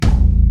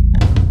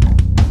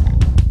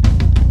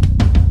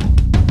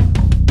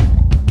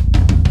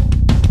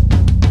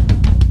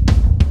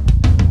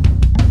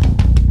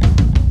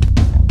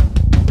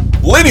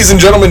Ladies and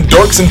gentlemen,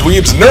 dorks and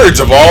dweebs, nerds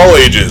of all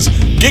ages,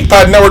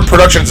 GeekPod Network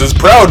Productions is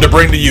proud to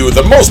bring to you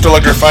the most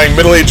electrifying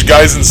middle-aged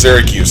guys in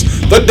Syracuse,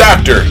 the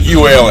Doctor,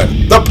 Hugh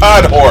Allen, the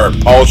Pod Whore,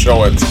 Paul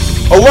Showens.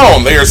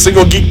 Alone, they are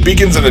single geek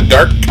beacons in a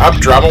dark cop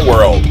drama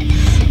world.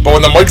 But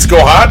when the mics go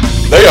hot,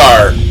 they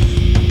are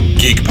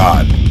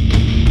GeekPod.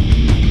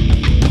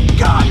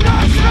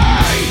 Goodness me!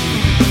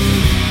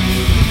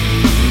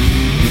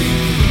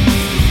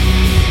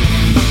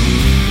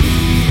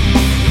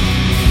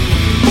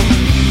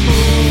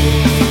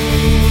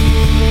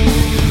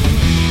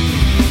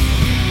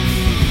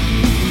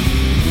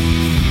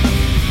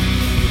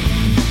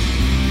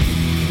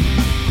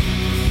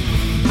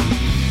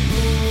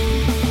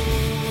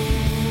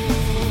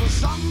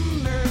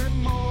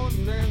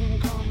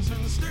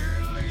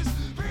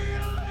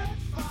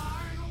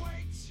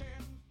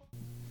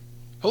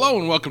 Hello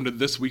and welcome to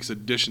this week's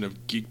edition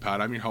of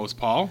GeekPod. I'm your host,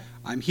 Paul.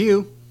 I'm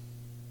Hugh.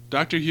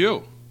 Dr.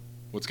 Hugh,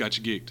 what's got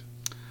you geeked?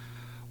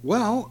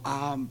 Well,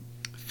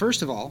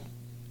 first of all,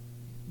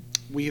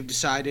 we have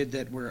decided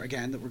that we're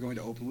going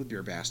to open with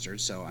Beer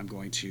Bastards, so I'm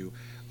going to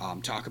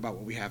talk about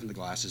what we have in the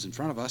glasses in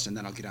front of us, and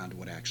then I'll get on to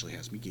what actually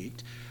has me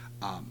geeked.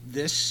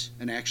 This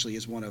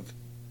is one of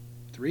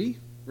 3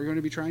 we're going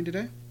to be trying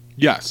today.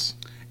 Yes.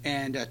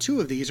 And 2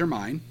 of these are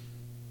mine.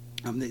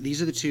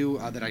 These are the 2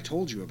 that I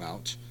told you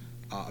about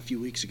a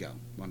few weeks ago.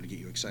 Wanted to get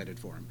you excited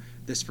for them.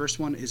 This first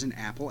one is an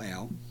apple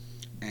ale,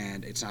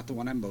 and it's not the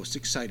one I'm most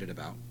excited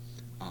about,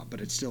 but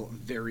it's still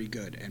very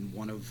good and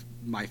one of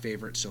my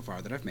favorites so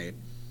far that I've made.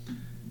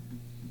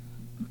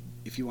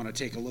 If you want to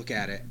take a look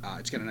at it,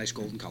 it's got a nice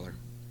golden color.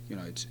 You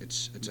know,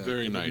 it's a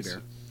very nice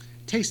beer.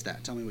 Taste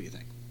that. Tell me what you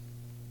think.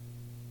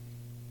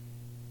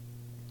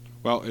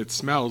 Well, it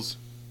smells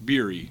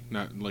beery,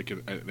 not like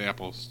an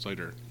apple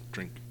cider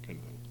drink kind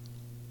of thing.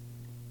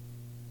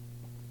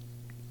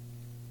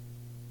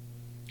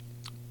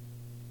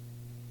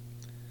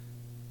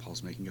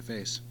 Paul's making a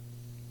face.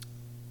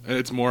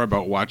 It's more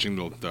about watching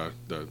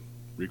the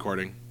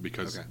recording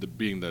because Okay.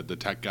 being the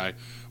tech guy,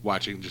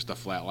 watching just a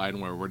flat line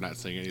where we're not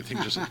saying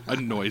anything just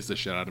annoys the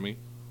shit out of me.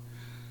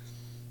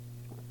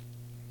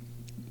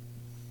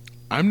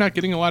 I'm not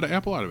getting a lot of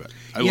apple out of it.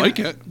 I like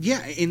it. Yeah,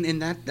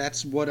 and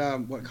that's what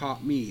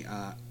caught me.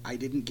 I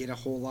didn't get a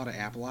whole lot of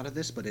apple out of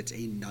this, but it's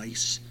a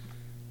nice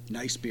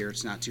beer.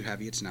 It's not too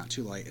heavy. It's not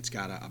too light. It's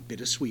got a bit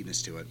of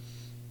sweetness to it.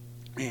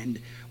 And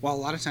while a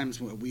lot of times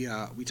when we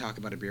talk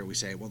about a beer, we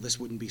say, well, this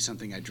wouldn't be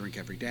something I drink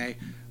every day,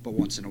 but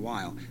once in a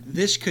while.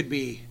 This could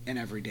be an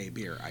everyday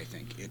beer, I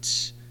think.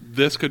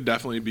 This could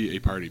definitely be a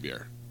party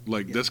beer.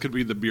 This could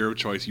be the beer of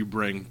choice you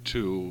bring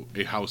to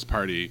a house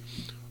party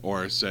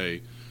or,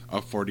 say,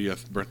 a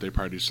 40th birthday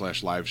party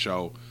 / live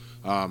show,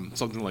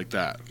 something like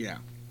that. Yeah.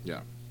 Yeah.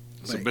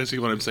 So basically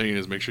what I'm saying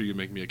is make sure you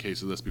make me a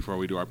case of this before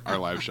we do our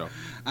live show.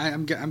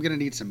 I'm going to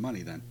need some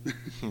money then.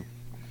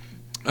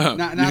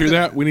 Not you hear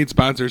that? We need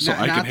sponsors so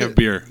I can have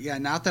beer. Yeah,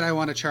 not that I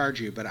want to charge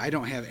you, but I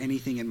don't have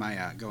anything in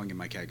my going in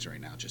my kegs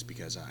right now just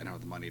because I don't have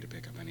the money to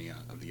pick up any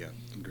of the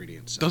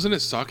ingredients. So. Doesn't it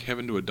suck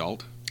having to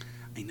adult?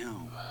 I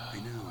know.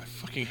 I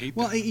fucking hate that.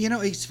 Well,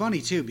 it's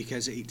funny, too,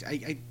 because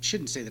I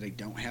shouldn't say that I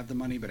don't have the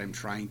money, but I'm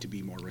trying to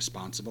be more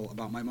responsible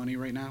about my money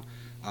right now.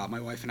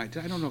 My wife and I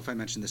don't know if I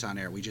mentioned this on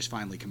air, we just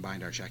finally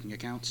combined our checking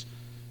accounts.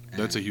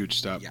 That's a huge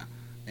step. Yeah.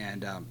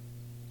 And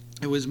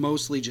it was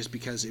mostly just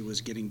because it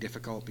was getting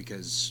difficult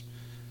because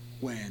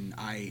when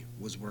I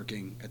was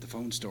working at the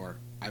phone store,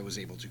 I was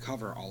able to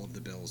cover all of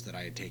the bills that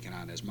I had taken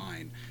on as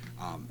mine.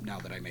 Now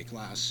that I make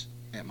less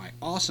at my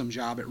awesome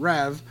job at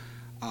Rev,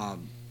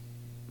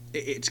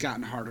 it's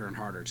gotten harder and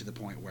harder to the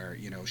point where,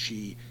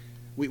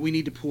 we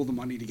need to pool the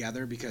money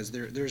together because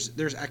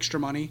there's extra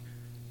money,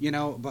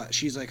 but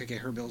she's like, okay,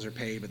 her bills are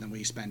paid, but then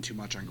we spend too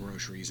much on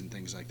groceries and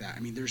things like that. I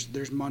mean,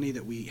 there's money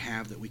that we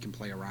have that we can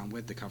play around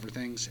with to cover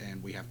things,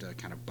 and we have to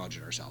kind of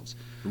budget ourselves.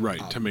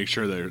 Right, to make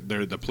sure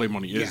the play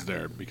money is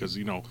there because,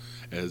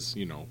 as,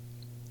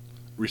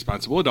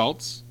 responsible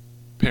adults,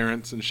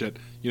 parents and shit,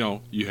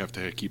 you have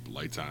to keep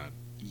lights on.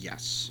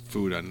 Yes.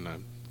 Food on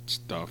the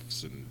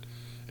stuffs and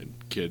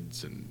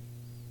kids and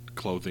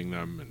clothing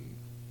them and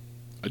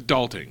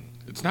adulting.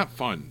 It's not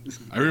fun.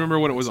 I remember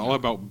when it was all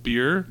about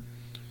beer,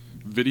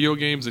 video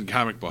games, and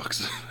comic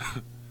books.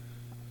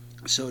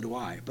 So do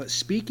I. But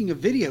speaking of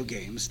video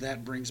games,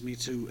 that brings me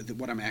to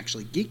what I'm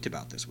actually geeked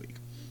about this week.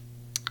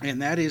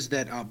 And that is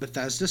that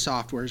Bethesda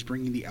Software is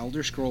bringing the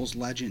Elder Scrolls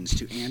Legends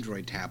to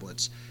Android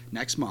tablets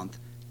next month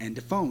and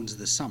to phones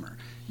this summer.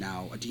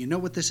 Now, do you know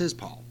what this is,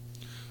 Paul?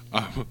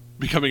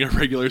 Becoming a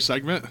regular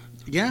segment?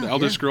 Yeah. The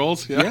Elder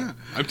Scrolls? Yeah.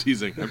 I'm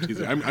teasing.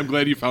 I'm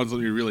glad you found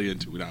something you're really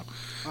into now.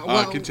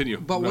 Continue.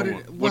 But what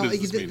does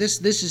this mean?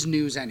 This is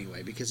news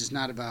anyway because it's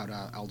not about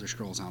Elder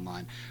Scrolls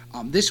Online.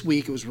 This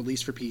week it was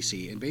released for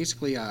PC, and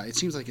basically it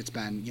seems like it's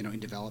been in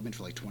development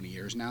for like 20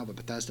 years now. But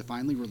Bethesda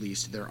finally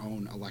released their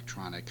own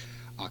electronic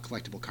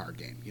collectible card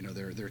game.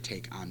 Their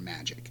take on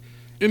Magic.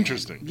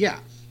 Interesting.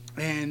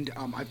 And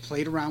I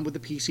played around with the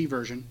PC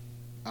version.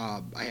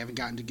 I haven't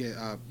gotten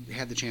to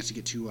had the chance to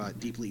get too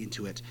deeply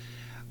into it.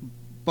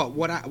 But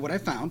what I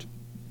found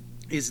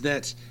is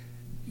that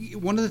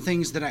one of the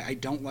things that I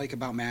don't like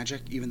about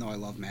Magic, even though I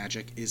love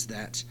Magic, is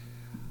that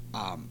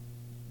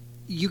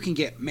you can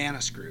get mana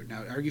screwed.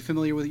 Now, are you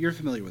familiar with? You're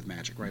familiar with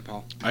Magic, right,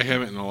 Paul? I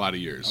haven't in a lot of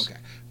years. Okay,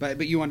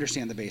 but you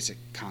understand the basic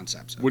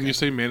concepts. Okay? When you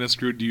say mana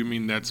screwed, do you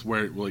mean that's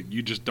where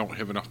you just don't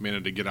have enough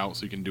mana to get out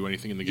so you can do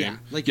anything in the game?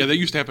 That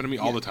used to happen to me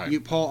all the time.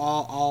 You pull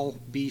all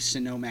beasts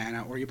and no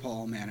mana, or you pull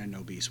all mana and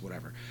no beasts,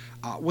 whatever.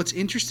 What's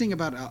interesting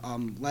about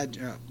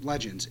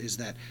Legends is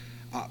that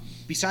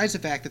besides the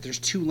fact that there's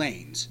 2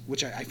 lanes,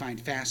 which I find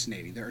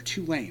fascinating, there are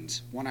 2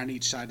 lanes, one on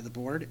each side of the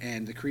board,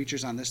 and the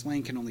creatures on this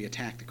lane can only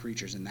attack the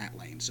creatures in that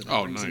lane. So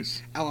that brings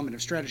an element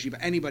of strategy, but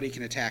anybody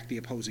can attack the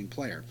opposing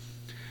player.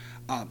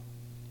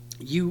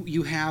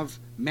 You have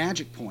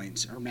magic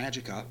points, or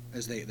magicka,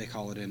 as they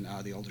call it in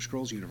the Elder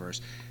Scrolls universe,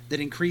 that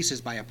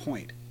increases by a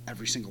point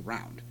every single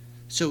round.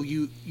 So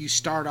you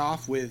start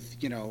off with,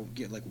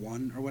 get like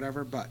 1 or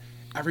whatever, but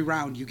every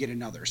round you get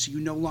another. So you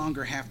no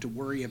longer have to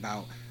worry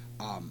about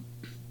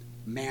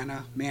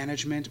mana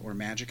management or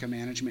magicka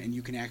management, and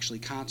you can actually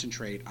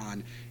concentrate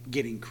on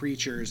getting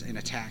creatures and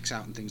attacks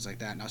out and things like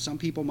that. Now, some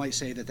people might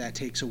say that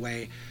takes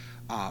away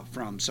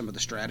from some of the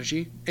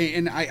strategy,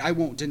 and I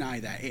won't deny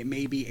that. It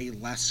may be a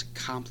less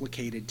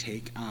complicated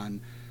take on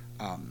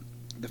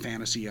the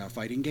fantasy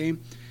fighting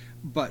game,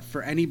 but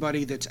for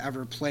anybody that's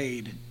ever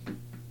played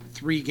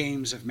 3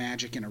 games of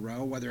Magic in a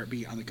row, whether it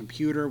be on the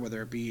computer,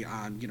 whether it be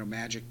on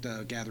Magic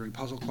the Gathering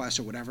Puzzle Quest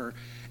or whatever,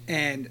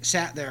 and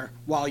sat there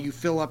while you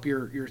fill up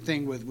your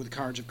thing with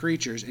cards of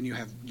creatures and you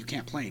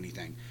can't play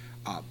anything,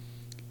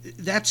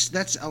 that's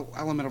an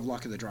element of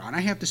luck of the draw. And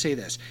I have to say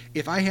this: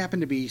 if I happen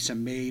to be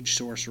some mage,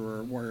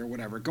 sorcerer, warrior,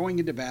 whatever, going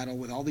into battle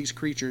with all these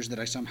creatures that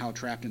I somehow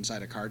trapped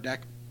inside a card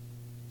deck,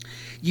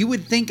 you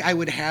would think I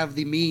would have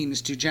the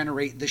means to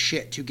generate the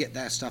shit to get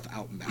that stuff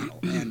out in battle.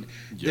 And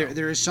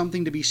there is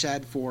something to be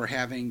said for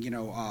having,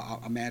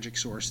 a magic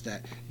source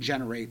that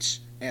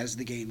generates as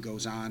the game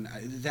goes on.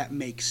 That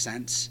makes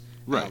sense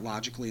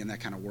logically in that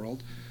kind of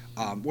world.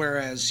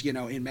 Whereas,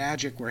 in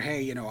Magic where,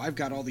 hey, I've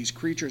got all these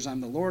creatures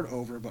I'm the lord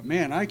over, but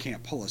man, I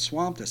can't pull a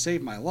swamp to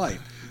save my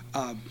life.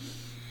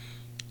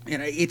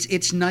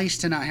 It's nice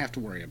to not have to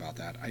worry about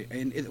that.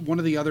 One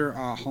of the other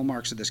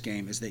hallmarks of this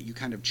game is that you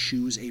kind of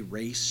choose a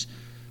race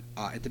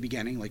at the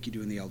beginning, like you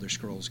do in the Elder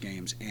Scrolls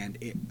games, and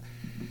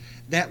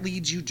that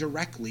leads you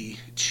directly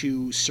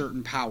to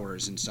certain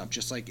powers and stuff.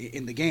 Just like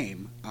in the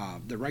game,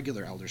 the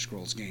regular Elder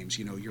Scrolls games,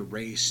 your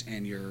race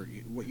and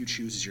what you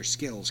choose as your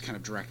skills kind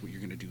of direct what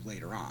you're going to do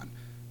later on,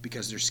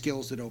 because there's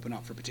skills that open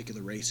up for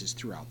particular races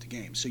throughout the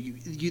game. So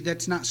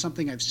that's not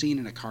something I've seen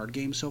in a card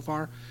game so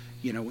far.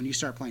 When you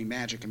start playing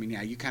Magic,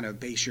 you kind of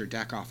base your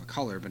deck off a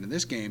color, but in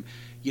this game,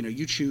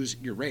 you choose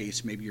your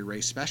race. Maybe your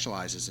race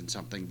specializes in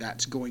something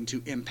that's going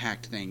to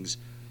impact things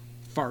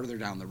farther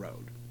down the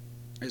road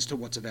as to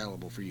what's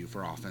available for you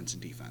for offense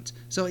and defense.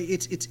 So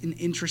it's an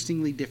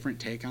interestingly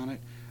different take on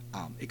it.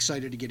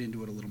 Excited to get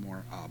into it a little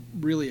more.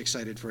 Really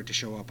excited for it to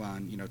show up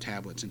on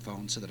tablets and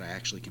phones so that I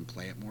actually can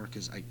play it more,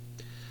 because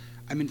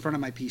I'm in front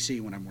of my PC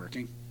when I'm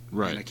working,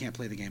 right? And I can't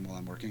play the game while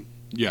I'm working.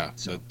 Yeah,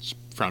 so that's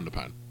frowned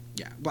upon.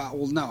 Yeah,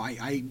 well, no.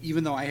 I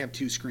even though I have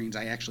 2 screens,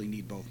 I actually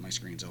need both my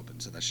screens open,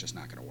 so that's just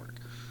not going to work.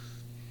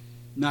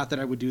 Not that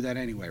I would do that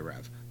anyway,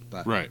 Rev.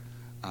 But right.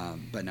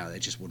 But no, that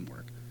just wouldn't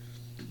work.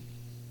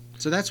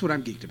 So that's what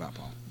I'm geeked about,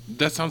 Paul.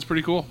 That sounds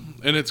pretty cool,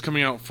 and it's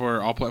coming out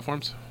for all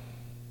platforms.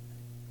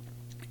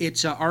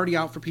 It's already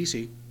out for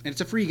PC, and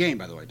it's a free game,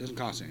 by the way. It doesn't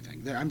cost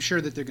anything. I'm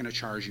sure that they're going to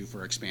charge you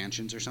for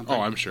expansions or something.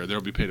 Oh, I'm sure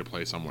there'll be pay to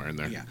play somewhere in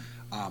there. Yeah,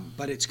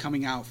 but it's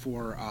coming out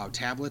for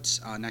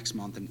tablets next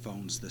month and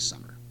phones this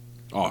summer.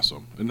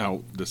 Awesome. And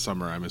now this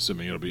summer, I'm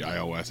assuming it'll be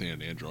iOS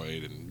and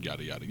Android and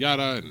yada, yada,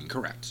 yada. And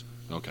correct.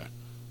 Okay.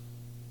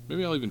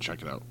 Maybe I'll even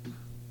check it out.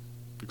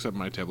 Except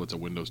my tablet's a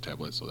Windows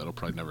tablet, so that'll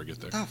probably never get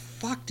there. The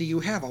fuck do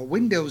you have a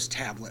Windows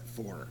tablet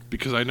for?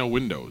 Because I know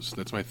Windows.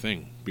 That's my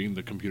thing, being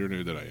the computer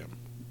nerd that I am.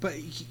 But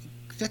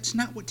that's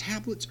not what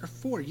tablets are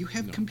for. You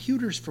have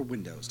computers for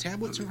Windows.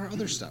 Tablets are for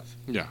other stuff.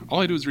 Yeah. All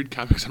I do is read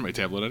comics on my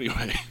tablet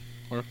anyway.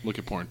 Or look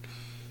at porn.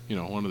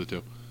 One of the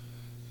two.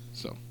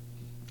 So.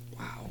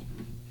 Wow.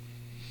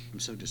 I'm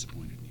so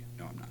disappointed in you.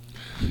 No, I'm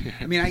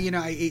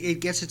not. I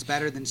guess it's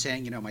better than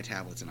saying, my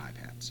tablet's an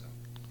iPad. So.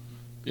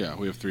 Yeah,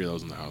 we have 3 of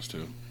those in the house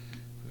too.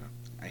 Yeah.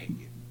 I hate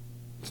you.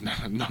 It's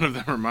not, none of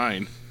them are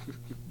mine.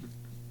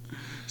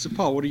 So,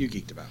 Paul, what are you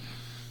geeked about?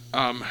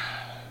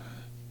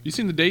 You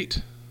seen the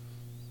date?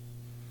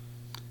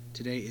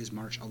 Today is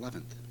March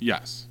 11th.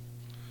 Yes.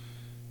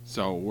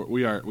 So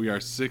we are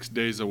 6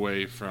 days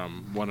away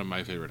from one of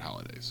my favorite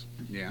holidays.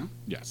 Yeah.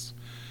 Yes.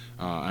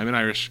 I'm an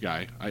Irish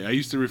guy. I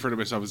used to refer to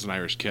myself as an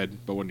Irish kid,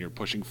 but when you're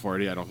pushing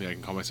 40, I don't think I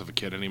can call myself a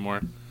kid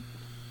anymore.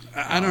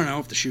 I don't know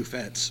if the shoe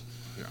fits.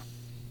 Yeah.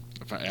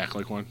 If I act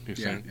like one, you're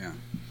saying? Yeah.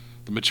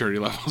 The maturity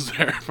level's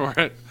there for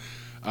it.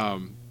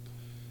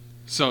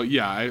 So,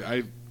 yeah,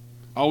 I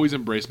always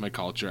embrace my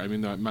culture.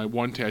 My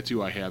one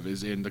tattoo I have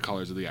is in the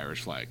colors of the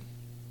Irish flag.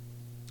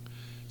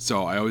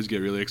 So I always get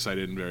really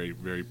excited and very,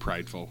 very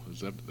prideful. Is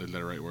that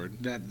a right word?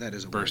 That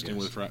is a Bursting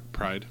word, yes. with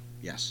pride?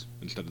 Yes.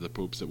 Instead of the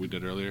poops that we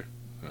did earlier?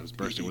 I was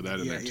bursting with that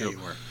in there Yeah, too. you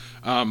were.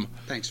 Um,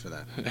 Thanks for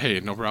that. hey,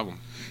 no problem.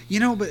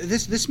 But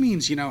this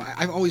means,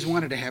 I've always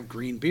wanted to have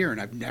green beer,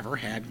 and I've never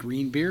had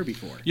green beer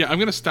before. Yeah, I'm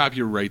gonna stop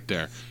you right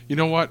there. You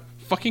know what?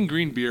 Fucking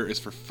green beer is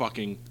for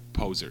fucking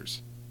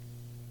posers.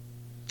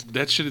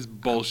 That shit is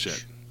bullshit.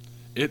 Ouch.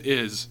 It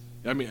is.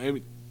 I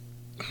mean,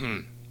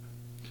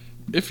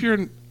 if you're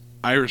an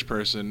Irish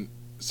person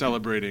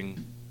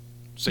celebrating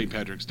St.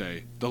 Patrick's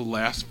Day, the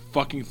last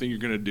fucking thing you're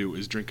gonna do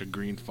is drink a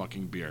green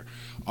fucking beer.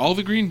 All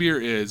the green beer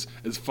is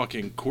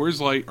fucking Coors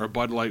Light or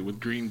Bud Light with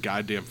green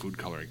goddamn food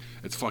coloring.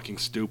 It's fucking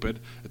stupid.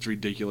 It's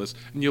ridiculous,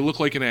 and you look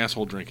like an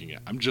asshole drinking it.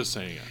 I'm just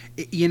saying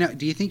it.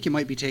 Do you think you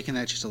might be taking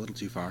that just a little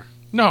too far?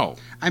 No.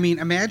 I mean,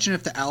 imagine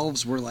if the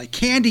elves were like,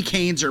 candy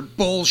canes are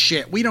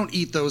bullshit. We don't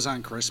eat those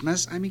on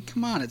Christmas. I mean,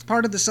 come on. It's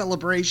part of the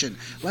celebration.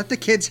 Let the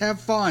kids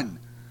have fun.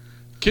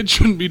 Kids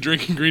shouldn't be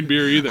drinking green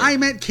beer either. I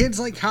meant kids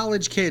like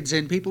college kids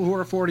and people who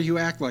are 40 who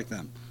act like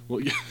them. Well,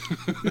 yeah.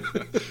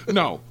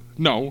 No.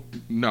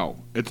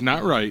 It's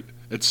not right.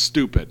 It's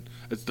stupid.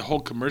 It's the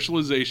whole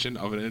commercialization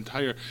of an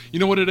entire... You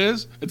know what it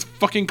is? It's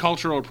fucking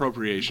cultural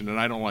appropriation, and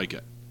I don't like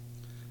it.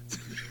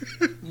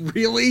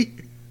 Really?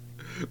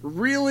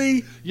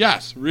 Really?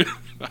 Yes. Really.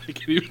 I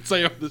can't even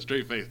say it with a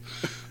straight face.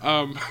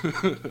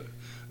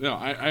 No,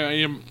 I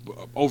am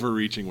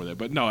overreaching with it.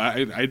 But no,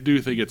 I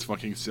do think it's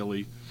fucking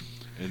silly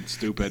and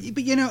stupid.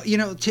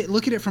 But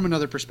look at it from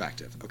another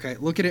perspective, okay?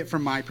 Look at it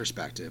from my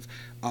perspective.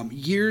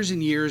 Years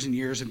and years and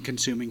years of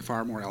consuming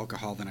far more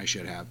alcohol than I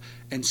should have,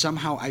 and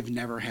somehow I've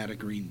never had a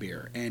green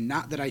beer. And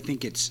not that I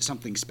think it's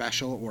something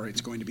special or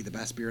it's going to be the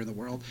best beer in the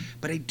world,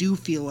 but I do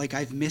feel like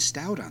I've missed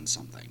out on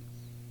something.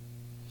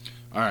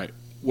 All right.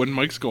 When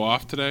mics go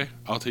off today,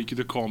 I'll take you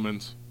to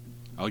Coleman's.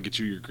 I'll get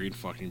you your green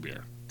fucking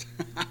beer.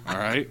 All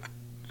right?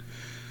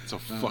 So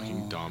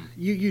fucking dumb.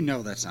 You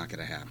know that's not going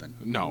to happen.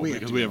 No, We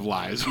because have we to have go.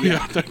 lives. We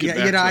have to get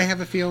back to I it.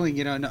 have a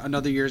feeling,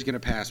 another year is going to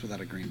pass without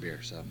a green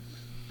beer, so.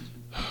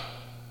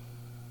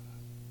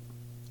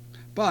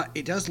 But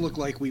it does look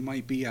like we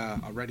might be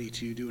ready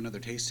to do another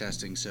taste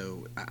testing.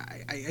 So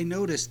I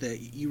noticed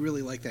that you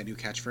really like that new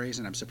catchphrase,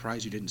 and I'm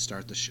surprised you didn't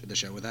start the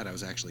show with that. I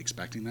was actually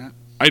expecting that.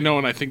 I know,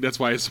 and I think that's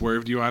why I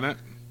swerved you on it.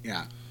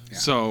 Yeah.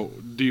 So,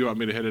 do you want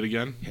me to hit it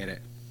again? Hit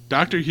it.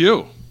 Dr.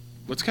 Hugh,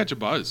 let's catch a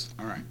buzz.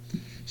 All right.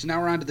 So now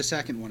we're on to the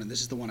second one, and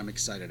this is the one I'm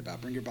excited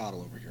about. Bring your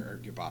bottle over here, or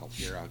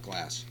your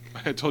glass.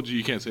 I told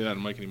you can't say that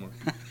on mic anymore.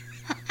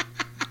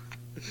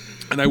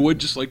 And I would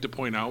just like to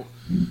point out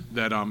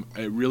that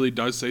it really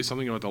does say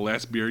something about the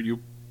last beer you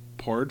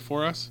poured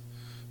for us.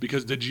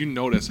 Because did you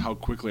notice how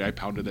quickly I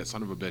pounded that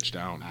son of a bitch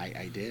down?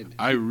 I did.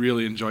 I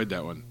really enjoyed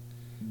that one.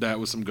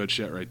 That was some good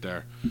shit right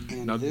there.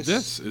 And Now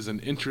this is an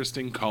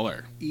interesting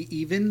color.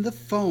 Even the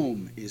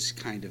foam is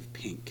kind of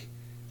pink.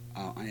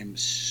 I am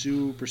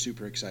super,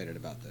 super excited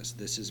about this.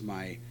 This is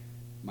my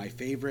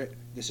favorite.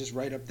 This is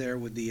right up there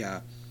with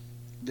the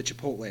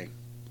Chipotle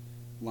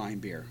lime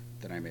beer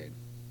that I made.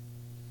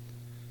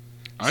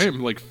 I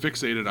am like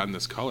fixated on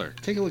this color.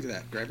 Take a look at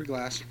that. Grab your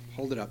glass,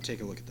 hold it up,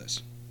 take a look at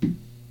this.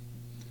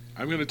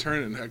 I'm going to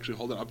turn it and actually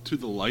hold it up to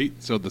the light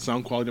so the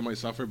sound quality might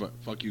suffer, but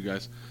fuck you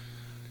guys.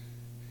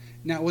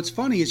 Now, what's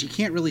funny is you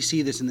can't really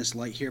see this in this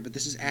light here, but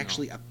this is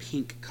actually a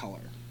pink color.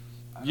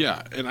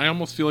 Yeah, and I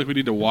almost feel like we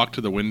need to walk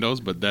to the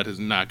windows, but that is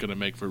not going to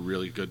make for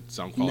really good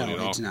sound quality at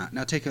all. No, it's not.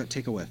 Now take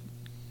a whiff.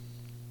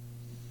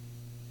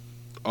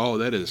 Oh,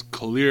 that is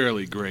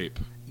clearly grape.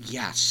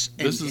 Yes.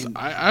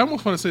 I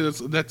almost want to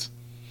say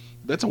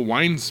that's a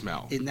wine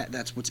smell. And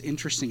that's what's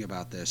interesting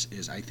about this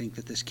is I think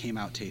that this came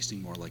out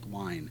tasting more like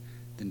wine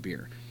than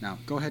beer. Now,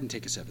 go ahead and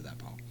take a sip of that,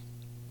 Paul.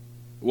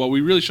 Well,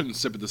 we really shouldn't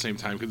sip at the same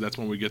time because that's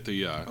when we get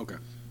the Okay.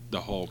 the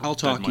whole. I'll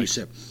talk, dead you mic.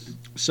 sip.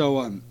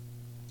 So,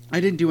 I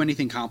didn't do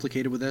anything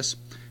complicated with this.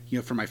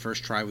 For my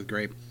first try with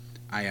grape,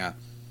 I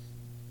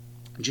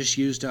just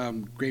used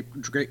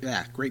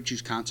grape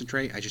juice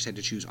concentrate. I just had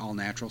to choose all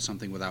natural,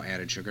 something without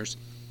added sugars.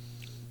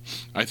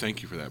 I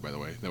thank you for that, by the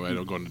way. That way I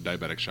don't go into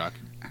diabetic shock.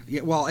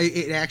 Yeah, well,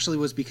 it actually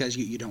was because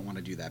you don't want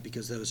to do that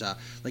because those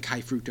like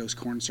high fructose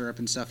corn syrup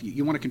and stuff.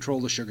 You want to control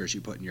the sugars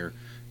you put in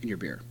your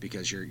beer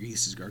because your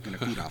yeasts are going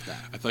to feed off that.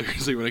 I thought you were going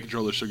to say when I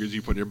control the sugars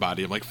you put in your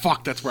body. I'm like,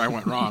 fuck, that's where I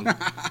went wrong.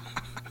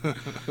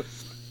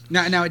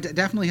 Now it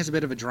definitely has a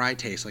bit of a dry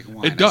taste, like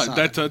wine. It does.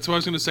 That's what I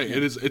was going to say. Yeah.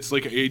 It's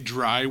like a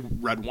dry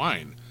red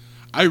wine.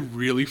 I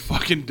really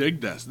fucking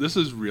dig this. This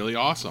is really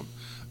awesome.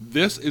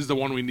 This is the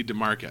one we need to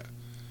market.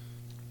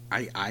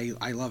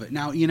 I love it.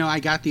 Now, I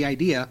got the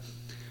idea,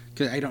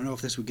 because I don't know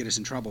if this would get us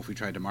in trouble if we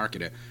tried to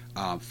market it,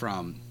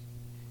 from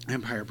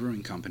Empire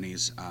Brewing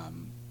Company's,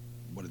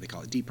 what do they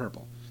call it? Deep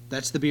Purple.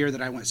 That's the beer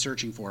that I went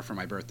searching for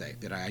my birthday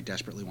that I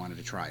desperately wanted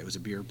to try. It was a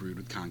beer brewed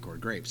with Concord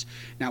grapes.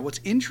 Now, what's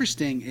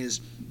interesting is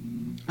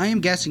I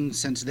am guessing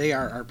since they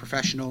are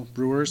professional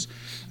brewers,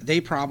 they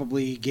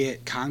probably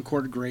get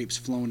Concord grapes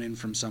flown in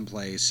from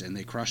someplace and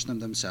they crush them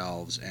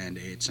themselves, and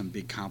it's some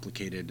big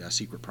complicated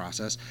secret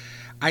process.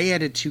 I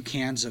added 2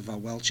 cans of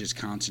Welch's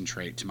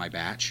concentrate to my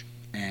batch,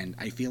 and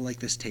I feel like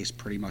this tastes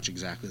pretty much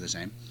exactly the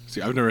same.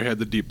 See, I've never had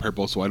the Deep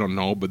Purple, so I don't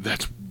know, but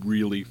that's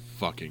really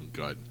fucking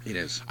good. It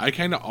is. I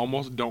kind of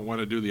almost don't want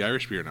to do the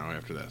Irish beer now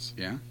after this.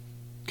 Yeah?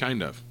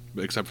 Kind of.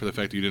 Except for the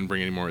fact that you didn't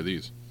bring any more of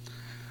these.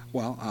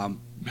 Well,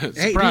 Surprise!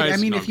 hey, dude, I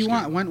mean, No, if you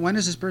I'm just want, when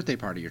is this birthday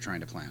party you're trying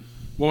to plan?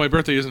 Well, my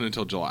birthday isn't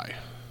until July,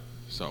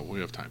 so we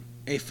have time.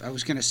 If I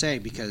was going to say,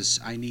 because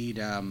I need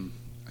a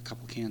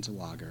couple cans of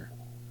lager,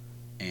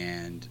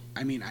 and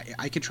I mean,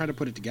 I could try to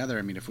put it together.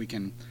 I mean, if we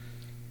can,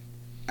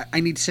 I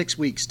need 6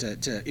 weeks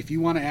to if you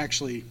want to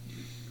actually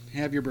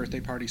have your birthday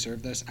party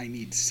serve this, I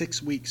need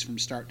 6 weeks from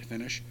start to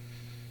finish.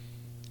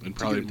 And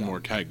probably more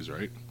kegs,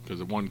 right? Because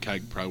the one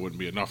keg probably wouldn't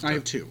be enough. I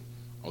have 2.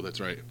 Oh, that's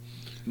right.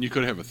 And you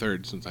could have a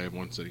third, since I have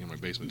one sitting in my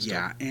basement still.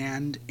 Yeah,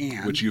 and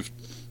which you've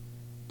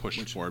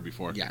pushed for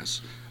before.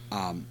 Yes.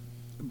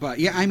 But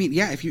yeah, I mean,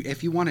 yeah.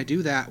 If you want to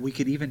do that, we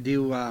could even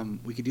do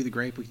the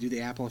grape, we could do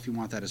the apple if you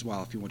want that as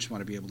well. If you just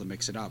want to be able to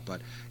mix it up,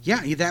 but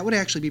yeah, that would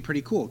actually be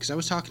pretty cool. Because I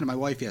was talking to my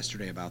wife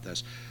yesterday about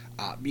this.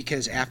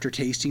 Because after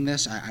tasting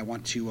this, I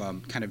want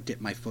to kind of dip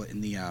my foot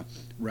in the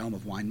realm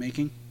of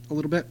winemaking a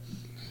little bit.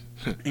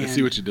 I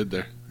see what you did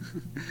there.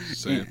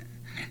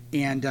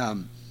 And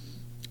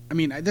I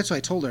mean, that's what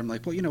I told her. I'm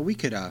like, well, we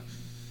could,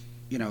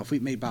 if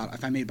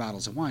I made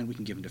bottles of wine, we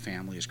can give them to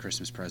family as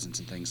Christmas presents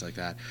and things like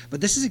that.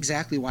 But this is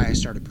exactly why I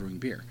started brewing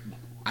beer.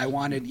 I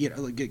wanted,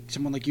 like,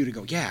 someone like you to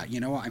go, yeah,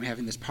 I'm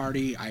having this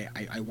party.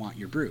 I want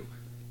your brew.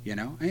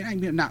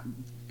 I'm not,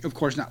 of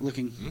course, not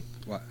looking.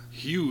 What?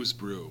 Hughes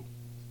Brew.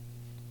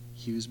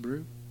 Hughes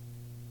Brew.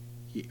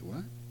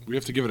 What? We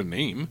have to give it a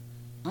name.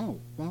 Oh,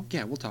 well,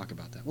 yeah, we'll talk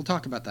about that. We'll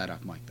talk about that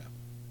off mic, though.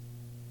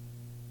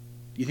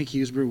 You think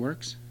Hughes Brew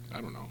works?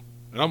 I don't know.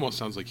 It almost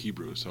sounds like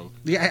Hebrew, so...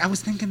 Yeah, I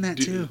was thinking that,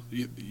 too.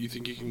 You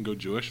think you can go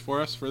Jewish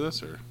for us for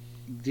this, or...?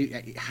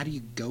 How do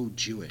you go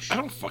Jewish? I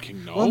don't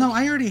fucking know. Well, no,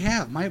 I already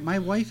have. My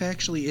wife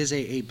actually is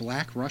a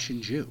black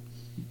Russian Jew.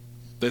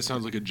 That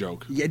sounds like a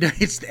joke. Yeah, no,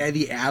 it's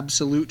the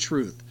absolute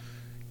truth.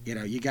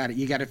 You got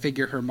to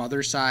figure her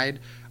mother's side,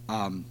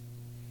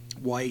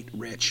 white,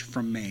 rich,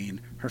 from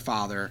Maine. Her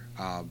father,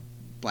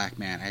 black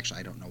man.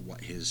 Actually, I don't know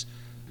what his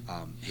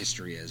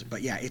history is,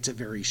 but yeah, it's a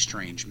very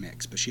strange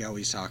mix. But she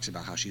always talks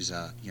about how she's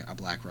a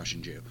black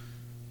Russian Jew.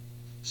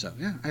 So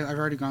yeah, I've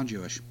already gone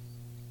Jewish,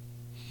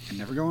 and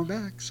never going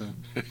back. So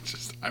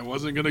I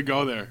wasn't gonna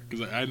go there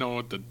because I know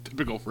what the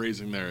typical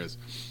phrasing there is.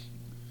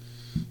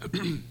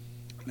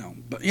 No,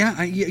 but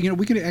yeah,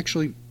 we could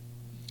actually,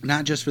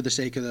 not just for the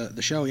sake of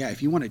the show. Yeah,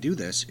 if you want to do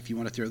this, if you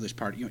want to throw this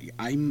party,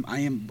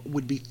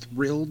 would be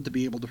thrilled to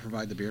be able to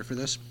provide the beer for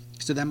this.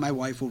 So then my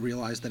wife will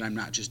realize that I'm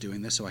not just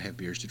doing this so I have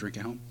beers to drink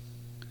at home.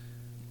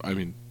 I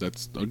mean,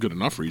 that's a good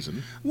enough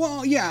reason.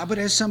 Well, yeah, but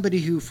as somebody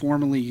who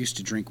formerly used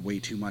to drink way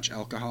too much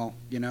alcohol,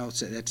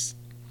 so that's...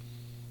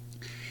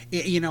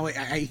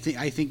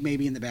 I think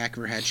maybe in the back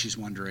of her head she's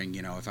wondering,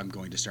 if I'm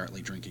going to start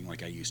drinking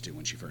like I used to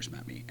when she first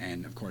met me,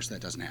 and of course that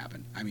doesn't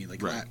happen. I mean,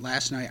 right.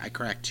 Last night I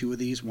cracked 2 of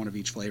these, one of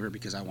each flavor,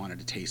 because I wanted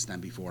to taste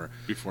them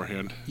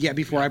beforehand. Yeah,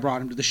 before I brought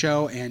them to the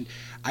show, and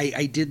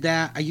I did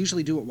that. I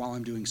usually do it while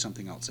I'm doing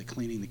something else, like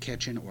cleaning the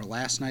kitchen. Or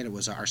last night it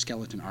was our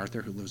skeleton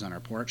Arthur, who lives on our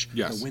porch.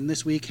 Yes. The wind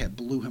this week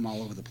blew him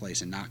all over the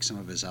place and knocked some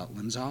of his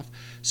limbs off.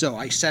 So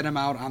I set him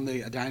out on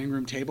the dining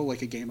room table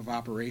like a game of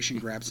Operation,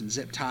 grabbed some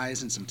zip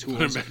ties and some tools.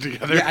 Put him back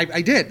together. Yeah,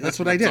 I did. That's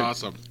what I did.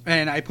 That's awesome.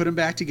 And I put them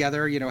back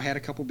together. Had a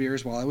couple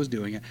beers while I was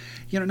doing it.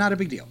 Not a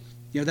big deal.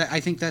 I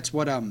think that's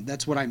what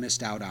I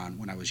missed out on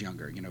when I was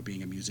younger.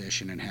 Being a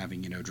musician and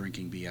having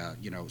drinking be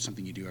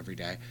something you do every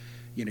day.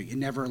 You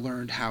never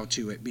learned how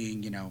to it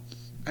being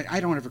I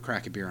don't ever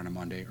crack a beer on a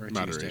Monday or a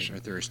Tuesday or a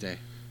Thursday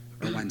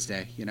or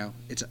Wednesday.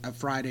 It's a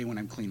Friday when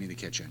I'm cleaning the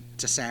kitchen.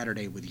 It's a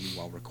Saturday with you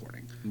while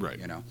recording. Right.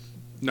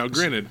 Now,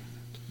 granted,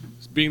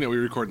 being that we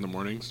record in the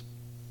mornings,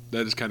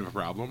 that is kind of a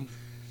problem.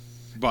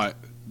 But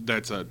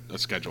that's a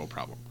schedule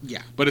problem.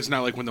 Yeah. But it's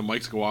not like when the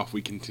mics go off,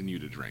 we continue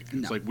to drink.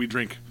 It's No. like we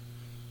drink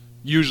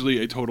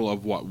usually a total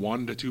of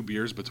 1 to 2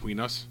 beers between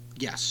us.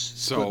 Yes.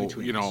 So,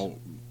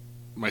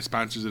 my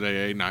sponsors at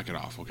AA, knock it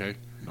off, okay?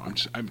 No,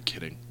 I'm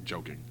kidding,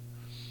 joking.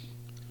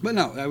 But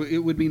no, it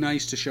would be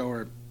nice to show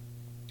her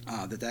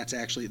that's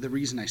actually the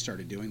reason I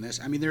started doing this.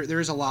 I mean, there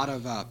is a lot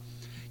of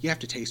you have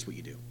to taste what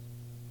you do.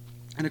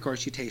 And of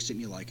course, you taste it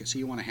and you like it, so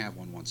you want to have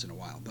one once in a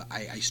while. But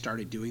I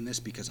started doing this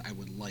because I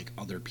would like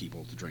other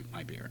people to drink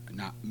my beer,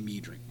 not me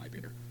drink my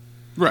beer.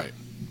 Right.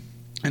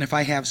 And if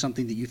I have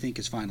something that you think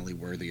is finally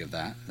worthy of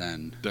that,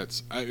 then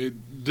I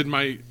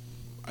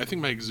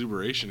think my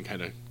exuberation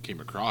kind of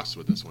came across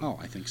with this one. Oh,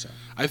 I think so.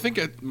 I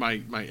think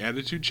my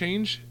attitude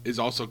change is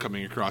also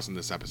coming across in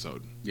this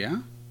episode.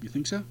 Yeah, you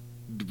think so?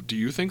 Do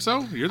you think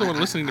so? You're the one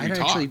listening to me talk.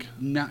 I'm actually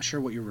not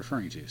sure what you're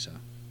referring to. So.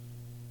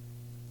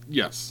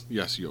 Yes,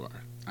 you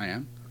are. I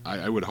am?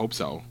 I would hope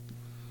so.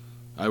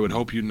 I would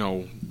hope you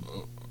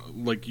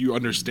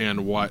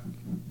understand what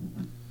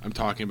I'm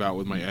talking about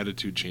with my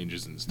attitude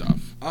changes and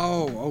stuff.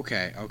 Oh,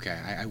 okay.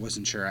 I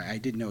wasn't sure. I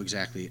didn't know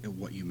exactly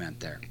what you meant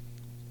there.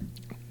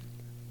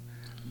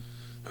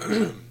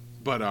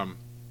 But,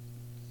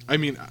 I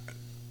mean,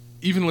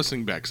 even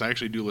listening back, because I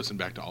actually do listen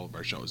back to all of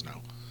our shows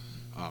now,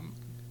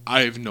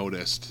 I've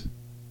noticed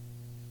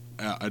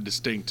a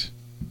distinct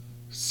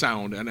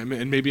sound,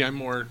 and maybe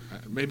I'm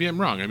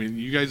wrong. I mean,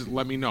 you guys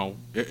let me know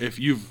if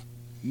you've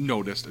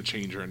noticed a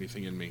change or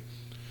anything in me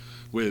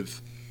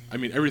with, I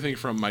mean, everything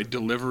from my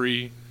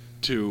delivery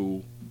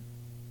to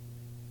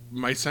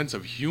my sense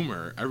of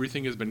humor.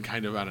 Everything has been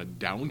kind of on a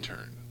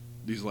downturn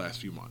these last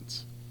few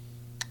months.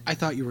 I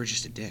thought you were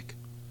just a dick.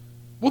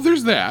 Well,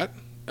 there's that,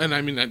 and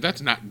I mean,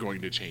 that's not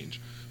going to change.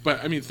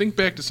 But I mean, think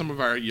back to some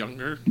of our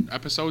younger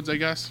episodes, I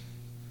guess,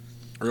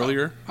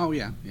 earlier. Oh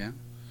yeah, yeah.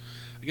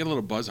 I get a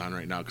little buzz on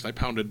right now because I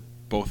pounded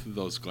both of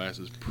those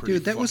glasses pretty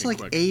Dude, that was like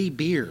quick. a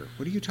beer.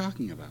 What are you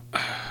talking about?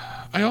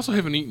 I also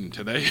haven't eaten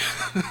today.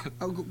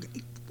 Oh,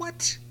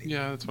 what?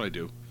 Yeah, that's what I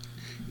do.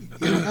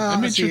 You know, I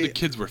made sure see, the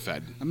kids were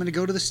fed. I'm going to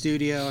go to the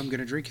studio. I'm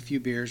going to drink a few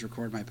beers,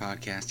 record my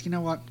podcast. You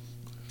know what?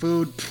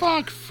 Food.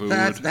 Fuck food.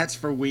 That's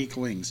for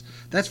weaklings.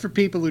 That's for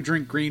people who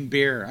drink green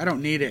beer. I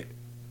don't need it.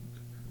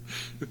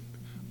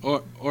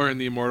 Or in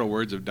the immortal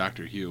words of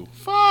Dr. Hugh,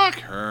 fuck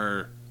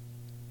her.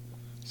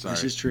 Sorry.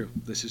 This is true.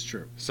 This is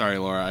true. Sorry,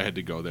 Laura, I had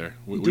to go there.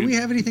 Do we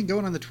have anything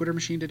going on the Twitter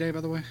machine today,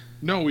 by the way?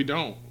 No, we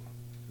don't.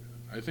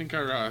 I think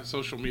our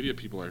social media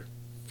people are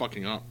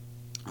fucking up.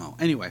 Oh,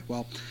 anyway,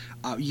 well,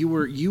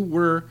 you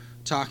were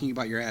talking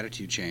about your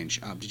attitude change.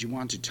 Did you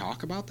want to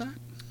talk about that?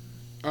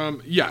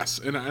 Yes,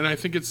 and I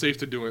think it's safe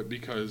to do it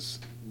because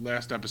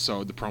last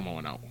episode the promo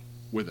went out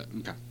with it.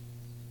 Okay.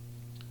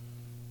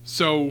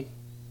 So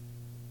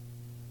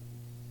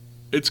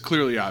it's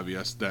clearly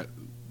obvious that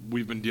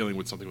we've been dealing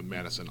with something with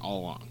Madison all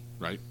along,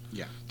 right?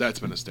 Yeah. That's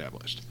been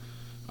established.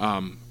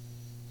 End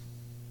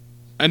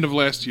of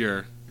last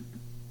year.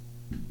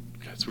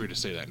 God, it's weird to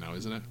say that now,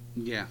 isn't it?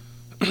 Yeah.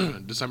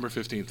 December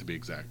 15th to be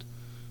exact.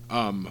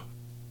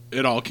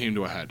 It all came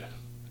to a head.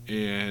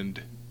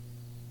 And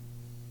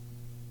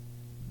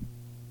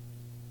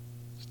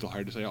still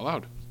hard to say out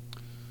loud.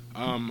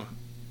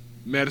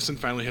 Madison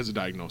finally has a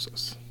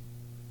diagnosis.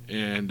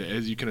 And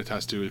as you can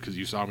attest to, because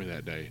you saw me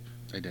that day,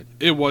 I did.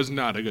 it was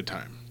not a good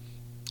time.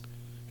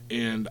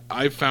 And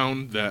I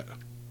found that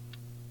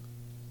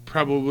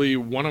probably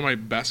one of my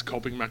best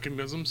coping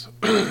mechanisms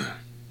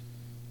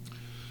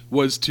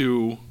was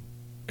to,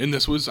 and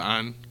this was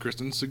on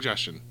Kristen's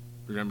suggestion.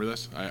 Remember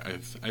this?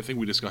 I think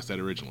we discussed that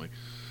originally.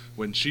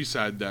 When she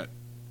said that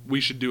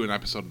we should do an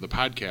episode of the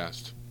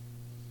podcast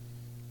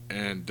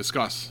and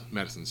discuss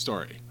Madison's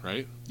story,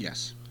 right?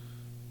 Yes.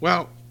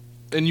 Well,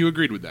 and you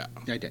agreed with that.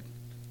 I did.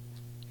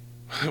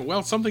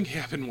 Well, something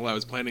happened while I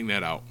was planning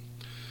that out.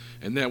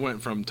 And that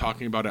went from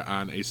talking about it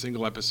on a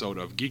single episode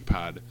of Geek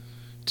Pod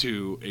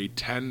to a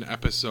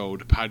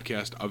 10-episode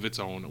podcast of its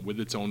own, with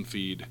its own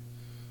feed.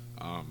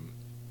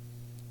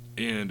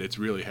 And it's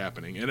really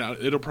happening. And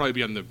it'll probably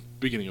be on the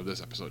beginning of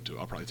this episode, too.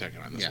 I'll probably tag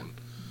it on this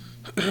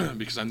one.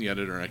 Because I'm the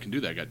editor and I can do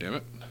that,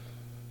 goddammit.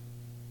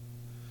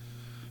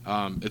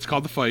 It's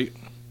called The Fight.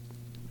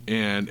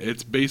 And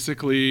it's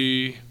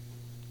basically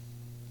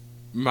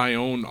my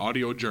own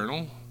audio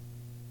journal.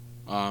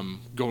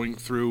 Going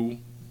through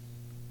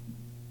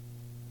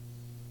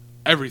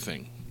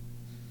everything,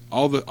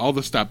 all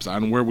the steps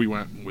on where we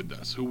went with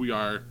this, who we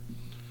are,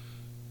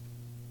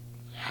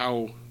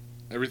 how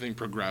everything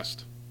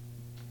progressed,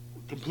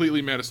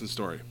 completely Madison's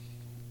story,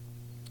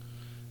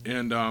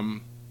 and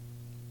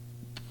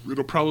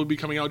it'll probably be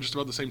coming out just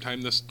about the same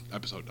time this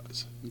episode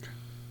does. Okay.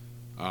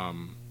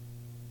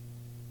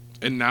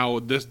 And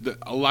now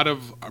a lot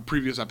of our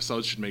previous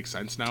episodes should make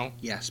sense now.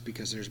 Yes,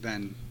 because there's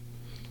been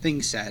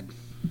things said.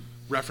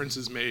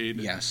 References made.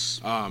 Yes.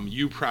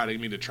 You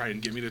prodding me to try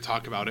and get me to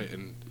talk about it,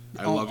 and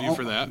I love you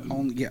for that.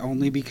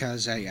 Only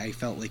because I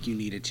felt like you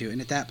needed to.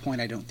 And at that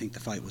point, I don't think the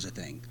fight was a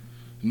thing.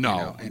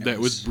 No, and that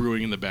was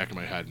brewing in the back of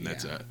my head, and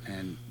that's it.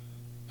 And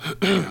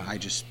I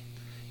just,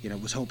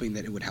 was hoping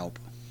that it would help.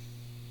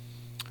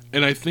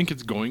 And I think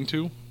it's going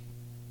to,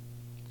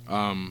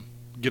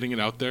 getting it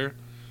out there.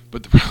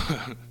 But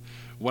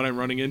what I'm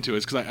running into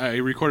is, because I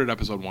recorded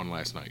episode 1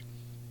 last night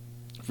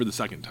for the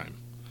second time.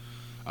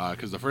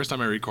 Because the first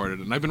time I recorded,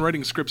 and I've been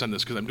writing scripts on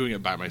this because I'm doing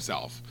it by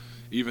myself,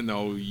 even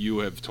though you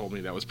have told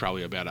me that was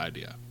probably a bad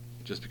idea,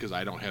 just because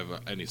I don't have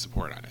any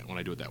support on it when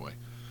I do it that way.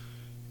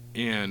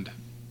 And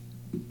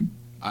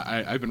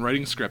I've been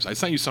writing scripts. I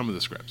sent you some of the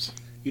scripts.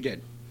 You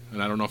did.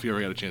 And I don't know if you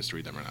ever had a chance to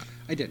read them or not.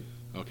 I did.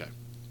 Okay.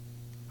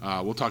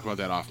 We'll talk about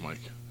that off mic.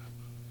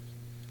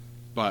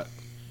 But,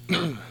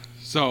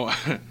 so,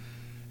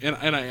 and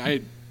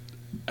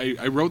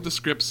I wrote the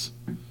scripts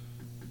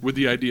with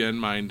the idea in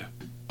mind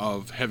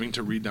of having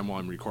to read them while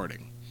I'm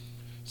recording.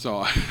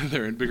 So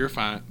they're in bigger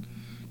font,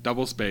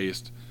 double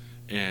spaced,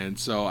 and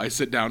so I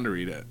sit down to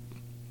read it,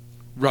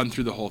 run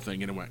through the whole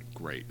thing, and it went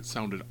great. It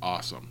sounded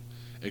awesome,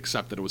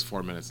 except that it was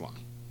 4 minutes long.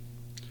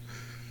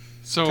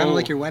 So kind of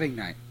like your wedding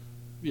night.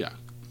 Yeah.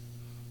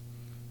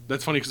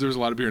 That's funny because there was a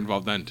lot of beer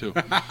involved then, too.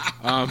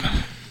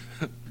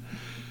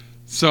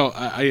 So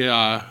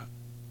I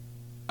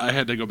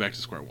had to go back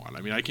to square one.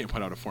 I mean, I can't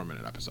put out a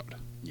 4-minute episode.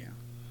 Yeah.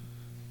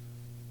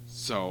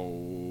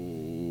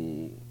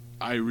 So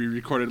I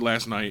re-recorded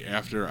last night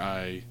after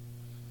I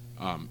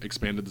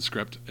expanded the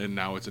script, and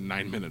now it's a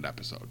 9-minute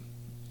episode.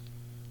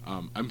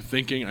 I'm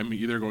thinking I'm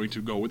either going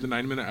to go with the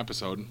 9-minute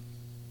episode,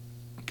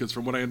 because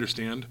from what I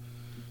understand,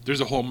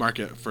 there's a whole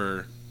market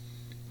for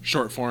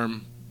short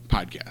form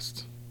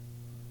podcasts.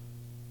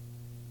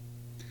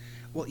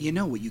 Well, you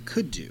know what you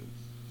could do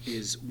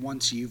is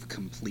once you've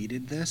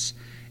completed this,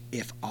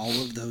 if all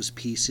of those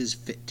pieces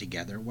fit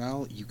together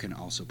well, you can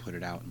also put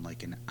it out in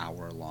like an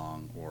hour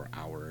long or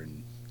hour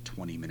and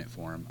 20-minute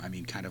form. I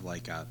mean, kind of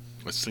like A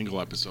single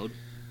episode.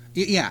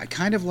 yeah,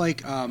 kind of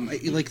like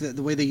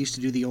the way they used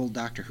to do the old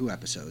Doctor Who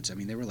episodes. I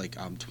mean, they were like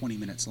 20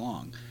 minutes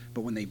long.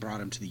 But when they brought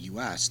them to the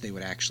U.S., they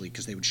would actually,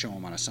 because they would show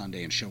them on a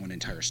Sunday and show an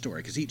entire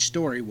story. Because each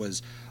story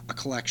was a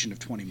collection of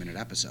 20-minute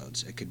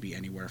episodes. It could be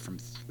anywhere from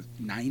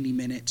 90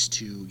 minutes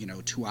to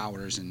 2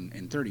 hours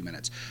and 30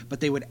 minutes. But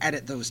they would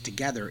edit those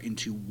together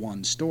into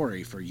one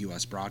story for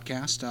U.S.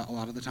 broadcast a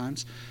lot of the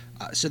times.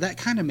 So that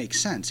kind of makes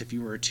sense if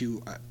you were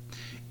to.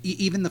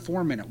 Even the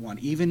 4-minute one,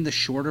 even the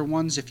shorter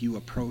ones, if you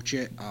approach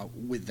it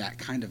with that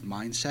kind of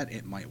mindset,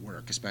 it might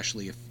work,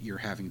 especially if you're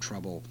having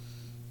trouble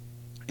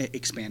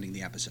expanding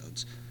the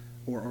episodes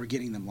or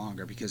getting them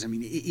longer. Because, I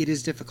mean, it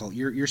is difficult.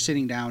 You're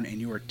sitting down and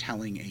you're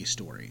telling a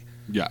story.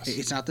 Yes.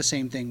 It's not the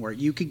same thing where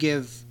you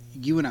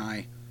and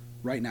I,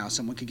 right now,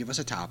 someone could give us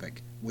a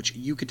topic, which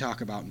you could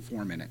talk about in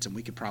 4 minutes, and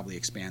we could probably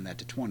expand that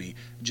to 20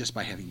 just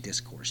by having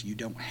discourse. You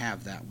don't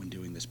have that when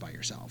doing this by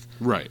yourself.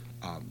 Right.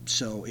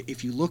 So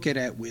if you look at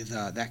it with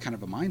that kind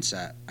of a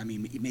mindset, I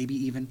mean, maybe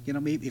even,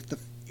 maybe if the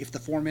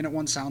 4-minute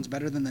one sounds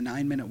better than the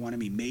 9-minute one, I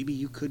mean, maybe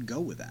you could go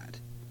with that.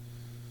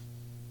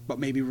 But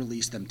maybe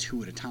release them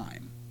 2 at a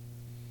time.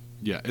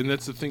 Yeah, and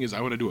that's the thing is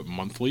I want to do it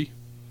monthly.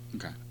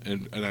 Okay.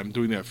 And I'm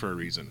doing that for a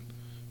reason.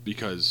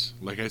 Because,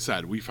 like I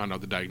said, we found out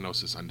the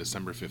diagnosis on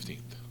December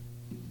 15th.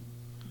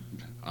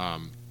 Okay.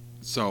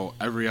 So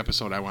every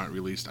episode I want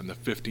released on the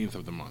 15th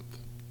of the month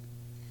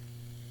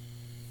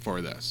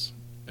for this.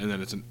 And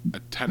then it's a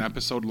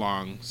 10-episode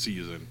long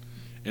season.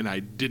 And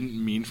I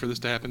didn't mean for this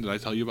to happen. Did I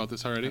tell you about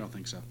this already? I don't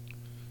think so.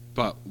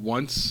 But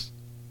once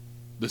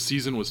the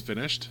season was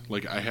finished,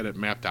 like I had it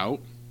mapped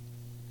out,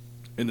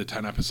 and the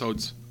 10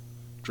 episodes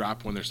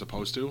drop when they're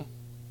supposed to,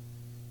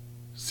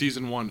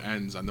 season 1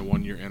 ends on the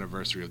 1-year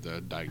anniversary of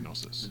the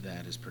diagnosis.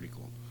 That is pretty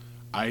cool.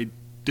 I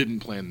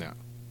didn't plan that.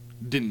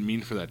 Didn't mean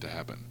for that to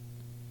happen.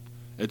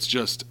 It's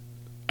just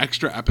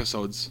extra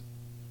episodes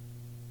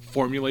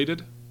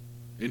formulated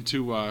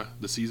into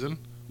the season.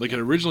 Like it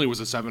originally was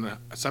a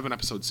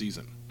 7-episode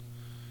season.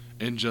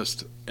 And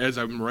just as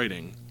I'm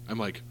writing, I'm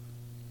like,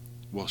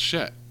 well,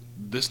 shit,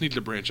 this needs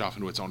to branch off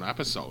into its own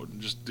episode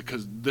just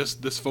because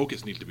this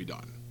focus needs to be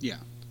done. Yeah.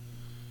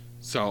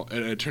 So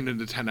it turned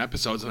into 10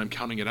 episodes, and I'm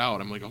counting it out.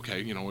 I'm like,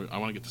 okay, I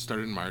want to get this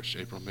started in March,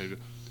 April, May.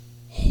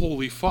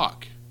 Holy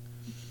fuck.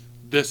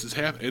 This is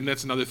happening. And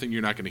that's another thing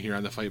you're not going to hear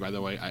on the fight, by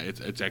the way.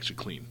 It's actually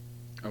clean.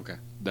 Okay.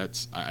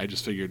 I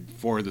just figured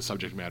for the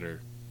subject matter,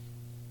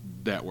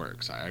 that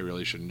works. I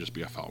really shouldn't just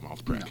be a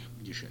foul-mouthed prick. No,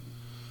 you shouldn't.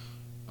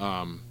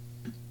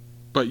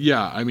 But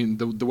yeah, I mean,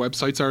 the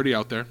website's already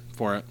out there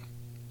for it,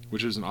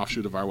 which is an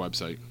offshoot of our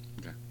website.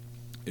 Okay.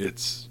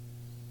 It's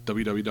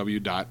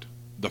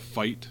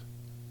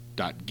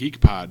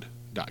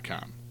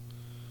www.thefight.geekpod.com.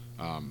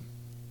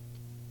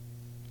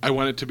 I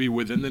want it to be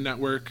within the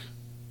network,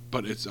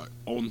 but it's its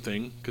own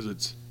thing because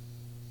it's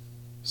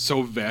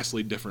so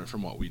vastly different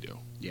from what we do.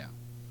 Yeah.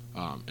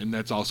 And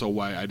that's also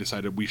why I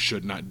decided we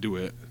should not do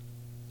it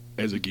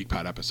as a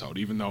GeekPod episode,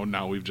 even though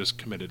now we've just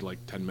committed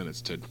like 10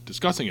 minutes to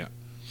discussing it.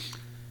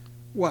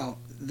 Well,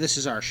 this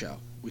is our show.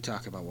 We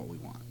talk about what we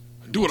want.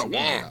 Do what I It's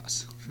want.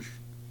 us.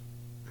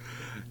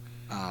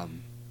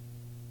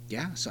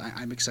 Yeah, so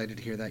I'm excited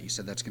to hear that. You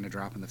said that's going to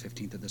drop on the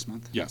 15th of this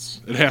month?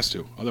 Yes, it has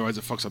to. Otherwise,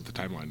 it fucks up the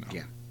timeline now.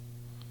 Yeah.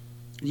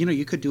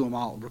 You could do them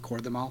all,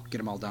 record them all, get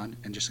them all done,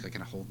 and just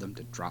kind of hold them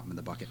to drop them in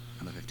the bucket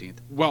on the 15th.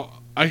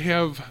 Well, I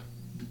have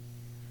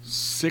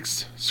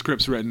 6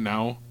 scripts written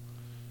now,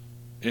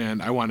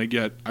 and I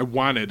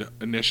wanted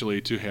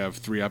initially to have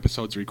 3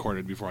 episodes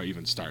recorded before I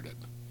even started.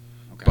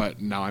 Okay. But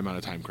now I'm on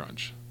a time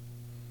crunch.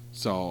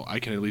 So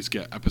I can at least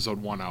get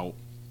episode 1 out,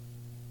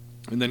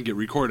 and then get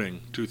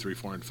recording 2, 3,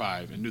 4, and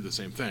 5, and do the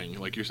same thing.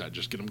 Like you said,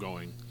 just get them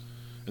going.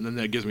 And then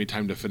that gives me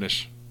time to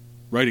finish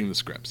writing the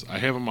scripts. I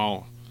have them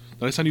all.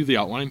 Did I send you the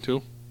outline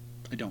too?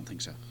 I don't think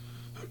so.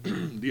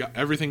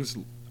 Everything's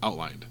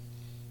outlined.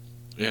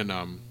 And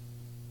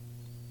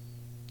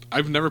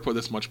I've never put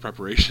this much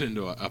preparation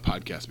into a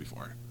podcast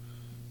before.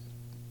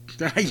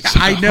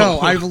 I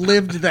know. I've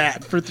lived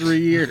that for 3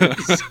 years.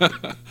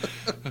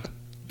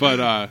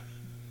 But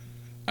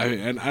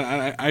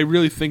I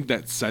really think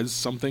that says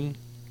something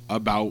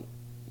about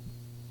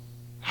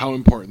how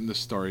important this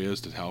story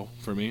is to tell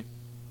for me.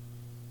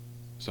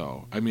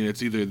 So, I mean,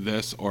 it's either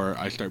this or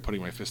I start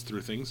putting my fist through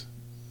things.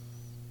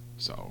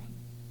 So.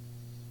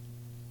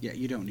 Yeah,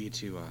 you don't need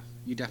to.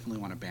 You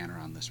definitely want a banner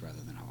on this rather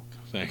than Hulk.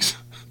 Thanks.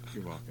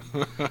 You're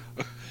welcome.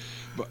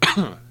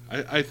 But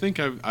I think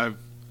I've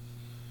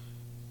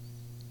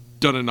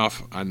done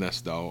enough on this,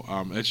 though.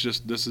 It's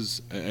just,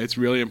 it's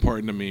really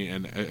important to me.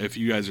 And if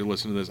you guys are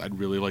listening to this, I'd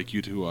really like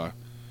you to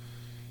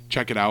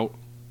check it out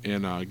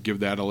and give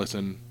that a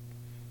listen.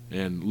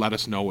 and let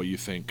us know what you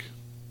think.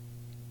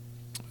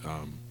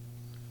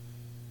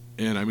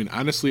 And I mean,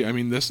 honestly, I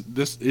mean, this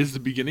is the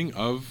beginning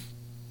of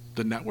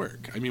the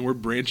network. I mean, we're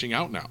branching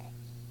out now.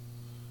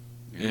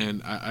 Yeah.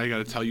 And I got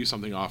to tell you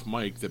something off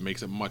mic that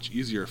makes it much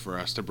easier for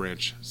us to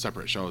branch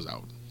separate shows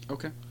out.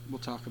 Okay, we'll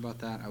talk about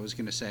that. I was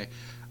going to say,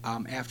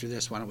 after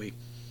this, why don't we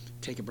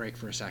take a break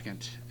for a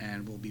second,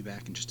 and we'll be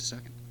back in just a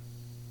second.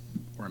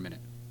 Or a minute.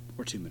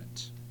 Or 2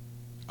 minutes.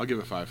 I'll give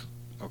it 5.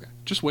 Okay.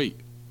 Just wait.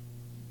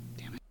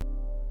 Damn it.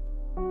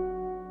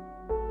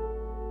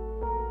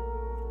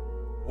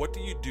 What do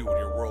you do when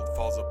your world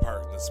falls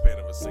apart in the span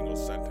of a single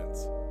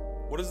sentence?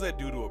 What does that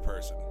do to a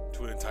person,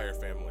 to an entire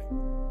family?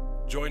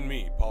 Join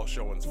me, Paul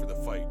Showens, for The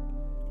Fight,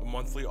 a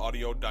monthly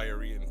audio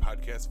diary in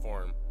podcast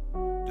form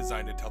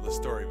designed to tell the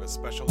story of a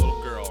special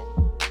little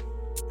girl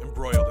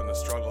embroiled in a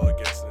struggle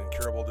against an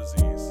incurable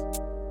disease.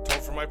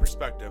 Told from my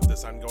perspective,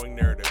 this ongoing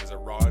narrative is a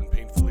raw and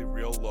painfully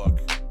real look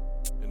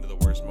into the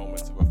worst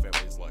moments of a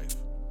family's life.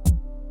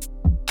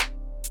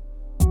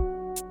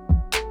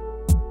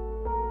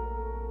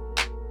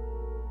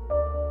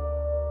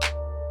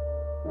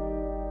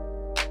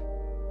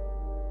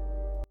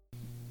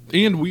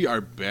 And we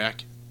are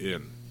back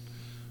in.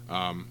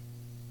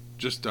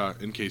 Just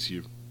in case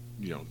you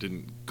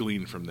didn't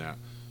glean from that,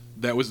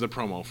 that was the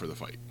promo for The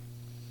Fight.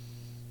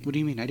 What do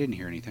you mean? I didn't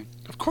hear anything.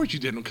 Of course you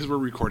didn't, because we're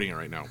recording it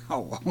right now.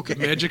 Oh, okay.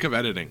 The magic of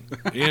editing,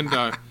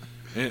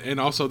 and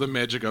also the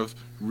magic of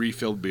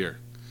refilled beer.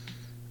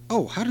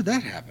 Oh, how did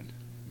that happen?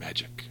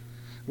 Magic.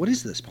 What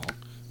is this, Paul?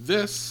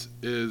 This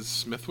is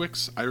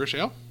Smithwick's Irish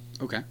Ale.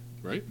 Okay.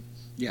 Right?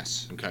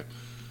 Yes. Okay.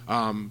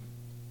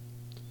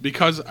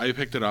 Because I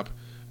picked it up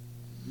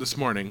this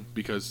morning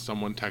because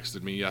someone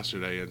texted me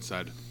yesterday and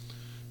said,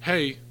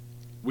 hey,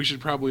 we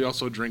should probably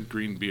also drink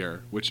green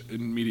beer, which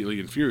immediately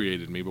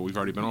infuriated me, but we've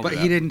already been over that.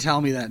 But he didn't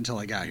tell me that until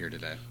I got here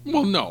today.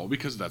 Well, no,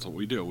 because that's what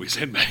we do. We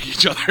sandbag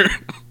each other.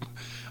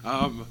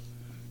 I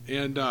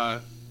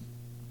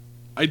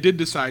did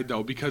decide,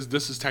 though, because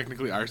this is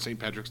technically our St.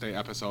 Patrick's Day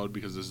episode,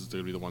 because this is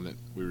going to be the one that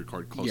we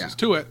record closest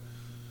to it,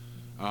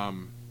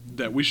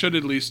 that we should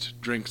at least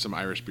drink some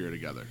Irish beer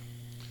together.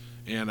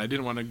 And I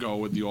didn't want to go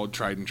with the old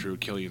tried and true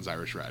Killian's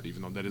Irish Red,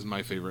 even though that is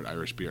my favorite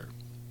Irish beer.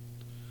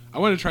 I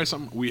wanted to try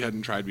something we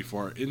hadn't tried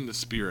before in the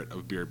spirit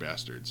of Beer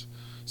Bastards.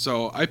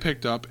 So I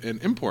picked up an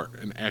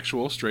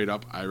actual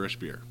straight-up Irish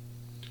beer.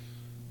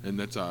 And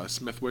that's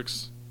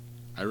Smithwick's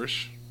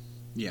Irish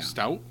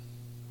Stout.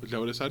 Is that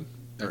what it said?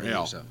 Or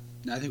ale? So.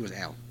 No, I think it was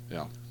ale.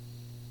 Ale.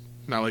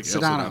 Not like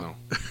Sedano. El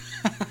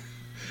Sedano.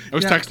 I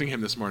was texting him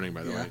this morning,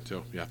 by the way,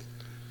 too. Yeah.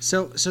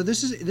 So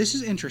this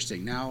is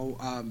interesting.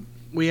 Now,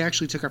 we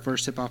actually took our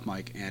first sip off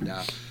mic, and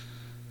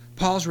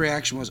Paul's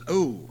reaction was,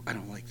 "Oh, I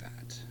don't like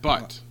that."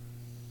 But,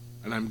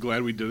 and I'm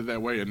glad we did it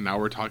that way, and now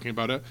we're talking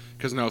about it,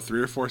 because now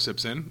 3 or 4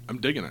 sips in, I'm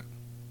digging it.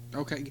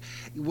 Okay.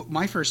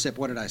 My first sip,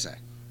 what did I say?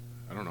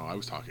 I don't know. I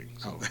was talking.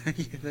 So. Oh,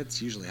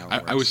 that's usually how it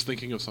works. I was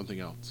thinking of something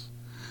else.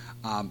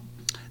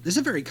 This is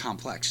a very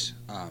complex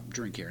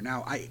drink here.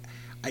 Now,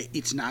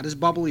 it's not as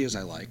bubbly as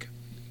I like.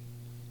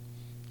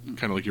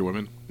 Kind of like your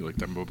women? You like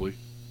them bubbly?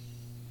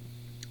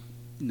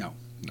 No.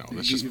 No,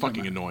 that's just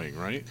fucking annoying,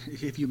 right?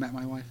 If you met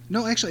my wife.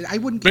 No, actually, I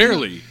wouldn't.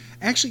 Barely.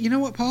 Actually, you know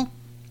what, Paul?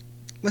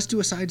 Let's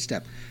do a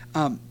sidestep.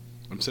 I'm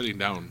sitting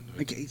down.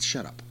 Okay,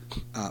 shut up.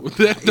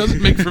 That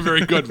doesn't make for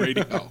very good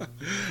radio.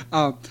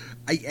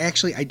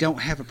 I don't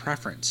have a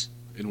preference.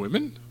 In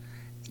women?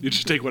 You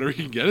just take whatever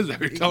you can get? Is that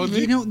what you're telling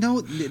me?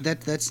 No,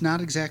 that's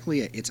not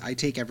exactly it. It's I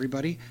take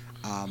everybody.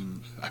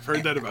 I've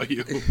heard that about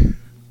you.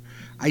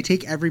 I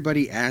take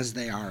everybody as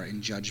they are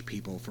and judge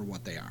people for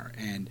what they are.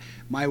 And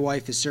my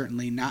wife is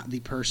certainly not the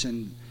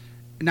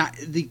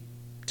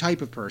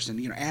type of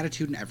person,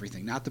 attitude and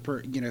everything. Not the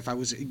if I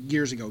was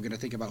years ago going to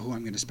think about who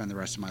I'm going to spend the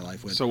rest of my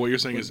life with. So what you're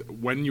saying is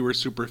when you were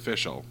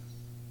superficial.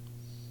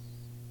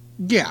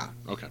 Yeah.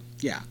 Okay.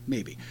 Yeah,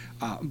 maybe.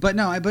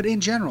 But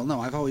in general,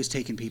 no, I've always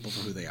taken people for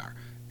who they are.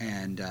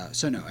 And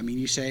so no, I mean,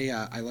 you say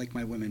I like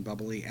my women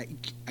bubbly.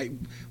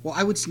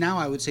 I would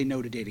say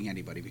no to dating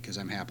anybody because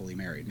I'm happily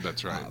married.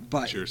 That's right.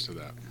 But cheers to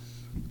that.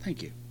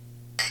 Thank you.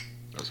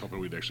 I was hoping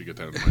we'd actually get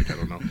that on the mic. I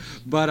don't know.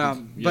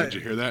 Did you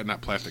hear that? Not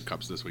plastic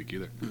cups this week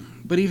either.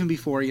 But even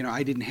before,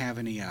 I didn't have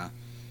any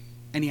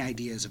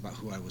ideas about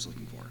who I was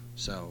looking for.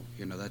 So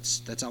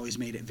that's always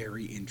made it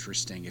very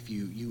interesting. If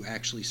you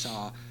actually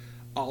saw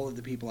all of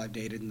the people I've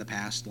dated in the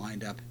past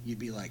lined up, you'd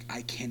be like,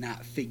 I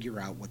cannot figure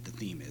out what the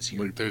theme is here.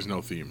 Like, there's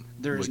no theme.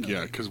 There is no theme.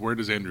 Yeah, because where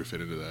does Andrew fit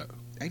into that?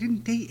 I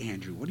didn't date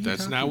Andrew. What are you talking about?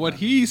 That's not what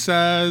he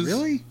says.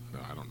 Really? No,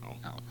 I don't know.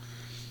 Oh.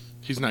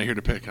 He's not here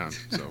to pick on,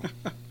 so.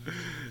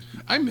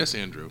 I miss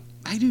Andrew.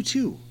 I do,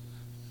 too.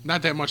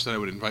 Not that much that I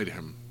would invite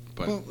him,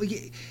 but. Well,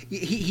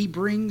 he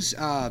brings...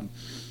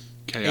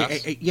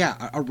 chaos?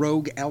 A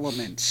rogue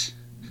element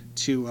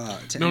to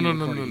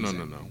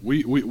No.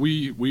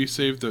 We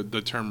saved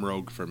the term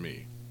rogue for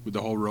me with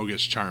the whole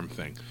roguish charm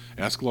thing.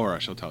 Ask Laura,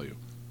 she'll tell you.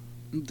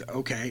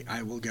 Okay,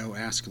 I will go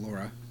ask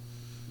Laura.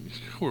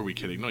 Who are we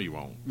kidding? No, you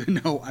won't.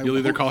 No, I won't. You'll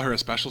either call her a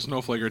special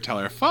snowflake or tell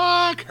her,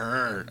 fuck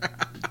her.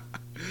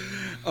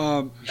 She's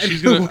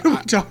Anyway, gonna- what are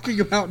we talking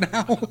about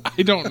now?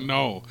 I don't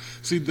know.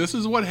 See, this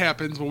is what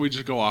happens when we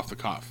just go off the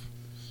cuff.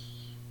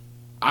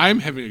 I'm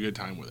having a good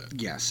time with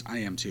it. Yes, I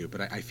am too,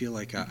 but I feel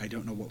like I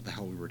don't know what the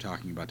hell we were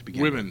talking about to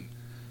begin Women, with.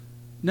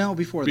 No,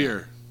 before that.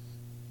 beer.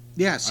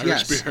 Yes,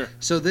 Irish yes. beer.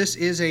 So this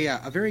is a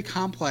very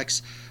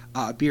complex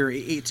beer.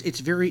 It's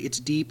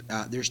deep.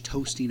 There's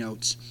toasty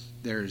notes.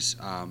 There's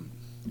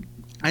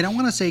I don't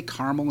want to say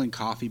caramel and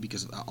coffee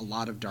because a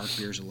lot of dark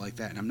beers are like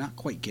that, and I'm not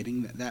quite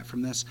getting that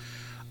from this.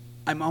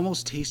 I'm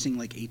almost tasting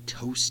like a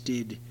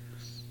toasted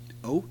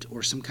oat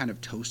or some kind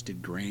of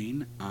toasted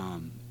grain.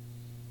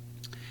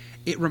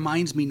 It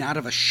reminds me not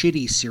of a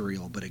shitty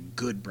cereal, but a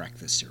good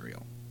breakfast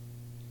cereal.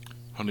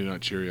 Honey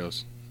Nut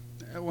Cheerios.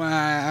 Well,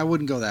 I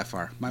wouldn't go that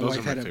far. Those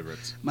are my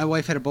favorites. My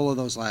wife had a bowl of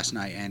those last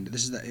night, and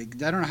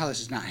I don't know how this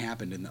has not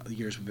happened in the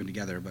years we've been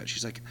together, but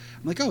she's like,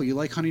 I'm like, oh, you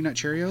like Honey Nut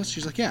Cheerios?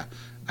 She's like, yeah.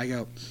 I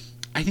go,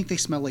 I think they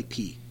smell like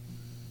pee.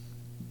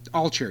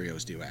 All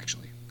Cheerios do,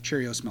 actually.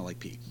 Cheerios smell like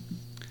pee,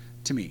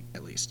 to me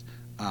at least.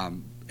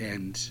 And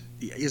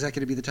is that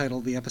going to be the title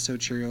of the episode?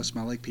 Cheerios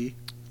smell like pee?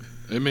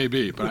 It may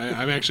be, but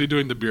I'm actually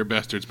doing the beer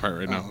bastards part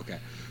right now. Oh, okay.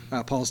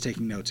 Paul's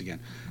taking notes again.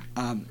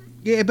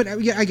 Yeah,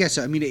 but yeah, I guess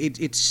so. I mean,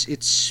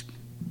 it's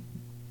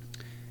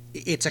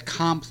a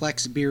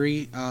complex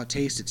beery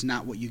taste. It's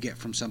not what you get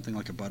from something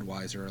like a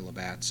Budweiser or a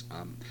Labatt's.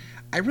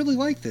 I really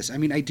like this. I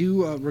mean, I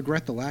do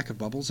regret the lack of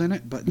bubbles in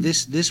it, but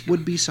this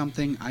would be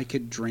something I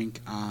could drink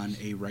on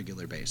a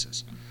regular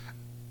basis.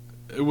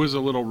 It was a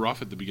little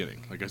rough at the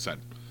beginning, like I said.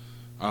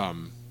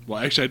 Well,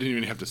 actually, I didn't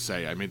even have to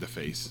say. I made the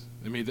face.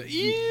 I made the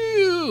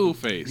ew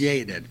face. Yeah,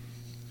 you did.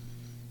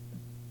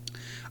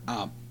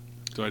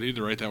 Do I need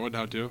to write that one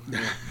down too?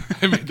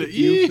 I made the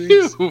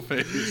Ew ew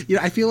face. You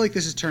know, I feel like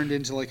this has turned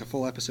into like a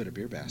full episode of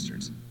Beer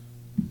Bastards.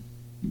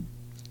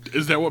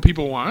 Is that what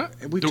people want?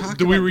 We've talked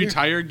Do we about beer.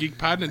 retire Geek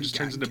Pod and it just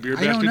turns into Beer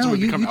I don't Bastards and know. we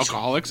You- become you tr-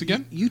 alcoholics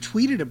again? You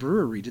tweeted a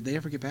brewery. Did they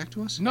ever get back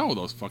to us? No,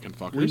 those fucking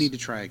fuckers. We need to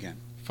try again.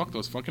 Fuck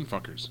those fucking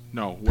fuckers.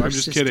 No, I'm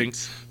just kidding.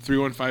 Persistence.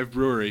 315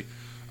 Brewery.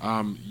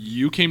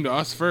 You came to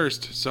us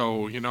first,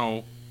 so,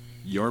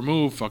 your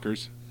move,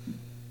 fuckers.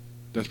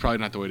 That's probably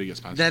not the way to get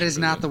sponsored. That is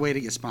not the way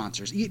to get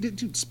sponsors.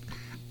 Dude,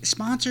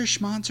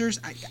 sponsors.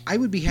 I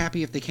would be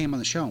happy if they came on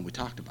the show and we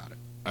talked about it.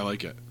 I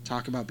like it.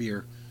 Talk about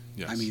beer.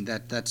 Yes. I mean,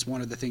 that's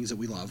one of the things that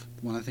we love.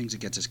 One of the things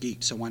that gets us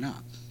geeked. So why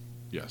not?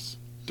 Yes.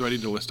 Do I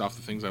need to list off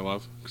the things I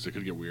love? Because it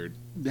could get weird.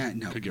 No,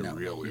 Could get no,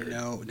 real weird.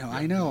 No,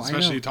 I know.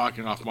 Especially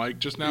talking off mic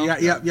just now.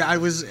 Yeah. I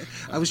was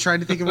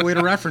trying to think of a way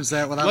to reference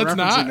that without Let's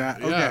referencing not.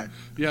 that. Okay.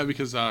 Yeah,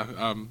 because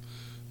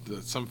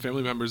some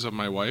family members of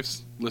my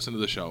wife's listen to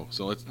the show,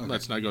 so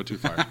let's not go too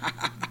far.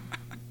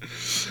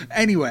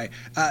 Anyway,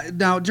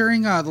 now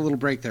during the little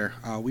break there,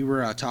 we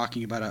were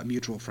talking about a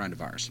mutual friend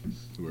of ours,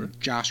 Who were?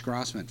 Josh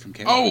Grossman from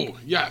K-Rock. Oh,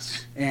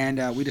 yes.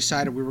 And we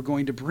decided we were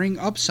going to bring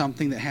up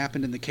something that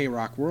happened in the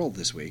K-Rock world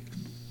this week.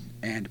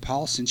 And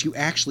Paul, since you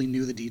actually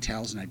knew the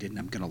details and I didn't,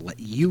 I'm going to let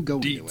you go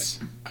into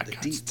Deets. it. I The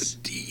got deets.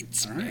 the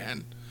deets, All right.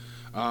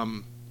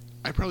 man.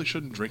 I probably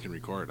shouldn't drink and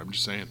record. I'm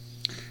just saying.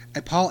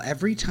 Paul,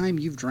 every time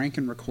you've drank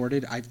and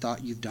recorded, I've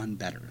thought you've done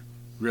better.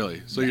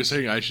 Really? So you're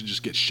saying I should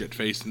just get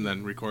shit-faced and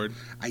then record?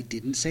 I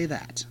didn't say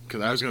that.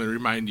 Because I was going to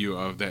remind you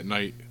of that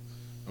night.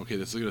 Okay,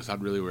 this is going to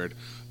sound really weird.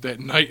 That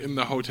night in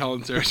the hotel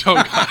in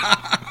Saratoga.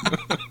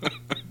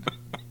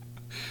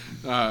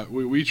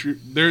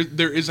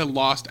 There is a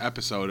lost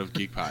episode of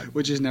Geek Pod.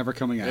 Which is never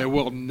coming out. It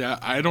will.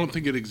 I don't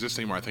think it exists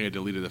anymore. I think I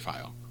deleted the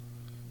file,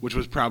 which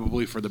was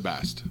probably for the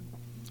best.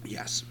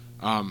 Yes.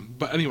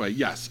 But anyway,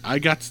 yes, I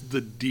got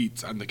the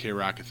deets on the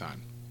K-Rockathon.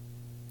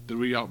 Did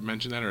we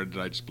mention that, or did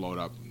I just blow it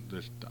up?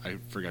 I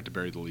forgot to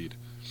bury the lead.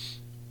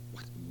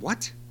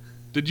 What?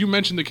 Did you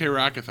mention the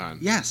K-Rockathon?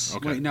 Yes.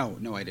 Okay. Wait, no,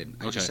 I didn't.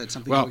 I just said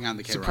something well, going on in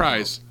the K-Rock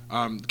surprise.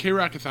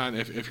 K-Rockathon,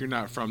 if you're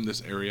not from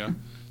this area,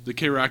 the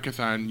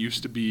K-Rockathon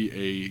used to be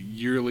a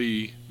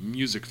yearly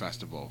music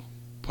festival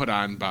put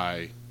on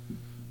by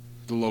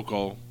the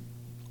local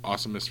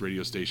awesomest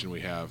radio station we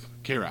have,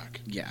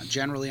 K-Rock. Yeah,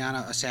 generally on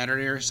a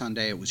Saturday or a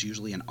Sunday, it was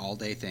usually an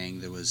all-day thing.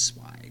 There was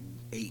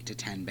 8 to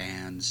 10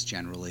 bands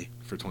generally.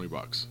 For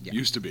 $20. Yeah.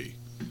 Used to be.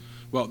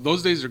 Well,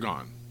 those days are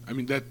gone. I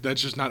mean,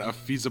 that's just not a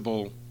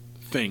feasible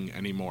thing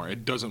anymore.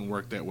 It doesn't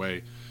work that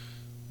way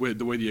with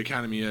the way the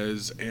economy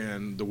is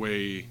and the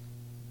way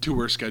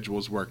tour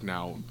schedules work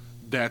now.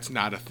 That's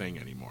not a thing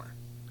anymore.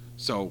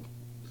 So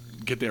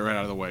get that right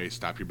out of the way.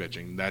 Stop your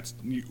bitching.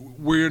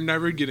 We're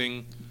never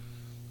getting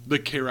the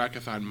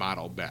K-Rockathon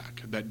model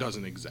back. That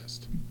doesn't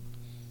exist.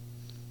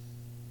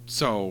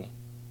 So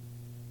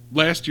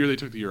last year they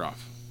took the year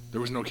off.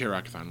 There was no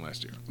K-Rockathon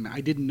last year. I mean,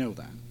 I didn't know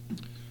that.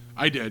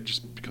 I did,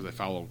 just because I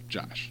follow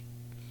Josh.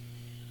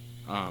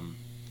 I'm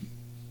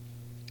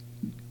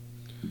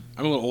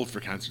a little old for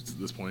concerts at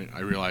this point. I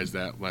realized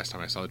that last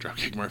time I saw the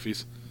Dropkick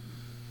Murphys.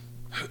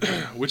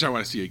 Which I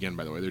want to see again,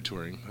 by the way. They're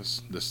touring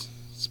this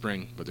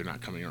spring, but they're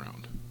not coming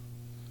around.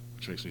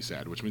 Which makes me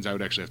sad, which means I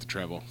would actually have to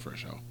travel for a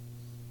show.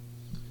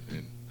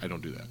 And I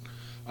don't do that.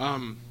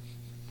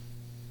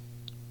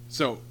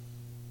 So,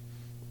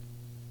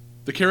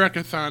 the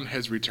K-Rockathon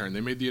has returned.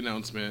 They made the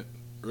announcement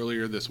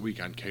earlier this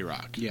week on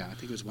K-Rock. Yeah, I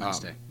think it was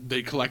Wednesday.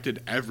 They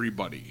collected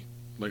everybody,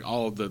 like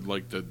all of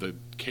the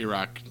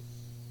K-Rock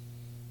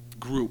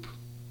group,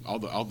 all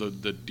the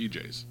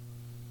DJs.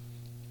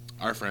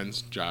 Our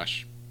friends,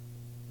 Josh,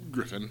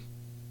 Griffin.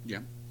 Yeah.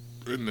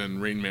 And then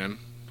Rain Man,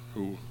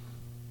 who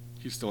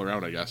he's still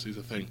around, I guess. He's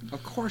a thing.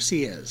 Of course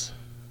he is.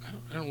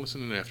 I don't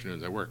listen in the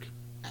afternoons. I work.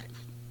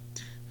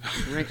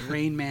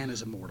 Rain Man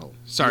is immortal.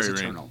 Sorry, He's Rain.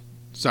 eternal.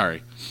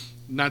 Sorry.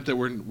 Not that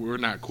we're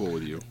not cool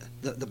with you.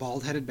 The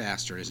bald-headed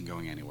bastard isn't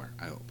going anywhere,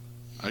 I hope.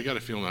 I got a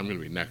feeling I'm going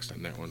to be next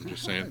on that one,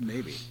 just saying.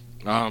 Maybe.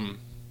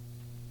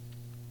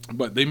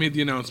 But they made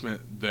the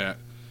announcement that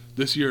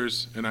this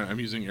year's, and I'm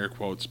using air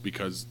quotes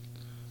because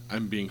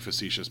I'm being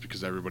facetious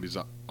because everybody's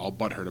all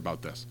butthurt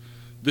about this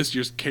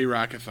year's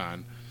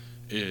K-Rockathon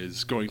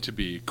is going to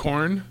be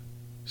Korn,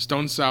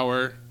 Stone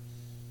Sour,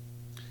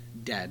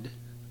 Dead,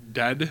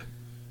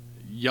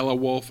 Yellow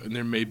Wolf, and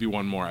there may be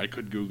one more. I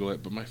could Google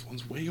it, but my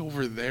phone's way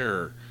over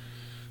there.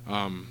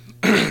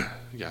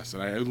 Yes,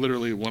 and I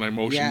literally, when I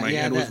motioned, my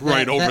hand was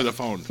right over the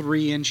phone.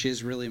 3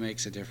 inches really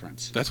makes a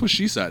difference. That's what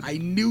she said. I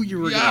knew you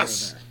were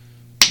Yes. going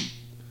there.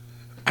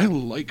 I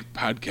like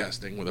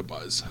podcasting with a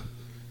buzz.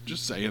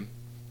 Just saying.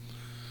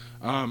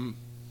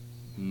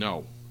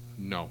 No.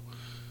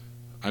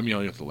 I'm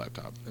yelling at the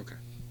laptop. Okay.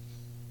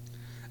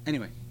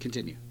 Anyway,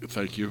 continue.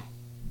 Thank you.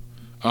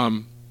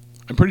 I'm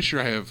pretty sure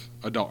I have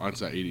adult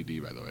onset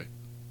ADD, by the way.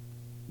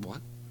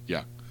 What?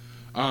 Yeah.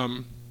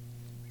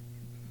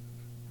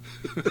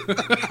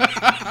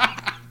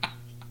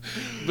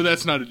 But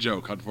that's not a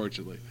joke,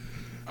 unfortunately.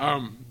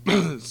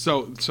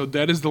 So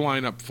that is the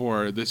lineup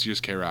for this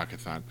year's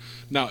K-Rockathon.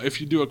 Now,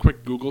 if you do a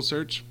quick Google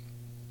search,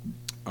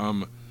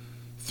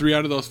 3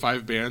 out of those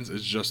 5 bands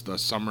is just the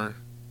summer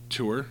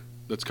tour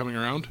that's coming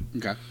around.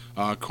 Okay.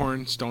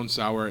 Korn, Stone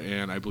Sour,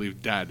 and I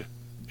believe Dead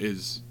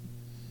is...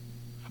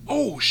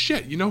 Oh,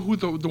 shit. You know who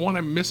the one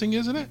I'm missing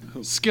is in it?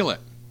 Skillet.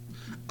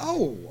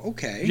 Oh,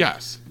 okay.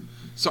 Yes.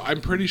 So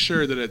I'm pretty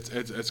sure that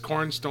it's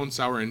Korn, Stone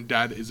Sour, and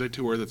Dead is a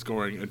tour that's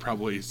going, and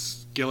probably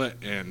Skillet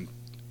and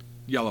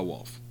Yellow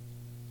Wolf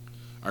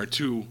are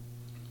 2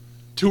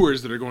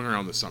 tours that are going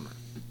around this summer.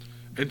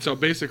 And so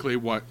basically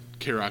what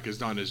K-Rock has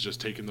done is just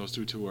taken those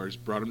 2 tours,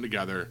 brought them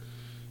together,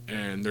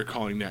 and they're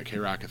calling that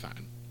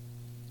K-Rockathon.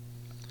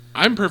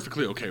 I'm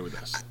perfectly okay with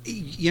this.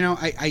 You know,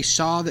 I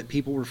saw that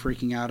people were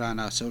freaking out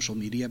on social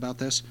media about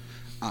this.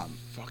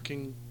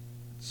 Fucking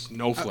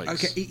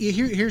snowflakes. Okay,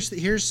 here's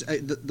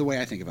the way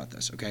I think about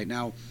this. Okay,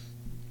 now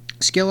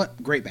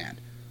Skillet, great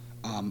band.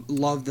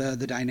 Love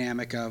the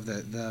dynamic of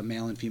the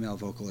male and female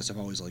vocalists. I've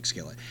always liked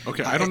Skillet.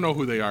 Okay, I don't know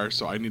who they are,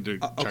 so I need to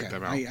check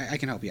them out. I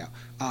can help you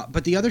out.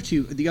 But the other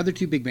two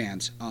big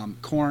bands,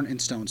 Korn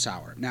and Stone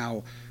Sour.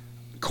 Now,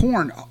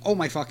 Korn, oh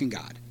my fucking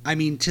god! I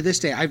mean, to this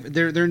day,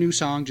 their new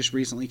song just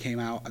recently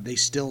came out. They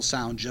still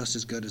sound just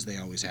as good as they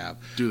always have.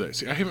 Do they?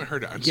 See, I haven't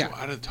heard it. I'm so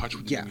out of touch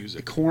with the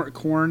music.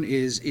 Korn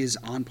is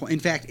on point. In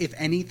fact, if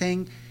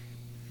anything,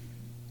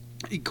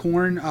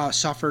 Korn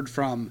suffered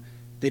from.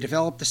 They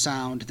developed the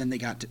sound, then they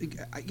got to...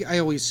 I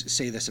always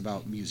say this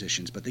about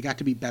musicians, but they got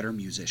to be better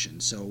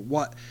musicians. So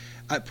what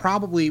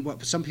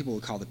some people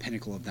would call the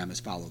pinnacle of them is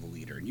Follow the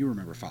Leader. And you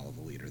remember Follow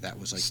the Leader. That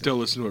was like... Still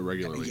listen to it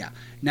regularly. Yeah.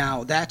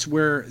 Now, that's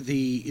where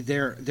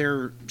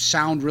their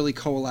sound really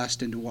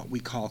coalesced into what we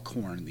call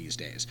Korn these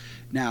days.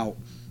 Now,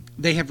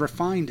 they have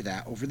refined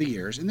that over the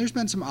years, and there's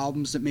been some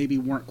albums that maybe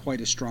weren't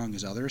quite as strong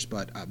as others,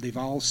 but they've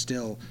all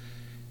still...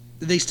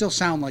 They still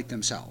sound like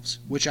themselves,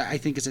 which I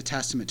think is a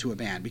testament to a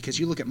band. Because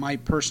you look at my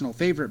personal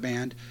favorite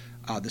band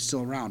that's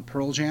still around,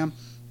 Pearl Jam.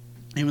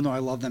 Even though I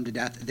love them to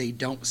death, they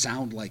don't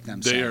sound like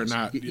themselves. They are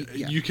not.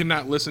 You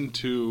cannot listen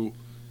to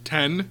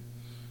 10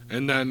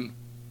 and then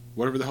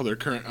whatever the hell their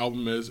current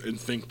album is and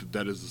think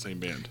that is the same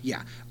band.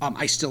 Yeah.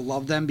 I still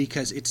love them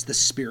because it's the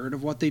spirit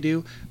of what they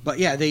do. But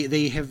yeah,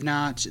 they have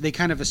not. They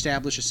kind of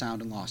established a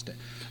sound and lost it.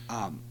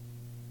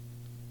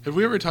 Have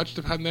we ever touched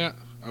upon that?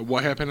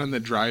 What happened on the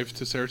drive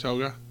to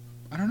Saratoga?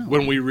 I don't know.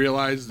 When we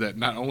realized that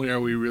not only are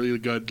we really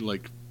good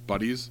like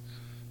buddies,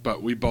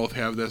 but we both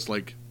have this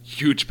like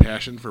huge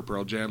passion for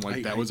Pearl Jam.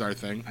 Like that was our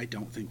thing. I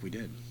don't think we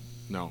did.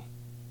 No.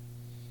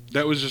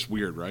 That was just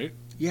weird, right?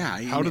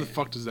 Yeah. How the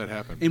fuck does that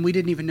happen? And we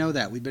didn't even know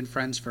that. We've been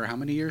friends for how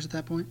many years at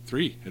that point?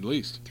 3, at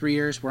least. 3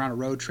 years. We're on a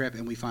road trip,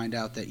 and we find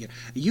out that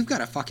you've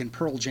got a fucking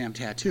Pearl Jam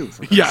tattoo,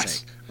 for God's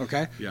sake.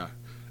 Okay? Yeah.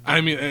 I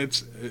mean,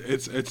 it's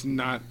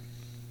not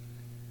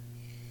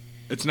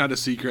a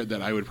secret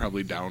that I would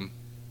probably down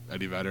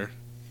Eddie Vedder.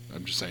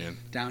 I'm just saying.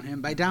 Down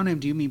him? By down him,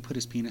 do you mean put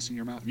his penis in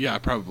your mouth? Yeah,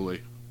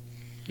 probably.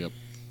 Yep.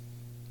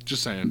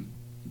 Just saying.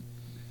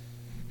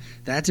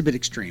 That's a bit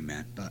extreme,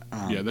 man. But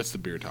yeah, that's the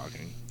beer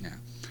talking. Yeah.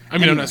 I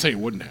mean, anyway. I'm not saying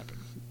it wouldn't happen.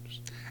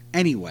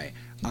 Anyway,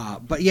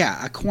 but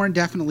yeah, Korn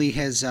definitely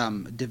has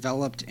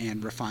developed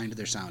and refined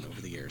their sound over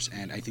the years,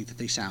 and I think that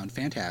they sound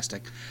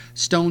fantastic.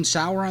 Stone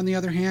Sour, on the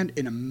other hand,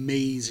 an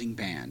amazing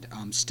band.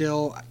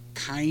 Still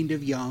kind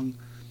of young.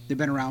 They've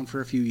been around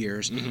for a few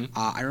years. Mm-hmm.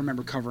 I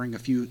remember covering a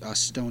few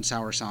Stone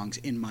Sour songs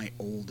in my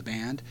old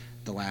band,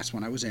 the last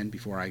one I was in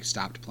before I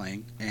stopped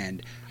playing.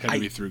 And had to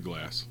be Through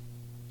Glass.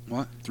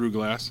 What? Through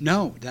Glass?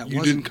 No, that You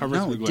wasn't. didn't cover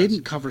no, Through it Glass?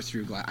 didn't cover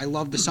Through Glass. I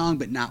love the song,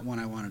 but not one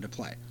I wanted to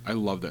play. I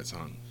love that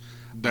song.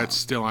 That's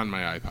still on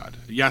my iPod.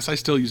 Yes, I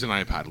still use an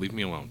iPod. Leave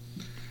me alone.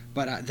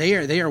 But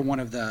they are one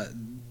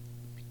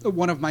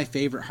of my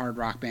favorite hard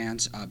rock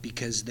bands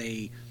because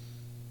they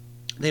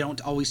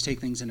don't always take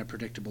things in a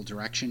predictable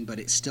direction, but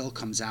it still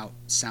comes out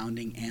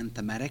sounding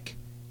anthematic.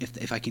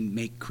 If I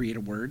can create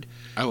a word.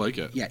 I like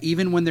it. Yeah,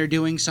 even when they're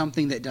doing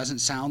something that doesn't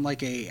sound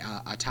like a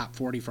top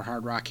 40 for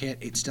hard rock hit,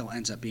 it still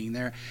ends up being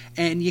there.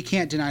 And you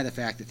can't deny the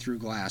fact that Through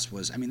Glass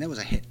that was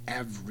a hit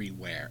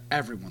everywhere.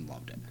 Everyone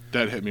loved it.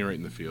 That hit me right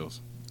in the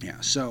feels.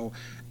 Yeah, so,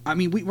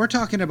 we're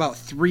talking about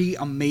 3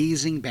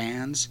 amazing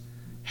bands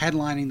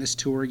headlining this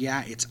tour.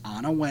 Yeah, it's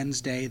on a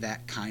Wednesday.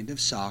 That kind of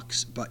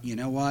sucks, but you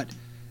know what?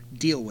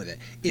 Deal with it.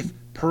 If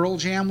Pearl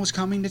Jam was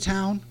coming to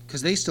town,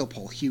 because they still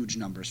pull huge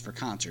numbers for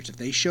concerts, if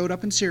they showed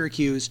up in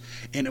Syracuse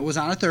and it was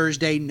on a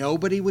Thursday,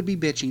 nobody would be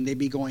bitching. They'd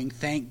be going,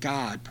 thank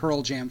God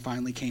Pearl Jam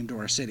finally came to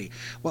our city.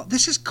 Well,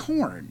 this is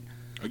Korn.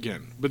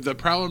 Again. But the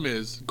problem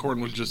is,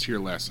 Korn was just here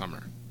last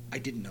summer. I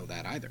didn't know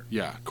that either.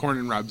 Yeah, Korn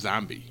and Rob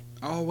Zombie.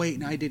 Oh, wait,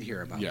 no, I did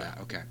hear about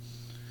that. Okay.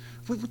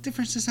 What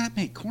difference does that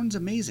make? Korn's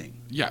amazing.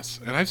 Yes,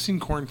 and I've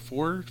seen Korn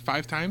 4,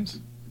 5 times.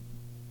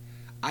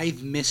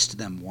 I've missed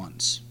them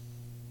once.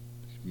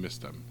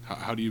 Missed them.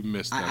 How do you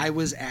miss them? I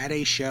was at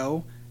a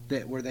show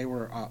where they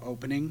were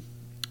opening,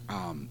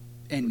 and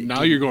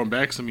now you're going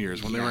back some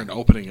years when they were an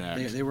opening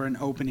act. They were an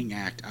opening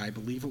act. I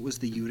believe it was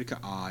the Utica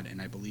Odd,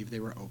 and I believe they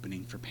were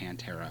opening for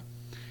Pantera,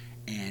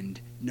 and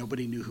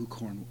nobody knew who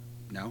Korn.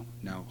 No,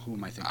 who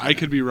am I thinking? I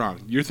could be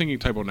wrong. You're thinking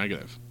Typo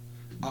Negative.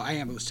 Oh, I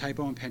am. It was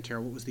Typo and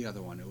Pantera. What was the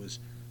other one? It was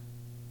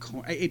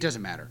Korn. It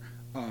doesn't matter.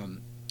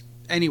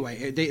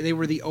 Anyway, they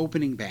were the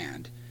opening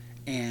band,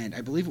 and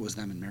I believe it was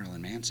them and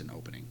Marilyn Manson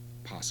opening.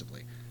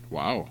 Possibly.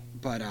 Wow.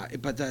 But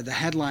the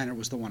headliner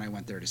was the one I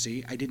went there to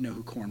see. I didn't know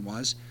who Korn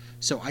was,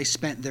 so I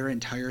spent their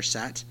entire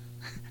set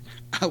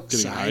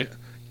outside.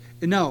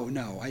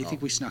 No. I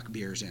think we snuck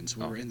beers in,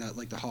 so we were in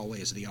the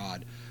hallways of the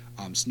Odd,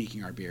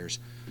 sneaking our beers.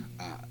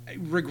 I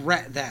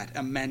regret that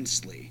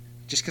immensely,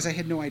 just because I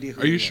had no idea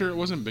who. Are you sure it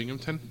wasn't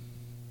Binghamton?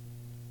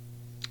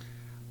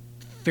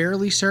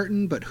 Fairly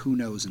certain, but who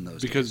knows in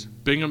those because days.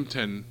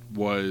 Binghamton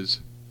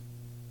was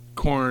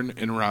Korn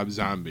and Rob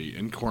Zombie,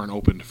 and Korn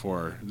opened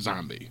for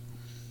Zombie.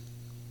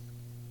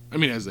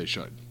 As they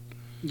should.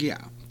 Yeah,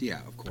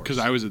 of course. Because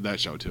I was at that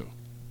show too.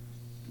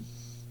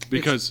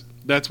 Because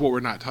that's what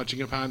we're not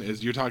touching upon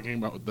is you're talking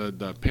about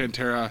the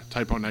Pantera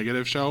Typo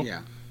Negative show.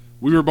 Yeah.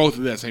 We were both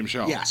at that same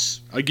show.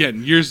 Yes.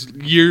 Again, years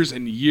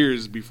and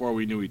years before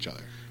we knew each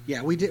other.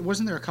 Yeah, we did.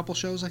 Wasn't there a couple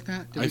shows like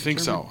that? I think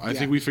so. I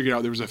think we figured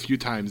out there was a few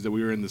times that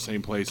we were in the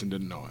same place and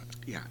didn't know it.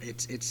 Yeah,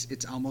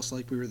 it's almost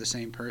like we were the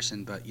same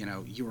person, but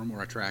you were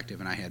more attractive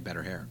and I had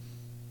better hair.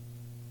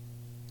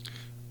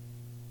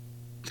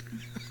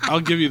 I'll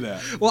give you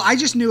that. Well, I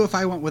just knew if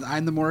I went with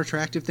I'm the more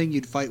attractive thing,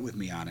 you'd fight with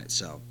me on it.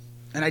 So,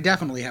 and I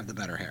definitely have the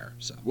better hair.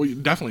 So, well,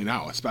 definitely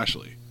now,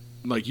 especially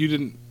like you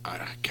didn't.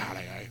 God,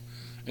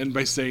 and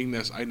by saying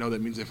this, I know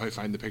that means if I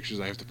find the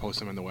pictures, I have to post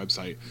them on the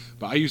website.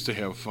 But I used to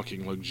have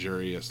fucking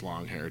luxurious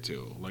long hair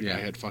too. Like I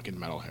had fucking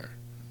metal hair.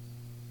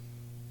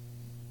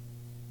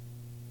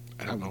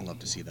 I would love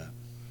to see that.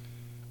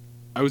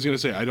 I was gonna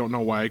say I don't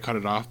know why I cut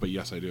it off, but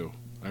yes, I do.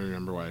 I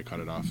remember why I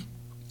cut it off.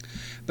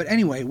 But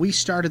anyway, we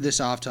started this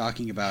off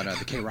talking about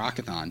the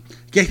K-Rockathon.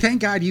 Okay,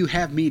 thank God you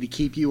have me to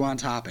keep you on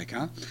topic,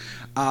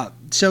 huh?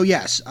 So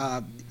yes,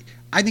 I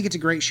think it's a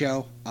great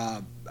show.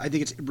 I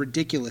think it's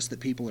ridiculous that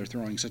people are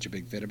throwing such a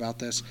big fit about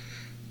this.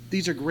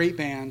 These are great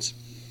bands.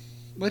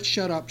 Let's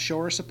shut up, show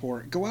our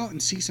support, go out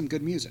and see some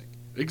good music.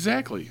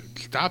 Exactly.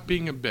 Stop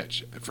being a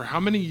bitch. For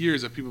how many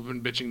years have people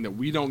been bitching that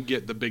we don't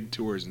get the big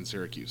tours in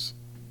Syracuse?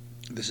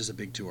 This is a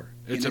big tour.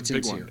 It's a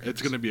big one.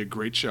 It's going to be a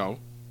great show.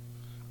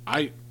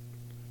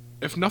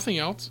 If nothing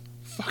else,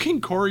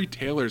 fucking Corey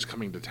Taylor's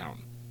coming to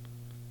town.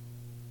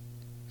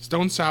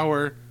 Stone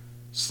Sour,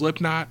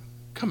 Slipknot,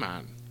 come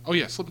on. Oh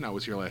yeah, Slipknot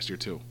was here last year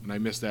too, and I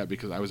missed that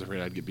because I was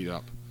afraid I'd get beat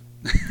up.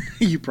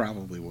 You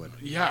probably would.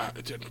 Yeah,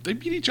 they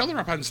beat each other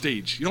up on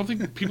stage. You don't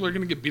think people are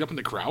going to get beat up in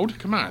the crowd?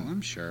 Come on. Oh,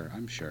 I'm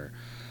sure.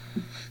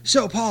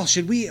 So, Paul,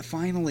 should we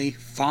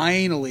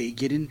finally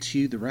get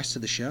into the rest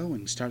of the show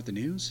and start the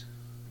news?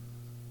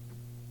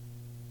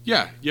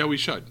 Yeah, we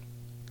should.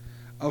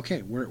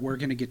 Okay, we're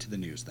going to get to the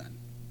news then.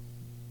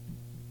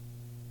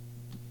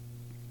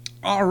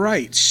 All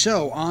right,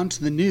 so on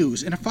to the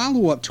news. In a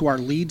follow-up to our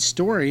lead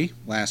story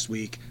last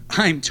week,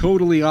 I'm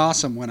totally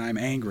awesome when I'm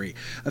angry.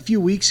 A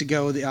few weeks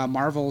ago,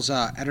 Marvel's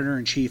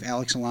editor-in-chief,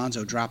 Alex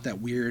Alonso, dropped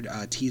that weird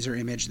teaser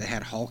image that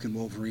had Hulk and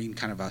Wolverine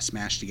kind of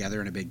smashed together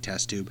in a big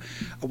test tube.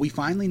 We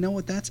finally know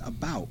what that's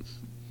about.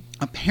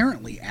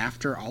 Apparently,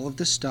 after all of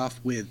this stuff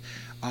with,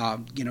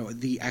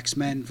 the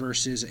X-Men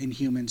versus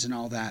Inhumans and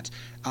all that,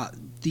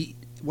 the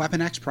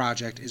Weapon X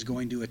project is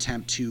going to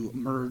attempt to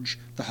merge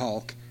the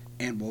Hulk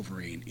and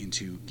Wolverine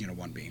into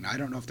one being. I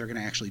don't know if they're going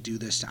to actually do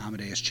this to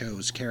Amadeus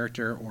Cho's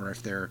character or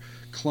if they're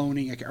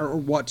cloning or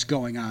what's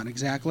going on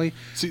exactly.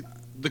 See,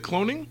 the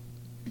cloning,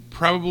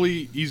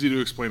 probably easy to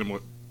explain.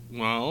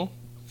 Well,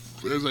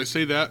 As I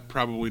say that,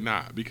 probably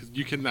not, because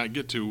you cannot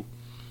get to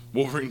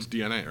Wolverine's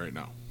DNA right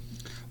now.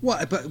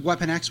 Well, but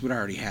Weapon X would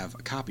already have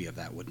a copy of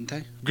that, wouldn't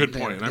they? Good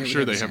point. And I'm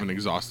sure they haven't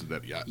exhausted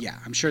that yet. Yeah,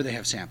 I'm sure they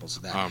have samples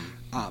of that.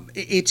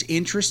 It's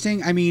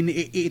interesting. I mean,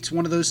 it's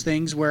one of those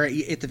things where,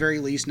 at the very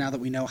least, now that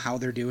we know how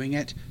they're doing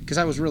it, because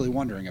I was really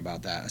wondering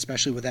about that,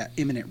 especially with that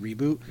imminent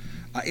reboot,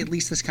 at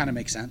least this kind of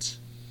makes sense.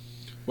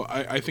 Well,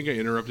 I think I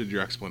interrupted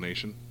your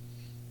explanation.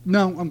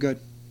 No, I'm good.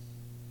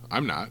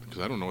 I'm not,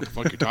 because I don't know what the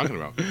fuck you're talking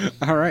about.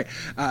 All right.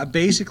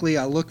 Basically,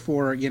 look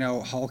for,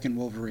 Hulk and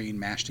Wolverine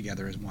mashed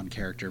together as one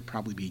character,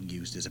 probably being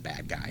used as a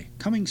bad guy.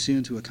 Coming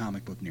soon to a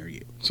comic book near you.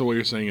 So what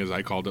you're saying is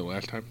I called it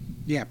last time?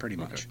 Yeah, pretty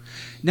much. Okay.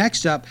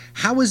 Next up,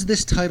 how has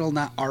this title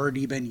not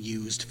already been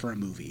used for a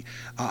movie?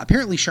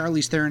 Apparently,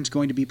 Charlize Theron's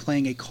going to be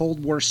playing a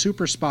Cold War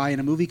super spy in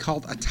a movie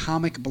called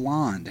Atomic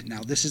Blonde.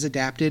 Now, this is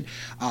adapted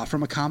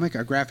from a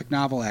graphic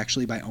novel,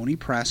 actually, by Oni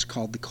Press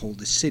called The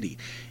Coldest City.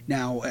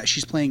 Now,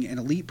 she's playing an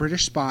elite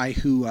British spy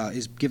who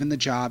is given the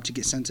job to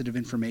get sensitive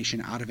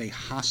information out of a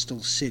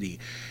hostile city.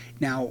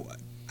 Now,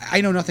 I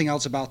know nothing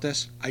else about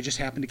this. I just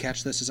happened to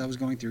catch this as I was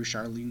going through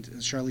Charlize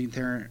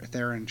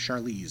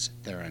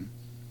Theron.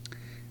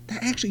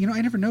 That actually,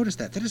 I never noticed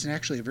that. That is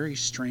actually a very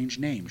strange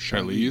name.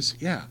 Charlize?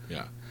 Yeah.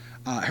 Yeah.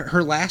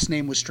 Her last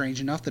name was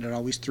strange enough that it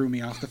always threw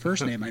me off the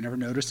first name. I never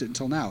noticed it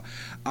until now.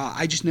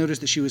 I just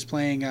noticed that she was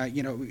playing,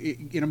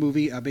 in a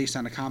movie based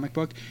on a comic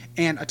book.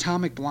 And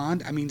Atomic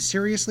Blonde, I mean,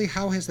 seriously,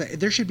 how has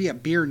that? There should be a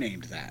beer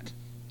named that.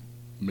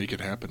 Make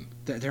it happen.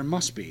 There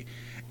must be.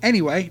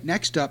 Anyway,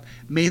 next up,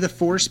 May the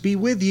Force be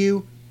with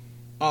you.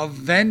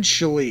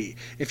 Eventually.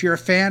 If you're a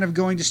fan of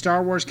going to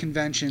Star Wars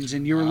conventions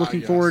and you're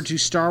looking forward to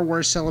Star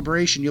Wars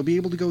Celebration, you'll be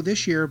able to go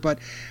this year, but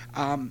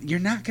you're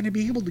not going to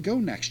be able to go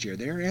next year.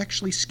 They're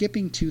actually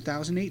skipping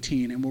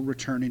 2018 and will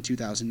return in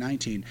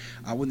 2019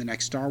 when the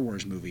next Star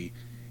Wars movie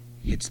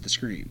hits the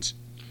screens.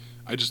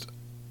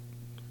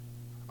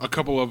 A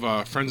couple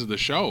of friends of the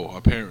show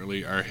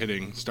apparently are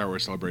hitting Star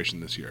Wars Celebration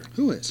this year.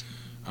 Who is?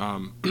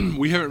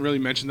 We haven't really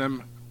mentioned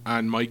them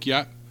on mic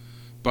yet,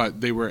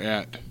 but they were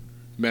at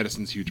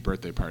Madison's huge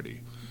birthday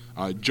party.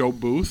 Joe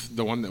Booth,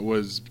 the one that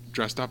was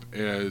dressed up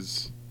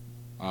as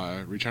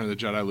Return of the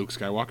Jedi Luke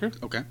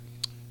Skywalker. Okay.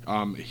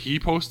 He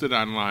posted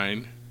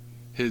online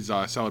his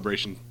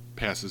celebration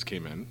passes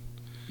came in.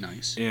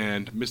 Nice.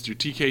 And Mr.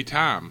 TK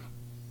Tom,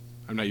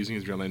 I'm not using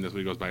his real name, that's what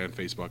he goes by on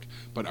Facebook,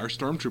 but our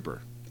Stormtrooper.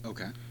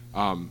 Okay.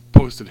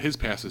 Posted his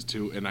passes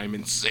too, and I'm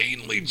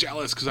insanely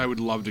jealous because I would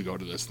love to go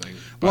to this thing.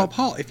 Well,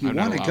 Paul, if you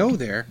want to go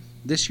there,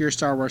 this year's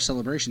Star Wars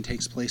Celebration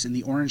takes place in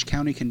the Orange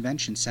County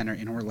Convention Center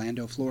in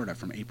Orlando, Florida,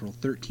 from April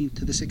 13th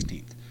to the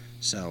 16th.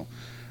 So,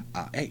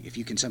 hey, if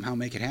you can somehow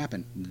make it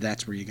happen,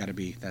 that's where you got to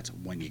be. That's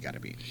when you got to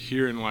be.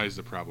 Herein lies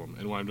the problem,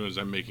 and what I'm doing is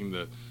I'm making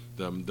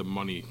the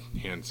money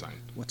hand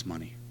sign. What's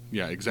money?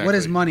 Yeah, exactly. What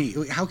is money?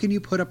 How can you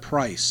put a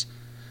price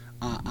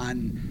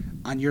on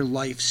your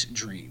life's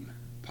dream,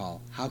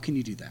 Paul? How can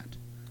you do that?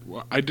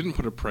 Well, I didn't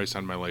put a price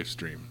on my life's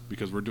dream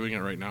because we're doing it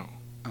right now.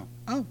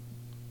 Oh,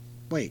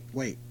 wait.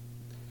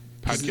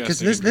 Because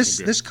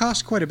this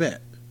costs quite a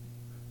bit.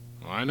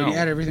 Well, I know. When you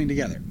add everything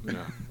together.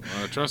 Yeah.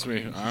 Trust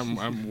me,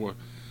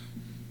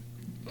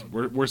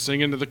 we're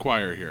singing to the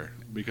choir here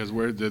because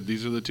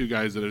these are the two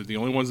guys that are the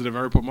only ones that have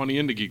ever put money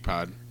into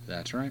GeekPod.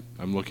 That's right.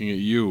 I'm looking at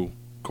you,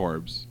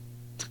 Corbs,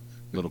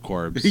 little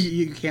Corbs.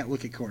 You can't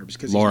look at Corbs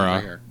because Laura.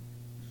 he's not here.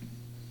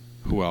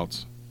 Who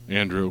else?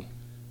 Andrew.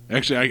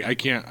 Actually, I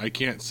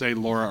can't say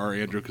Laura or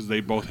Andrew because they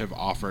both have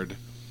offered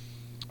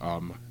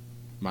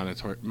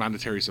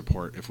monetary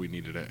support if we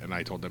needed it, and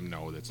I told them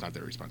no, that's not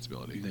their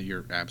responsibility.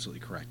 You're absolutely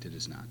correct. It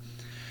is not.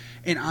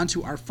 And on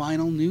to our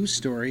final news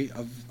story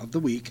of the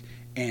week,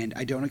 and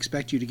I don't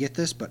expect you to get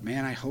this, but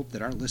man, I hope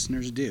that our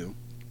listeners do.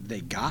 They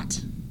got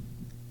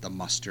the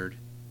mustard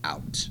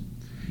out.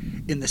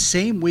 In the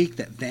same week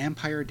that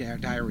Vampire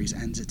Diaries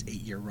ends its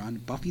 8-year run,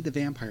 Buffy the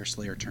Vampire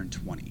Slayer turned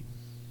 20.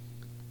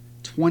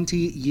 20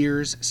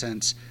 years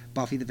since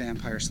Buffy the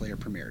Vampire Slayer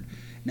premiered.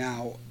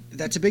 Now,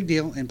 that's a big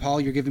deal, and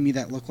Paul, you're giving me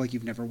that look like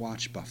you've never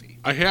watched Buffy.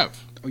 I have.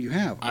 Oh, you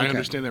have? Okay. I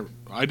understand that.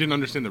 I didn't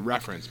understand the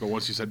reference, but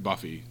once you said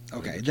Buffy.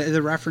 Okay,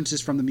 the reference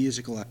is from the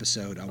musical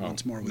episode,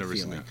 Once More with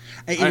Feeling.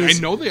 I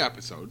know the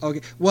episode.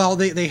 Okay, well,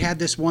 they had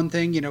this one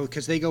thing,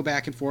 because they go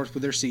back and forth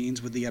with their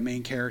scenes with the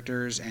main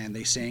characters, and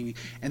they sing,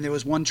 and there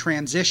was one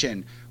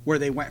transition where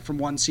they went from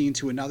one scene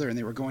to another, and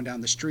they were going down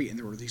the street, and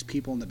there were these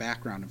people in the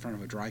background in front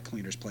of a dry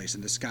cleaner's place,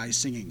 and this guy's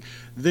singing,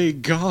 "They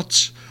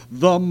got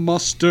the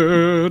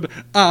mustard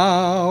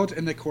out,"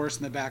 and the chorus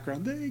in the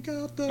background, "They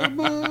got the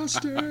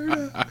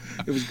mustard."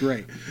 It was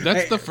great.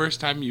 That's the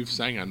first time you've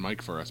sang on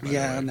mic for us, by the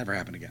way. It'll never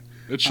happen again.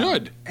 It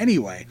should.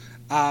 Anyway,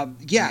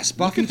 yes,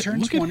 Buffy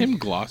turned 20. Look at him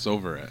gloss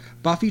over it.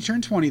 Buffy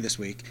turned 20 this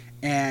week,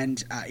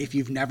 and if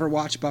you've never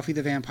watched Buffy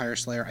the Vampire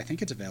Slayer, I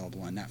think it's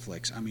available on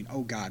Netflix. I mean,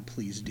 oh God,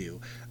 please do.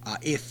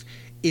 If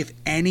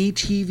any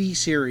TV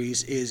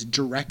series is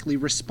directly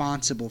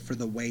responsible for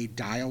the way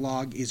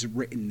dialogue is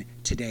written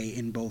today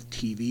in both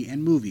TV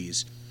and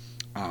movies,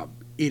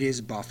 it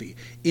is Buffy.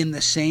 In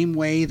the same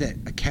way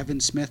that Kevin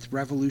Smith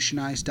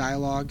revolutionized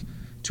dialogue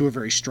to a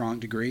very strong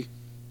degree.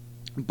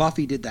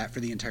 Buffy did that for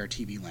the entire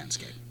TV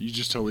landscape. You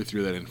just totally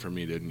threw that in for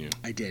me, didn't you?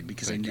 I did,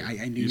 because I Thank knew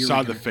you. you You were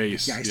saw gonna- the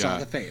face. Yeah, I saw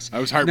the face. I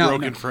was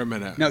heartbroken for a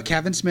minute. No,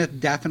 Kevin Smith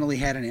definitely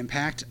had an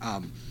impact.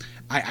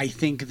 I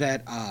think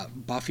that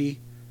Buffy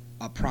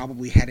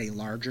probably had a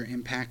larger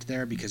impact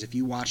there, because if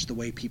you watch the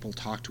way people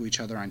talk to each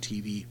other on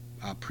TV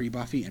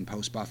pre-Buffy and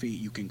post-Buffy,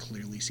 you can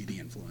clearly see the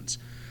influence.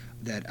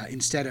 That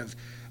instead of,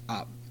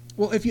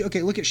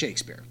 look at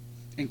Shakespeare.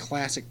 In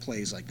classic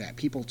plays like that,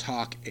 people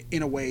talk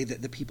in a way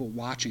that the people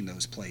watching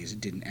those plays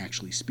didn't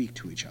actually speak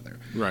to each other.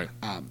 Right.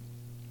 And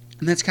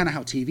that's kind of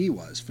how TV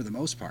was for the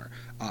most part,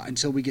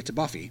 until we get to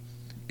Buffy,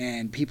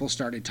 and people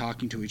started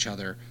talking to each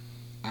other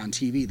on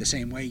TV the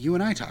same way you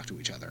and I talk to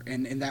each other,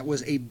 and that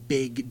was a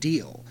big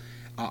deal.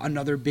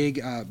 Another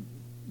big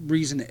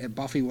reason that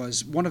Buffy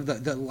was one of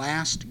the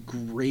last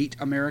great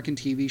American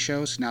TV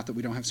shows. Not that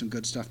we don't have some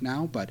good stuff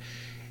now, but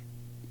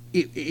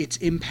it's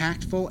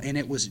impactful, and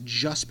it was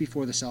just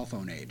before the cell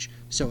phone age.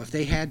 So if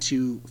they had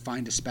to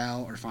find a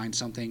spell or find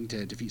something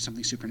to defeat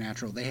something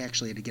supernatural, they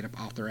actually had to get up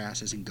off their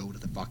asses and go to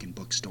the fucking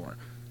bookstore.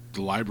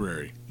 The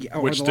library. Yeah,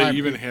 or which the they lib-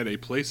 even had a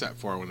playset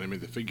for when they made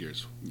the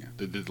figures. Yeah.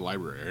 They did the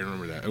library. I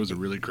remember that. It was a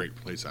really great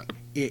playset.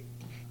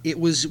 It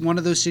was one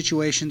of those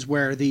situations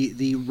where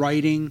the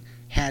writing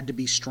had to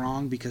be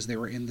strong because they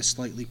were in the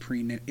slightly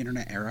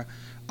pre-internet era,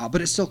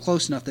 but it's still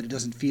close enough that it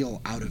doesn't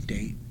feel out of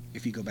date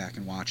if you go back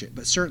and watch it.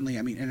 But certainly,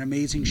 I mean, an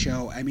amazing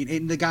show. I mean,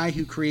 and the guy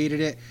who created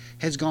it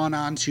has gone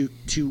on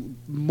to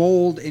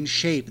mold and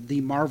shape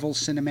the Marvel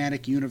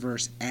Cinematic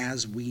Universe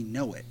as we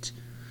know it.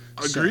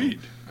 Agreed.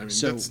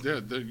 So,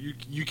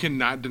 you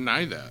cannot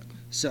deny that.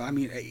 So I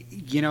mean,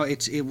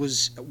 it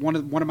was one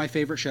of my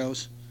favorite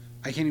shows.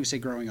 I can't even say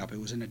growing up. It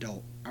was an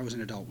adult. I was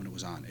an adult when it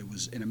was on. It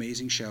was an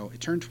amazing show.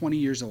 It turned 20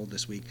 years old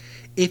this week.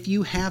 If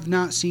you have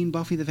not seen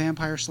Buffy the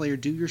Vampire Slayer,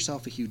 do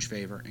yourself a huge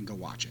favor and go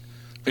watch it.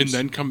 And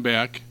then come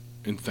back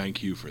and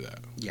thank you for that.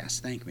 Yes,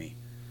 thank me.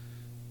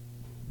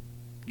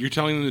 You're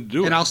telling them to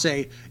do it. And I'll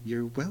say,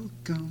 you're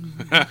welcome.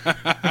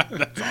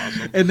 That's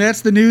awesome. And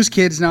that's the news,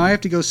 kids. Now I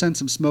have to go send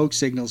some smoke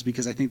signals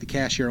because I think the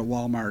cashier at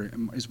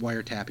Walmart is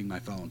wiretapping my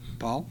phone.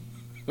 Paul?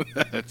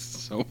 That's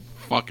so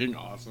fucking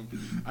awesome.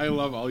 I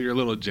love all your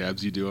little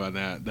jabs you do on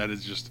that. That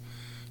is just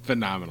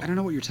phenomenal. I don't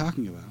know what you're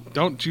talking about.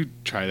 Don't you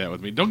try that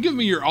with me. Don't give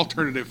me your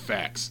alternative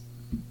facts.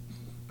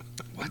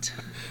 What?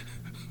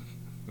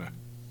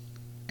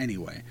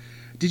 Anyway,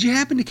 did you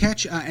happen to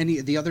catch any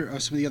of the other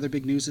some of the other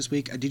big news this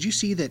week? Did you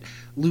see that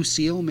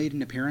Lucille made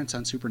an appearance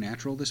on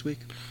Supernatural this week?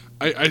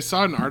 I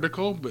saw an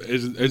article, but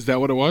is that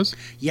what it was?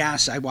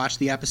 Yes, I watched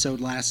the episode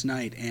last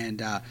night, and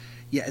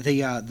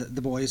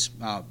the boys,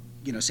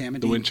 Sam and The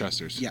Dean,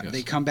 Winchesters. Yeah, yes.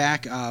 they come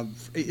back at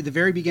the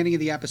very beginning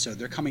of the episode.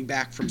 They're coming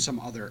back from some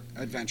other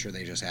adventure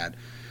they just had.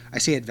 I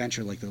say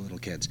adventure like they're little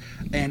kids.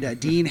 And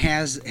Dean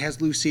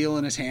has Lucille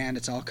in his hand.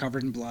 It's all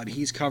covered in blood.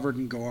 He's covered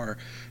in gore.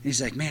 And he's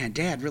like, "Man,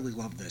 Dad really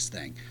loved this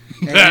thing."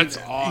 And, That's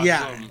awesome.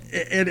 Yeah,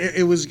 and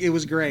it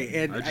was great.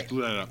 And I just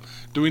blew that up.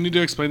 Do we need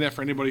to explain that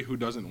for anybody who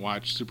doesn't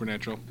watch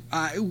Supernatural?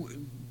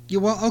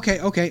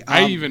 Okay.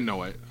 I even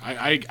know it.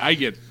 I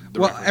get the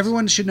reference.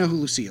 Everyone should know who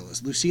Lucille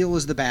is. Lucille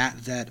is the bat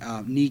that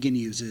Negan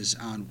uses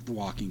on The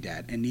Walking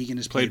Dead, and Negan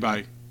is played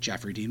by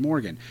Jeffrey Dean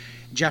Morgan.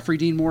 Jeffrey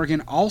Dean Morgan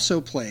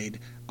also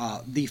played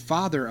the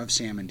father of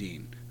Sam and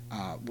Dean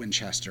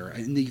Winchester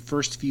in the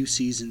first few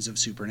seasons of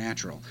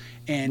Supernatural.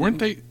 And weren't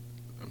they?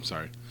 I'm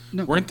sorry.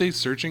 No, weren't they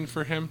searching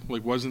for him?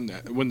 Like, wasn't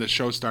that when the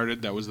show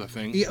started? That was the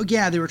thing.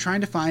 Yeah, they were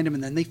trying to find him,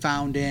 and then they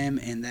found him,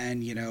 and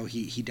then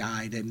he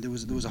died, and there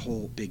was a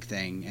whole big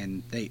thing,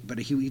 and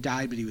he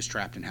died, but he was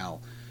trapped in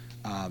hell,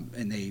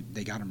 and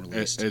they got him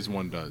released as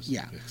one does.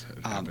 Yeah,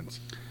 it happens.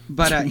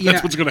 But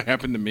that's what's going to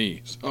happen to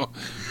me. So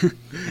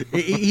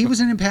he was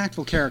an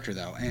impactful character,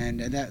 though,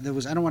 and that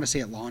was, I don't want to say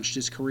it launched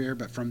his career,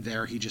 but from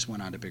there he just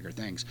went on to bigger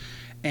things.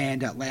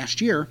 And last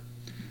year,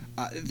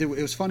 it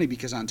was funny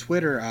because on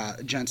Twitter,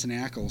 Jensen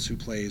Ackles, who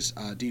plays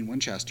Dean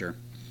Winchester,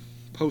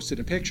 posted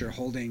a picture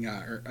holding,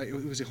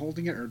 was he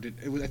holding it, or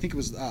I think it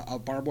was a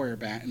barbed wire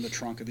bat in the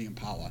trunk of the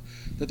Impala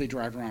that they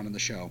drive around in the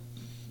show.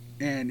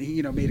 And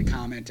he, made a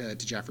comment to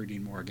Jeffrey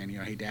Dean Morgan,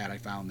 "Hey, Dad, I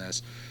found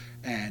this."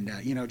 And,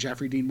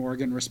 Jeffrey Dean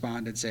Morgan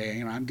responded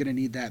saying, "I'm going to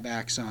need that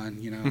back, son.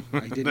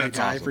 I did my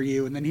die awesome. for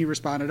you." And then he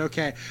responded,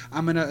 "Okay,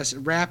 I'm going to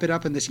wrap it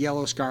up in this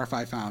yellow scarf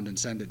I found and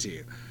send it to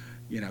you."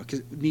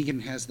 Because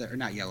Negan has or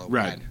not yellow,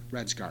 red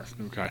scarf.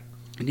 Okay.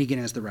 And Negan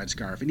has the red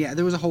scarf. And yeah,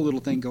 there was a whole little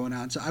thing going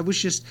on. So I was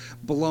just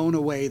blown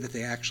away that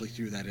they actually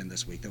threw that in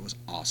this week. That was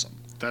awesome.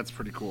 That's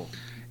pretty cool.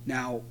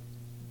 Now,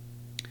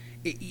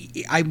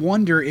 I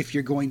wonder if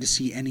you're going to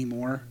see any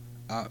more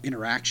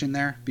interaction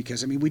there,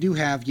 because we do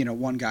have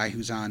one guy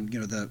who's on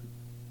the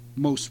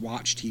most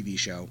watched TV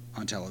show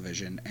on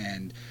television,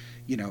 and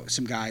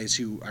some guys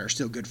who are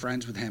still good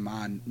friends with him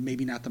on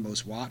maybe not the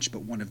most watched,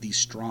 but one of the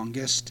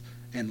strongest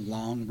and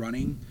long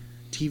running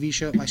TV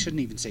show. I shouldn't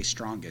even say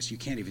strongest. You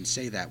can't even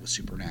say that with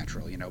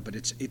Supernatural, but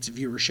its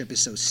viewership is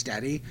so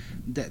steady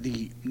that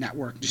the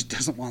network just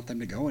doesn't want them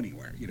to go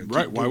anywhere.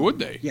 Right? Why would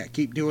they? Yeah,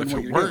 keep doing if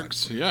what it you're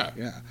works, doing. yeah.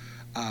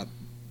 Yeah.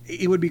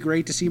 it would be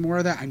great to see more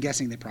of that. I'm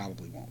guessing they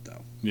probably won't,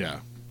 though. Yeah.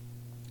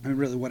 I mean,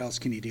 really, what else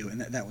can you do?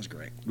 And that was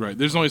great. Right.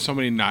 There's only so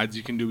many nods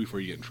you can do before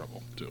you get in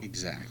trouble, too.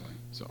 Exactly.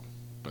 So,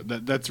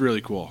 but that's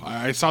really cool.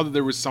 I saw that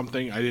there was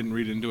something. I didn't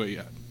read into it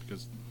yet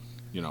because,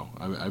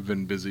 I've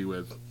been busy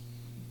with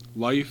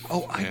life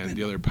and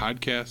the other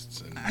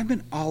podcasts. And I've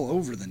been all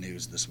over the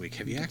news this week.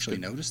 Have you actually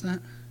noticed that?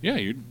 Yeah,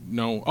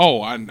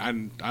 on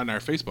our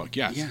Facebook,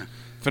 yes. Yeah.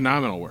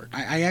 Phenomenal work.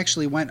 I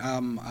actually went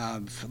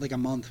for like a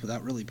month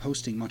without really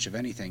posting much of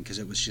anything because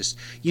it was just,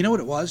 you know what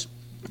it was?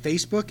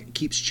 Facebook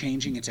keeps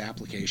changing its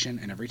application,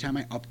 and every time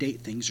I update,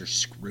 things are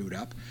screwed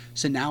up.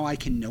 So now I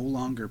can no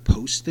longer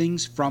post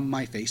things from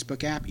my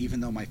Facebook app,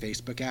 even though my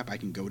Facebook app, I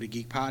can go to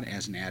GeekPod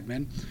as an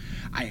admin.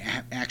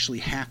 I actually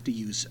have to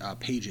use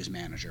Pages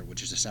Manager,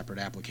 which is a separate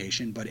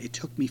application, but it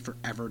took me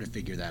forever to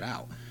figure that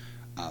out.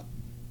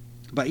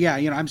 But yeah,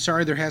 I'm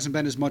sorry there hasn't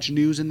been as much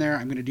news in there.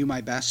 I'm going to do my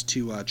best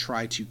to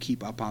try to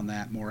keep up on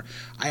that more.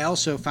 I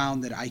also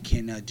found that I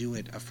can do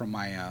it from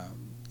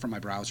my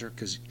browser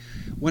because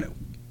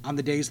on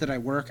the days that I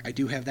work, I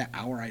do have that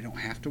hour I don't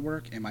have to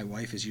work, and my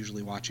wife is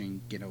usually watching,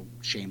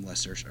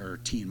 Shameless or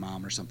Teen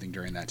Mom or something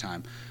during that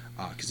time,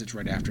 because it's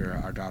right after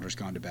our daughter's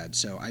gone to bed.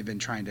 So I've been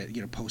trying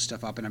to, post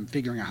stuff up, and I'm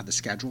figuring out how the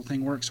schedule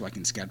thing works so I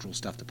can schedule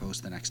stuff to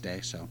post the next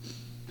day. So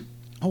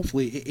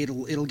hopefully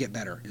it'll get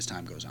better as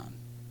time goes on.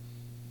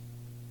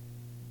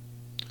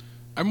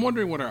 I'm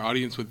wondering what our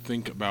audience would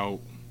think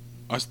about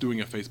us doing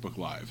a Facebook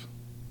Live.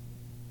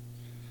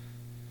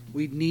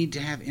 We'd need to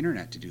have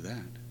internet to do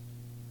that.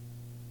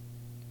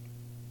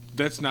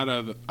 That's not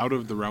out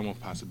of the realm of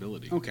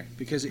possibility. Okay,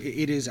 because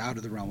it is out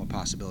of the realm of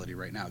possibility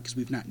right now because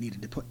we've not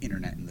needed to put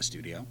internet in the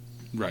studio.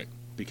 Right.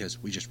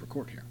 Because we just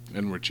record here.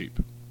 And we're cheap.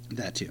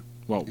 That too.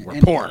 Well,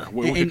 we're poor.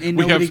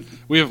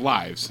 We have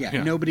lives.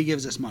 Yeah, nobody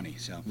gives us money.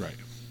 So right.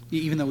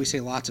 Even though we say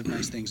lots of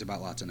nice things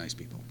about lots of nice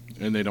people.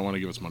 And they don't want to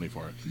give us money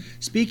for it.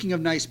 Speaking of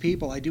nice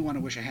people, I do want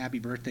to wish a happy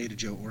birthday to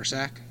Joe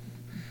Orsak.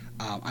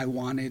 I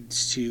wanted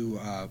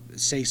to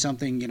say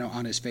something,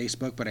 on his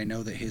Facebook, but I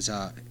know that his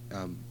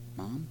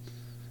mom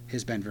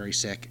has been very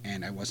sick,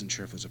 and I wasn't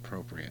sure if it was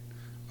appropriate.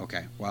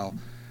 Okay, well,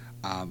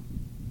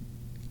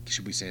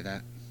 should we say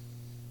that?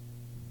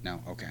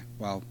 No? Okay.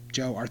 Well,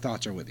 Joe, our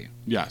thoughts are with you.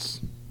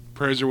 Yes.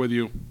 Prayers are with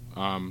you.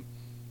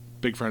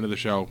 Big friend of the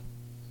show.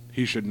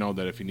 He should know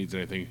that if he needs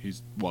anything,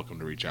 he's welcome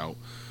to reach out.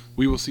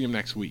 We will see him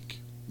next week.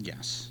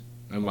 Yes.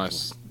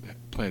 Unless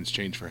plans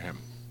change for him.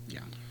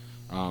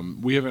 Yeah.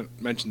 We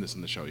haven't mentioned this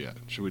in the show yet.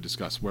 Should we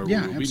discuss where we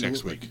will be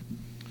next week?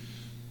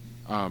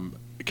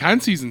 Con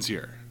season's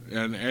here.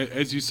 And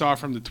as you saw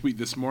from the tweet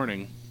this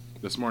morning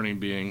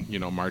being,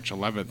 March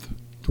 11th,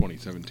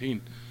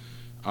 2017,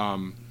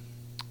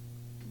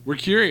 we're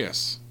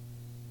curious.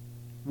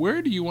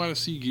 Where do you want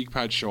to see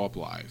GeekPod show up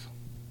live?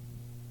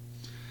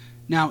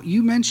 Now,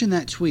 you mentioned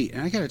that tweet,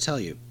 and I got to tell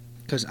you,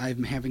 because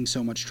I'm having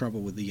so much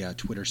trouble with the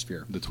Twitter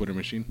sphere. The Twitter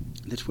machine?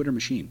 The Twitter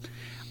machine.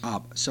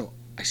 So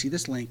I see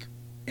this link,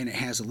 and it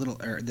has a little,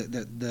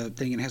 the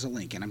thing, and it has a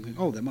link, and I'm going,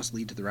 oh, that must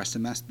lead to the rest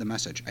of the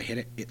message. I hit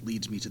it, it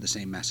leads me to the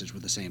same message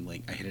with the same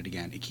link. I hit it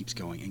again, it keeps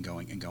going and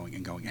going and going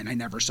and going, and I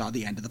never saw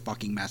the end of the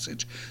fucking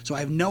message. So I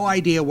have no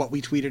idea what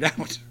we tweeted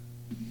out.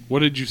 What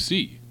did you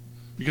see?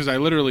 Because I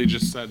literally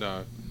just said,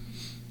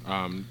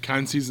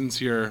 con season's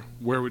here,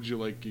 where would you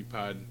like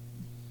GeekPod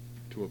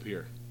to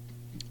appear?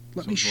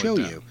 Let me show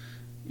you.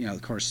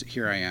 Of course,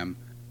 here I am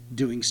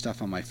doing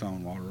stuff on my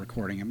phone while we're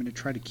recording. I'm going to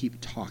try to keep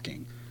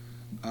talking.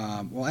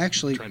 Well,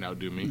 actually, try to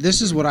outdo me.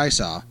 This is what I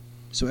saw.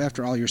 So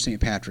after all your St.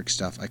 Patrick's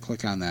stuff, I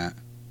click on that.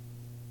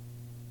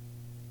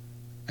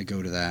 I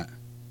go to that.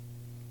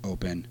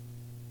 Open.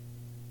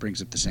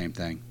 Brings up the same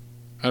thing.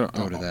 Go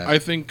to that. I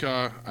think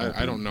I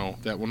don't know.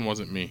 That one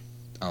wasn't me.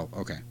 Oh,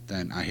 okay.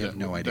 Then I have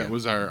no idea. That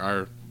was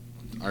our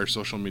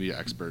social media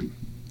expert.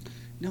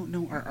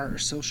 No, our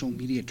social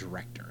media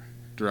director.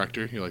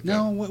 Director? You like that?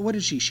 No, what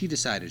did she? She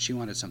decided she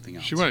wanted something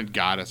else. She wanted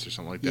Goddess or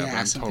something like that, yeah, but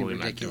I'm something totally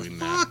ridiculous. not doing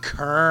that. Fuck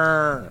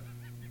her.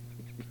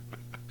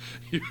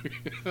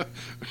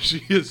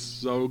 She is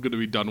so going to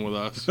be done with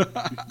us. You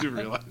do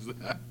realize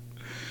that.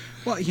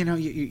 Well,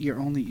 you're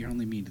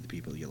only mean to the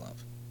people you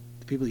love.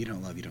 The people you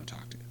don't love, you don't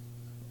talk to.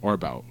 Or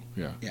about,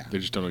 yeah. Yeah. They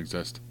just don't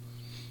exist.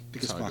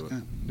 Because fuck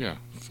them. Yeah,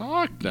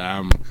 fuck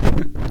them.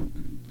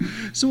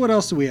 So what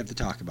else do we have to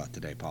talk about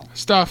today, Paul?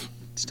 Stuff.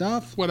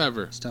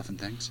 Whatever. Stuff and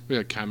things. We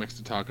got comics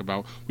to talk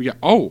about. We got,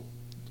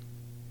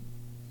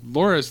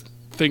 Laura's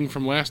thing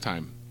from last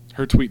time.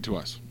 Her tweet to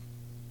us.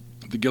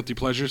 The guilty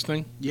pleasures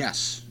thing?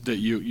 Yes. That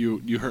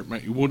you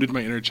wounded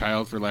my inner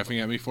child for laughing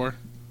at me for?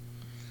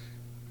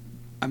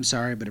 I'm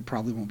sorry, but it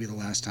probably won't be the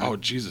last time. Oh,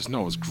 Jesus,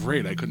 no, it was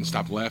great. I couldn't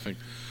stop laughing.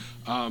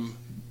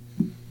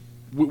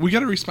 We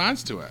got a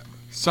response to it.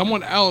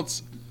 Someone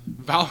else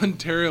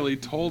voluntarily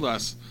told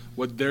us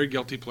what their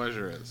guilty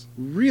pleasure is.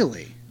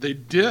 Really? They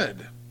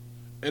did.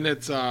 And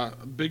it's a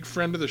big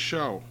friend of the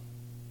show.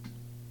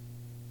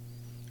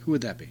 Who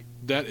would that be?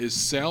 That is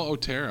Sal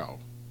Otero,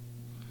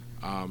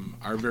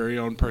 our very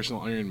own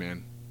personal Iron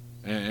Man.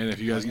 And if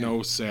you guys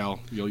know Sal,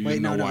 you'll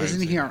know why.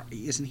 Isn't he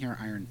our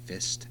Iron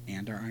Fist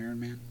and our Iron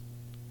Man?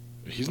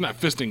 He's not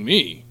fisting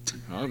me.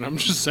 I'm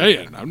just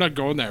saying. I'm not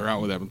going that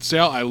route with him.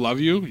 Sal, I love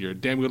you. You're a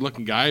damn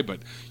good-looking guy, but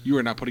you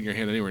are not putting your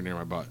hand anywhere near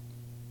my butt.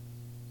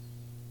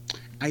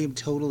 I am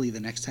totally, the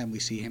next time we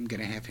see him,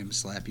 going to have him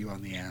slap you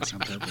on the ass on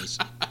purpose.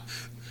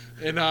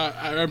 And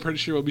I'm pretty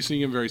sure we'll be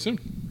seeing him very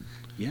soon.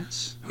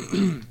 Yes.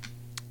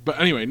 But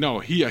anyway, no,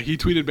 he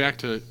tweeted back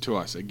to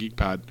us at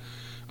GeekPod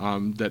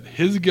that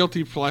his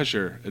guilty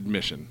pleasure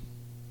admission.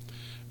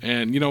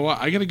 And you know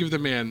what? I got to give the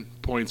man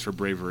points for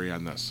bravery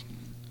on this.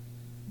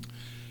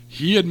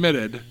 He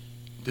admitted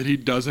that he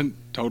doesn't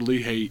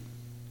totally hate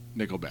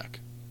Nickelback.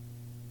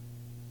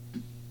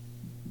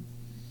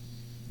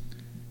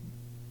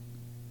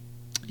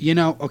 You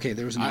know, okay,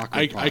 there was an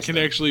awkward pause I can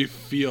there. actually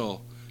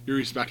feel your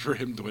respect for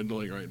him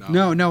dwindling right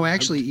now. No,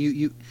 actually,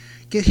 you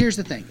here's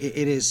the thing.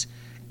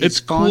 It's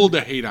cool fun.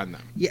 to hate on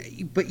them. Yeah,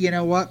 but you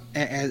know what?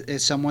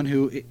 As someone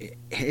who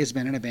has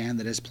been in a band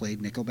that has played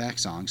Nickelback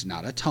songs,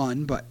 not a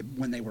ton, but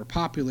when they were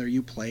popular,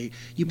 you play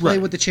Right.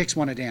 what the chicks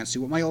want to dance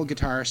to. What my old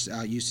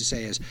guitarist used to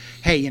say is,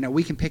 "Hey, you know,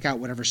 we can pick out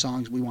whatever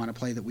songs we want to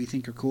play that we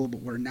think are cool,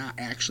 but we're not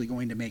actually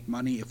going to make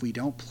money if we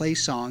don't play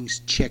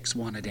songs chicks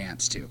want to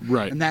dance to."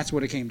 Right. And that's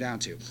what it came down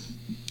to.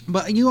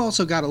 But you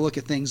also got to look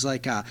at things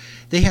like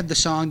they had the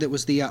song that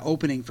was the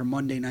opening for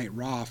Monday Night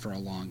Raw for a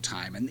long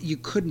time, and you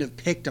couldn't have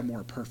picked a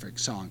more perfect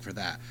song for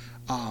that.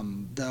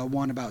 The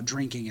one about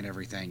drinking and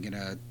everything,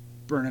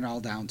 burn it all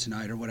down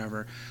tonight or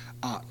whatever.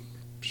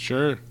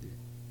 Sure.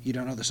 You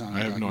don't know the song?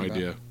 I have no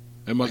idea.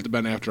 It must have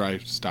been after I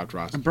stopped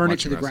watching. Burn It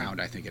to the Ground,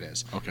 I think it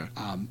is. Okay.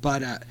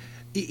 But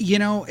you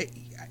know,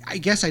 I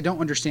guess I don't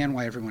understand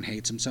why everyone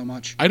hates him so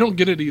much. I don't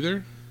get it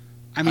either.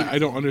 I mean, I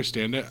don't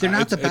understand it. they're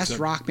not the It's best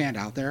rock band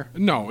out there.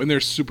 No, and they're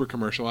super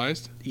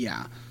commercialized.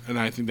 Yeah. And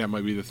I think that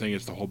might be the thing.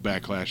 It's the whole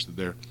backlash that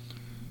they're.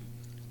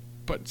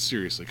 But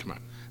seriously, come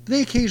on.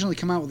 They occasionally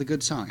come out with a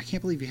good song. I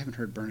can't believe you haven't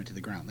heard "Burn It to the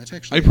Ground." That's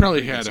actually I probably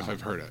a pretty had good if song.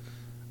 I've heard it.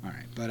 All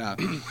right,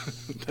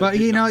 but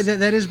you know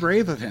that is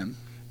brave of him.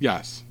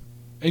 Yes.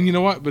 And you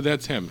know what? But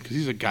that's him because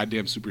he's a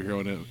goddamn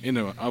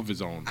superhero of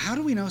his own. How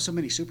do we know so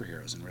many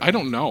superheroes in real life? I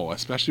don't know,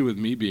 especially with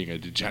me being a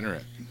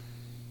degenerate.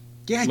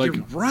 Yeah, like-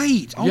 you're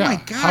right. Oh Yeah, my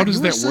god, how does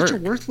you are that such a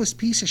work? worthless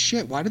piece of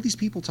shit. Why do these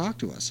people talk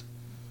to us?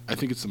 I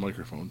think it's the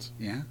microphones.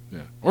 Yeah,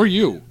 Yeah. Or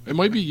you. It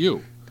might be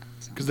you.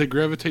 Because they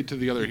gravitate to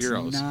the other it's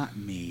heroes. not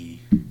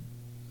me.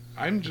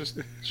 I'm just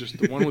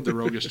the one with the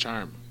roguish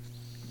charm.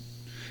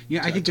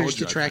 Yeah, I I think they're told just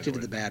you I'd attracted to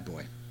find the a bad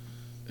boy.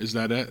 Is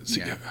that it? See,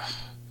 Yeah.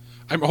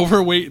 I'm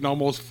overweight and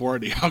almost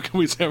 40. How can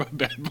we say I'm a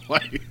bad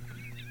boy?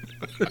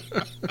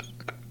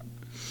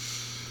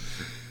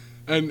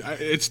 And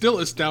it still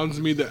astounds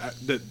me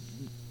that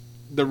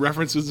the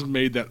references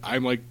made that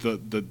I'm like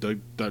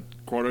the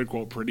quote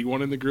unquote pretty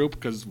one in the group.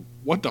 Because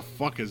what the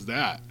fuck is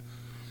that?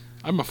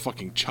 I'm a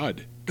fucking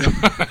chud.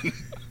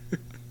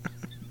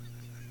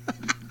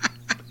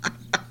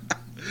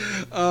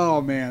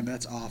 Oh man,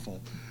 that's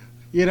awful.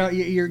 You know,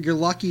 you're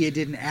lucky it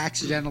didn't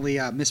accidentally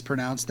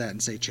mispronounce that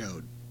and say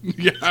chode.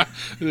 yeah,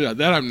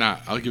 that I'm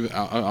not.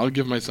 I'll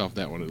give myself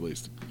that one at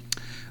least.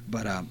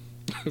 But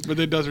But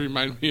it does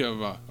remind me of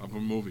a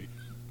movie.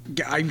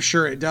 I'm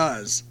sure it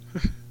does.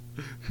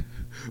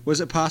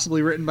 Was it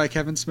possibly written by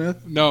Kevin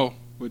Smith? No,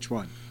 Which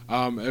one?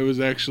 it was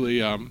actually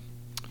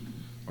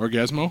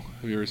Orgasmo.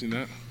 Have you ever seen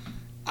that?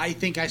 I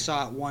think I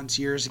saw it once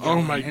years ago.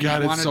 Oh my and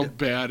god, I it's so wanted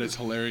bad. It's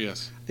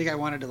hilarious. I think I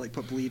wanted to like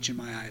put bleach in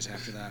my eyes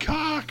after that.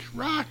 Cock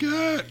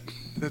rocket.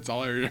 That's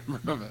all I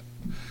remember of it.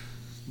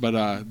 But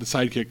the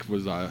sidekick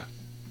was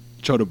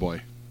Chota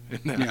Boy. In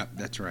that. Yeah,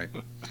 that's right.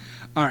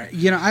 All right,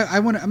 you know,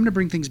 I'm going to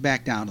bring things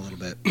back down a little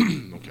bit,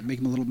 Okay. make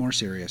them a little more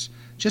serious,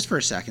 just for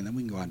a second. Then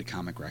we can go on to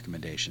comic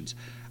recommendations.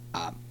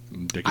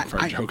 Dick and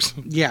fart jokes.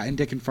 Yeah, and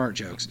dick and fart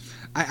jokes.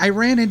 I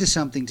ran into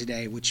something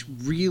today which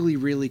really,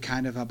 really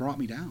kind of brought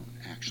me down,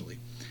 actually.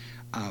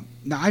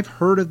 Now, I've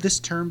heard of this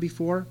term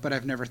before, but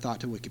I've never thought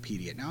to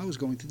Wikipedia. Now, I was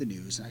going through the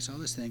news, and I saw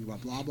this thing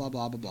about blah, blah,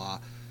 blah, blah, blah,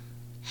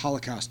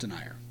 Holocaust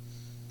denier.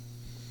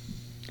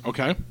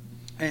 Okay.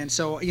 And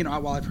so, you know,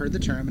 while I've heard the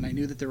term, and I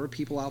knew that there were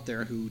people out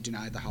there who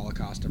denied the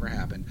Holocaust ever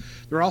happened,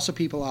 there are also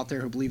people out there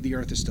who believe the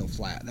Earth is still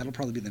flat. That'll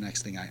probably be the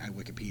next thing I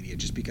Wikipedia,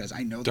 just because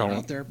I know they're Don't.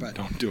 out there. But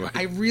Don't do it.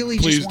 I really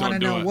Please just want to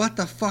don't do know it. what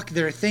the fuck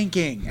they're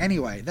thinking.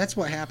 Anyway, that's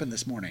what happened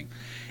this morning.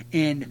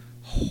 And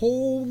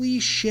holy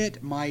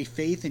shit, my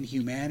faith in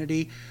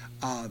humanity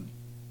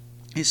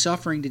is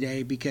suffering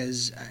today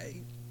because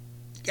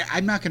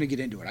I'm not going to get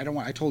into it.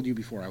 I told you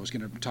before I was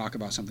going to talk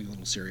about something a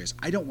little serious.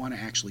 I don't want to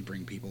actually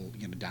bring people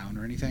down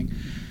or anything.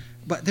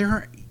 But there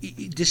are,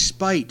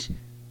 despite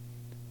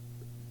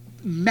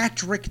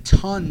metric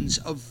tons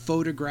of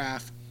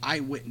photograph,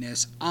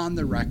 eyewitness, on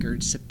the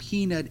record,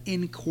 subpoenaed,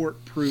 in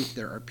court proof,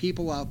 there are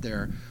people out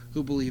there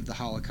who believe the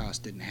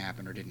Holocaust didn't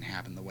happen or didn't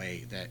happen the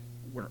way that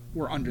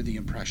we're under the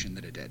impression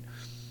that it did.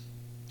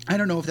 I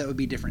don't know if that would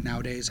be different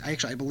nowadays.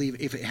 I believe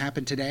if that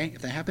happened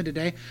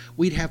today,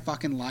 we'd have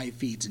fucking live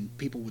feeds and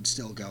people would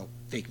still go,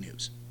 fake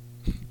news.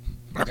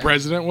 Our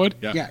president would?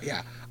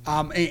 Yeah.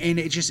 And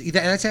it just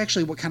that's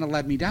actually what kind of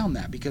led me down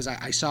that, because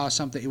I saw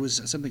something. It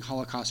was something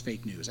Holocaust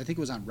fake news. I think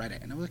it was on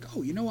Reddit, and I was like,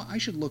 oh, you know what? I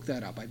should look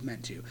that up. I've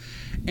meant to,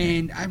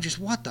 and I'm just,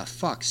 what the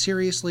fuck?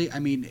 Seriously? I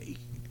mean,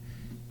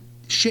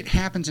 shit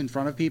happens in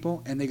front of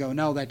people, and they go,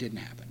 no, that didn't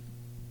happen.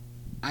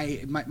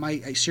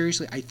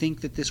 Seriously, I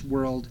think that this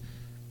world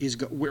is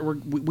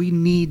we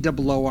need to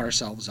blow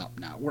ourselves up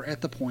now. We're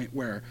at the point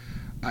where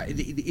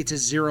it's a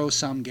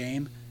zero-sum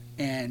game.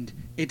 And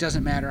it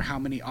doesn't matter how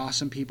many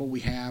awesome people we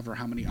have or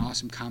how many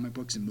awesome comic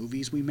books and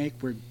movies we make,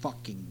 we're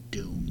fucking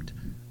doomed.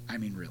 I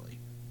mean, really.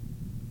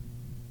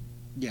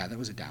 Yeah, that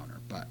was a downer,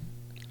 but...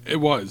 It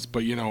was,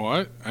 but you know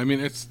what? I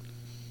mean,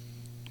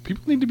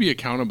 people need to be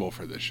accountable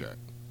for this shit.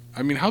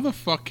 I mean, how the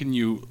fuck can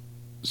you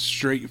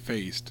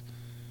straight-faced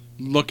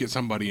look at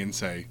somebody and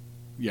say,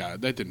 yeah,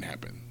 that didn't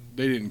happen.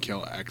 They didn't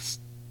kill X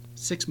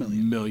 6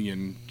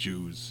 million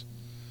Jews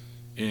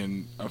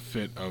in a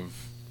fit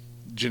of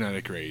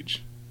genetic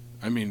rage.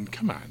 I mean,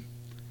 come on.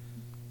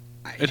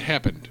 It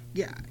happened.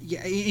 Yeah.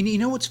 And you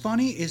know what's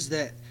funny is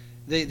that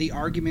the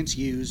arguments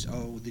used,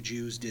 oh, the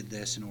Jews did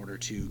this in order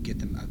to get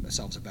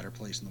themselves a better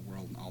place in the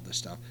world and all this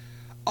stuff.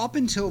 Up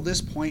until this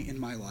point in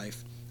my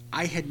life,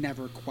 I had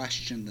never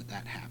questioned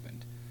that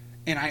happened.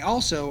 And I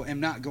also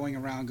am not going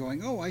around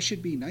going, oh, I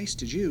should be nice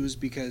to Jews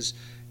because,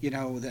 you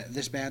know, that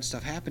this bad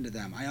stuff happened to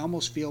them. I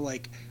almost feel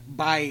like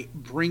by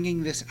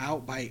bringing this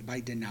out,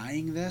 by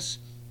denying this,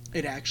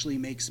 it actually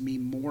makes me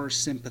more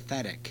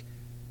sympathetic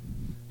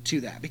to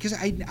that, because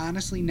I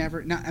honestly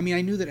never. I mean,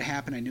 I knew that it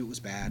happened. I knew it was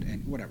bad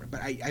and whatever, but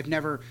I've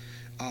never.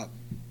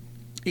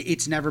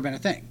 It's never been a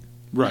thing.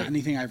 Right. Not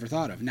anything I ever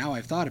thought of. Now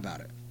I've thought about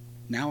it.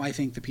 Now I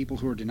think the people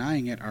who are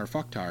denying it are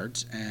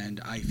fucktards,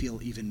 and I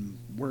feel even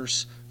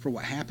worse for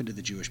what happened to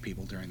the Jewish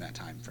people during that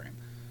time frame.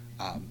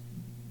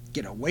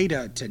 Get a way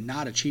to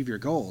not achieve your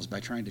goals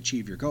by trying to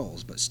achieve your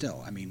goals, but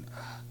still, I mean,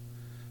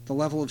 the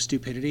level of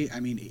stupidity.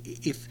 I mean,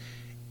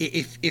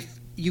 if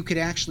you could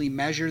actually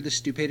measure the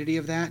stupidity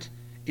of that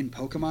in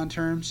Pokemon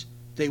terms,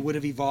 they would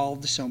have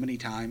evolved so many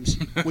times.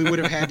 We would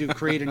have had to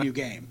create a new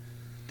game.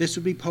 This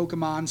would be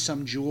Pokemon,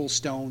 some jewel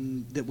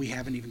stone that we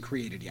haven't even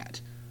created yet.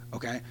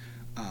 Okay?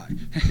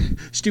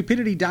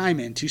 Stupidity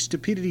Diamond to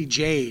Stupidity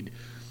Jade.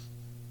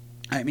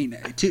 I mean,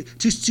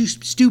 to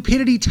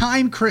Stupidity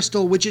Time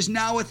Crystal, which is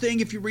now a thing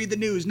if you read the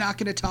news. Not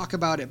going to talk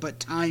about it, but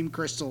time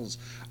crystals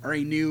are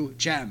a new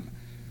gem.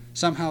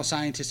 Somehow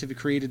scientists have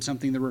created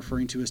something they're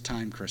referring to as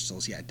time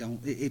crystals. Yeah,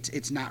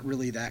 it's not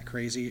really that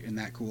crazy and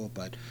that cool,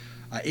 but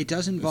it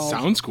does involve... It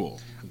sounds cool.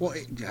 Well,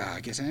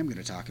 I guess I am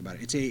going to talk about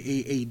it. It's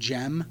a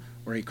gem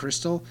or a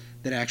crystal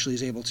that actually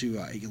is able to...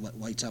 it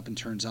lights up and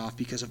turns off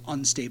because of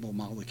unstable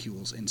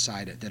molecules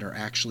inside it that are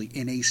actually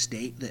in a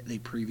state that they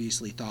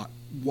previously thought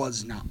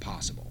was not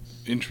possible.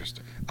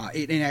 Interesting.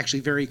 And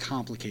actually very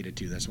complicated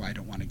too. That's why I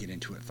don't want to get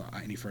into it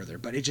any further.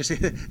 But it just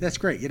that's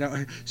great. You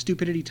know,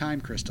 Stupidity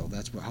Time Crystal.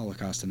 That's what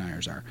Holocaust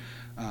deniers are.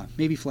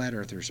 Maybe flat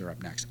earthers are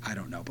up next. I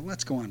don't know. But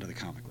let's go on to the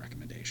comic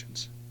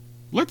recommendations.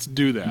 Let's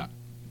do that.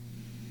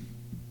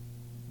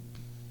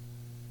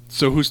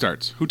 So who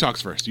starts? Who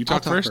talks first? You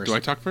talk first? Do I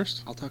talk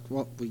first? I'll talk.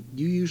 Well,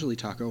 you usually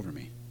talk over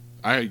me.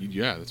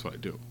 Yeah, that's what I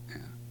do. Yeah.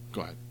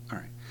 Go ahead. All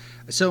right.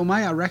 So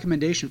my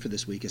recommendation for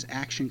this week is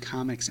Action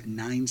Comics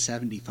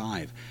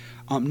 975.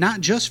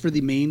 Not just for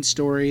the main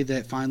story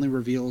that finally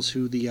reveals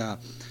who the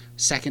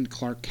second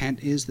Clark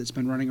Kent is that's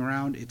been running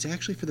around. It's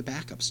actually for the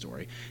backup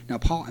story. Now,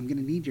 Paul, I'm going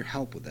to need your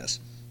help with this,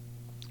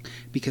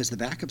 because the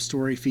backup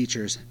story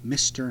features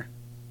Mr.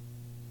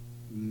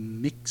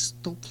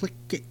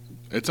 Mxyzptlk.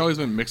 It's always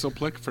been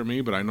Mxyzptlk for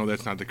me, but I know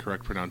that's not the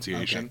correct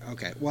pronunciation.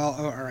 Okay. Well,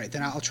 all right.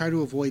 Then I'll try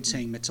to avoid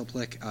saying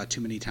Mxyzptlk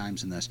too many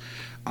times in this.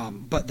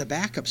 But the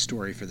backup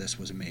story for this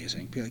was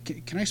amazing.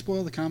 Can I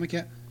spoil the comic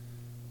yet?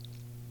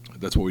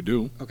 That's what we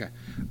do. Okay.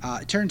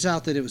 It turns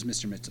out that it was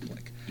Mr.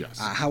 Mxyzptlk. Yes.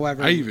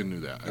 However, I even knew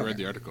that. I read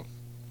the article.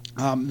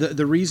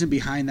 The reason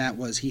behind that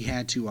was he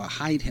had to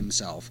hide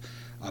himself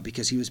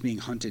because he was being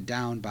hunted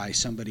down by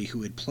somebody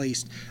who had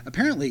placed,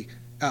 apparently,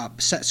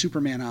 set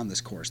Superman on this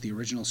course, the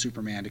original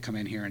Superman, to come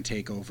in here and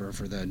take over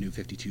for the New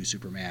 52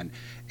 Superman.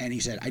 And he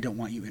said, I don't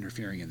want you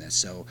interfering in this.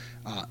 So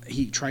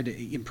he tried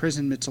to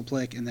imprison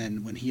Mxyzptlk, and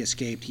then when he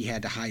escaped, he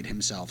had to hide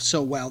himself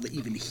so well that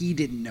even he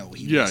didn't know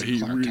he was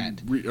Clark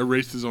Kent.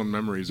 Erased his own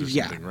memories or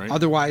something, right?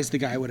 Otherwise the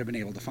guy would have been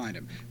able to find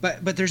him.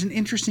 But there's an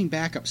interesting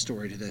backup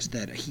story to this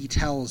that he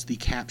tells the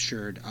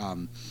captured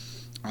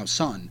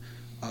son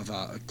of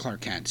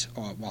Clark Kent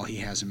while he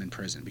has him in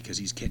prison, because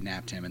he's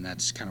kidnapped him, and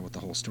that's kind of what the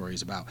whole story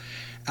is about.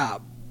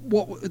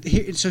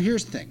 So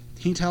here's the thing.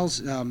 He tells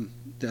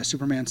the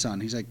Superman son,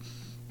 he's like,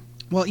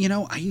 well, you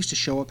know, I used to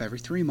show up every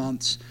 3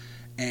 months,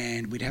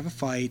 and we'd have a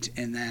fight,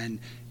 and then,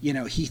 you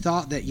know, he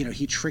thought that, you know,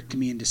 he tricked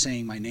me into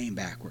saying my name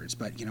backwards,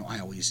 but, you know, I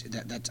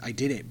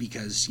did it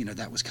because, you know,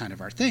 that was kind of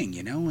our thing,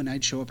 you know, and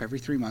I'd show up every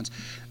 3 months.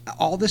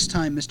 All this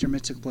time, Mr.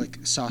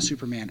 Mxyzptlk saw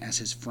Superman as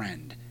his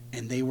friend,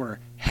 and they were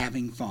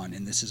having fun,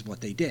 and this is what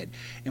they did.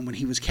 And when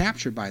he was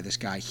captured by this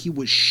guy, he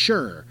was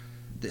sure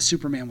that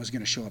Superman was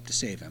going to show up to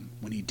save him.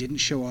 When he didn't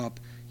show up,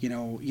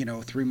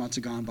 3 months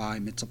had gone by,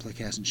 Mxyzptlk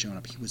hasn't shown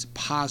up. He was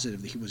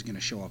positive that he was going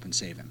to show up and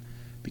save him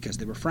because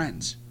they were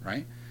friends,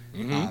 right?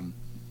 Mm-hmm.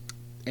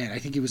 And I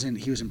think he was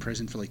in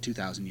prison for like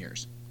 2,000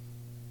 years.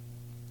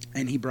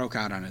 And he broke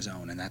out on his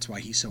own, and that's why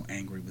he's so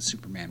angry with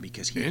Superman,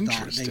 because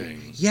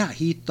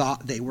he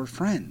thought they were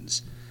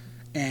friends.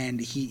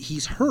 And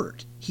he's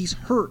hurt. He's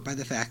hurt by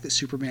the fact that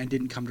Superman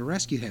didn't come to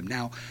rescue him.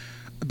 Now,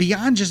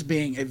 beyond just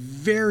being a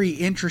very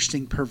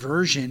interesting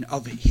perversion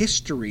of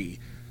history,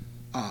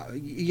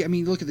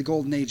 look at the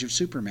golden age of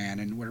Superman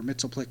and where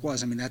Mxyzptlk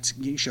was.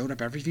 He showed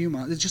up every few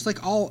months. It's just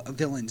like all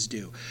villains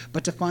do.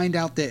 But to find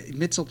out that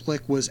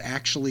Mxyzptlk was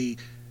actually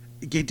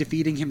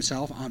defeating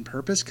himself on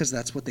purpose because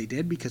that's what they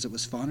did, because it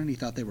was fun and he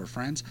thought they were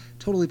friends,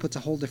 totally puts a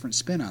whole different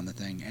spin on the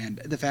thing. And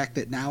the fact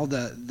that now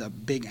the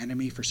big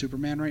enemy for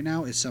Superman right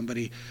now is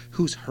somebody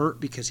who's hurt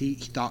because he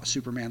thought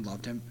Superman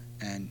loved him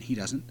and he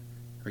doesn't,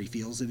 or he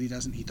feels that he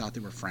doesn't. He thought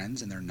they were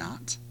friends and they're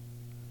not.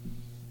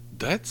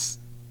 That's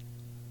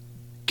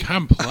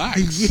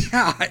complex.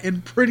 Yeah,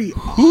 and pretty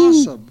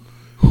awesome.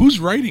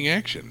 Who's writing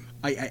action?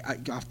 I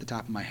off the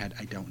top of my head,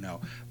 I don't know,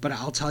 but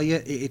I'll tell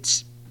you,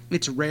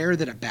 it's rare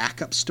that a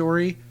backup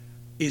story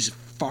is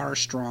far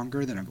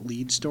stronger than a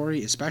lead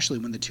story, especially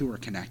when the two are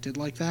connected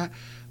like that.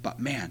 But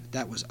man,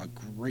 that was a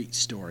great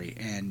story,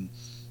 and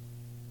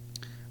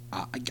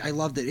I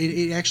loved it.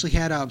 It actually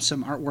had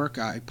some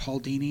artwork, Paul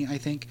Dini, I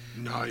think.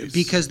 Nice.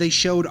 Because they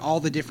showed all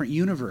the different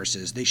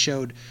universes. They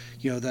showed,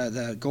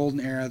 the golden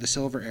era, the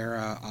silver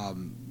era,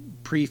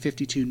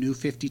 pre-52, new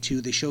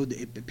 52. They showed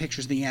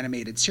pictures of the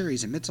animated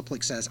series, and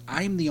Mxyzptlk says,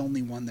 I'm the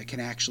only one that can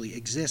actually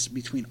exist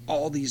between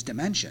all these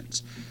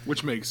dimensions.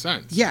 Which makes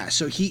sense. Yeah,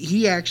 so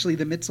he actually,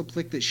 the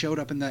Mxyzptlk that showed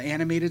up in the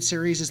animated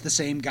series is the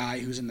same guy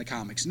who's in the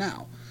comics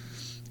now.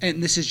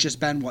 And this has just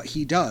been what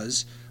he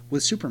does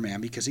with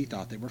Superman because he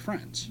thought they were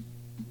friends.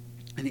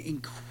 An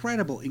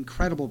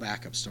incredible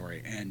backup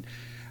story. And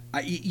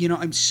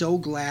I'm so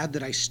glad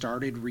that I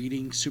started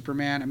reading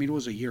Superman. It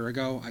was a year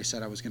ago I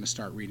said I was going to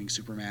start reading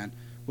Superman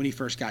when he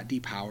first got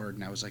depowered,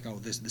 and I was like, oh,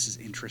 this is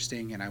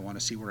interesting, and I want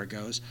to see where it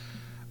goes.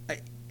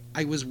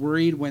 I was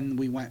worried when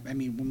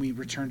we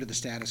returned to the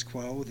status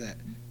quo that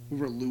we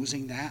were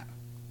losing that,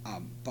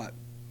 but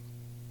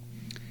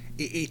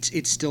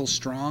it's still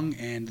strong,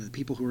 and the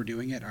people who are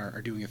doing it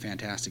are doing a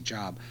fantastic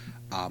job.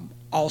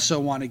 Also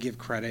want to give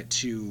credit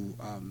to,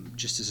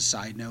 just as a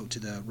side note, to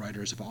the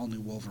writers of All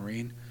New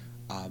Wolverine.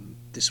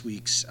 This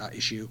week's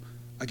issue,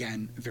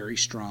 again, very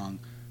strong.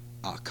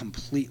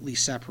 Completely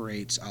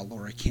separates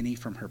Laura Kinney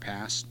from her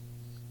past,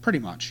 pretty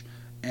much,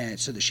 and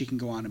so that she can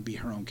go on and be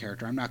her own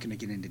character. I'm not going to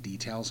get into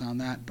details on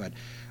that, but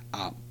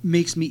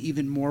makes me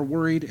even more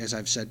worried, as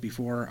I've said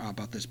before,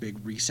 about this big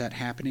reset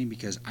happening,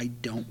 because I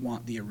don't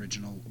want the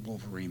original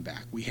Wolverine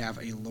back. We have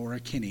a Laura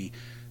Kinney,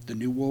 the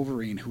new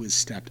Wolverine, who has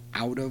stepped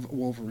out of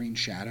Wolverine's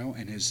shadow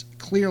and is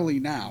clearly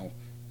now,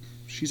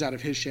 she's out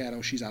of his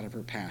shadow, she's out of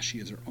her past, she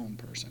is her own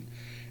person,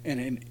 and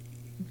an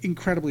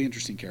incredibly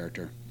interesting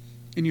character.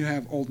 And you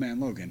have Old Man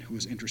Logan, who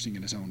is interesting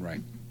in his own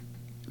right.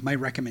 My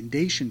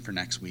recommendation for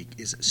next week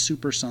is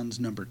Super Sons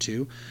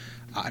 #2.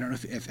 I don't know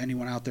if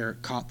anyone out there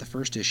caught the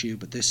first issue,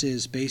 but this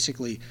is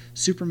basically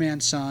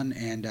Superman's son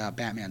and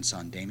Batman's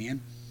son,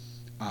 Damian,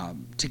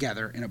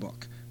 together in a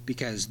book,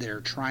 because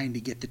they're trying to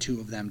get the two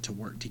of them to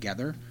work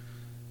together,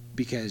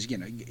 because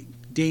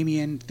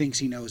Damian thinks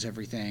he knows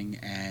everything,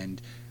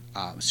 and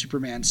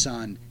Superman's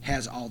son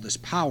has all this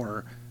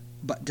power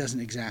but doesn't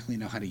exactly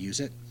know how to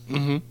use it.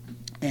 Mm-hmm.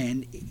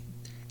 And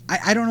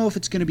I don't know if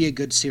it's going to be a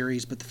good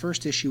series, but the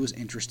first issue was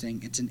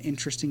interesting. It's an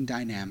interesting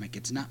dynamic.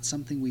 It's not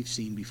something we've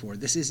seen before.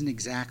 This isn't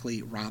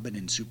exactly Robin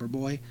and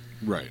Superboy.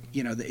 Right.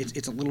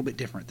 It's a little bit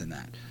different than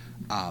that.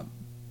 I'm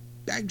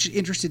just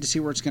interested to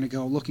see where it's going to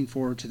go. Looking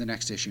forward to the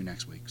next issue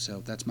next week.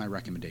 So that's my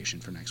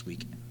recommendation for next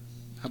week.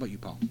 How about you,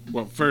 Paul?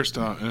 Well, first,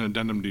 an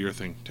addendum to your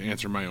thing, to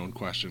answer my own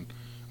question.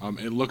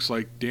 It looks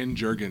like Dan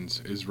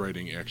Jurgens is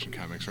writing Action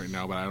Comics right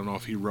now, but I don't know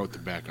if he wrote the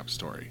backup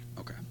story.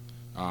 Okay.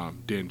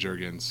 Dan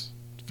Jurgens,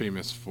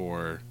 famous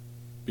for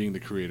being the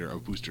creator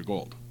of Booster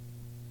Gold,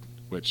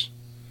 which,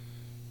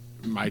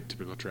 my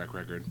typical track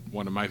record,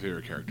 one of my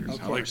favorite characters.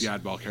 I like the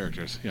oddball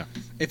characters. Yeah.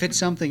 If it's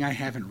something I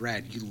haven't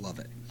read, you love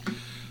it.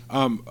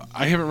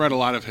 I haven't read a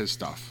lot of his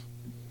stuff.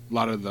 A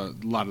lot of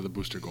the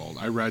Booster Gold.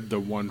 I read the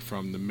one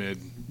from the mid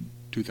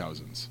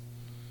 2000s,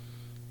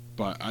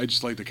 but I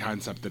just like the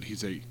concept that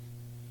he's a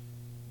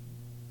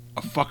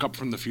fuck up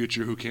from the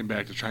future who came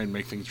back to try and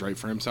make things right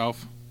for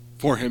himself,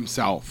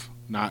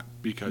 not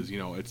because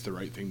it's the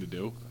right thing to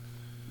do.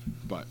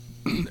 But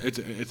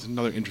it's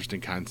another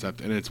interesting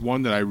concept, and it's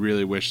one that I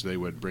really wish they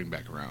would bring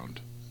back around.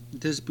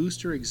 Does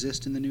Booster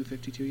exist in the New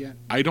 52 yet?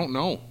 I don't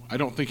know. I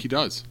don't think he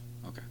does.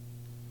 Okay.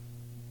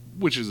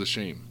 Which is a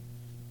shame.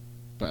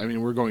 But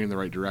we're going in the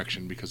right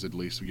direction because at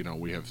least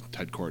we have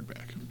Ted Kord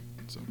back.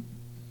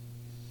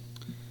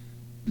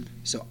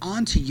 So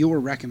on to your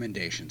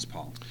recommendations,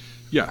 Paul.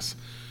 Yes.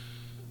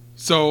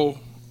 So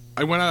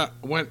I went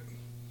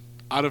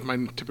out of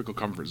my typical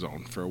comfort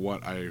zone for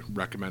what I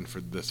recommend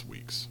for this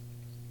week's.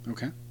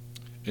 Okay.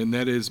 and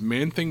that is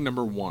Man-Thing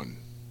 #1,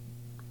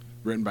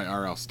 written by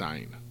R.L.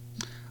 Stine.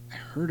 I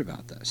heard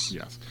about this.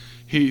 Yes,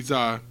 he's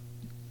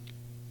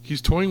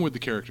toying with the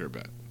character a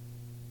bit.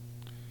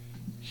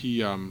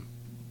 He and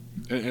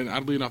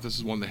oddly enough, this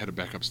is one that had a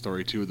backup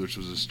story too, which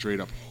was a straight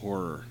up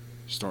horror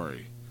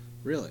story.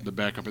 Really? The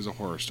backup is a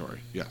horror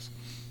story, yes.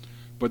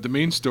 But the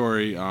main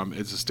story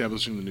is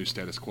establishing the new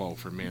status quo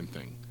for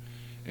Man-Thing.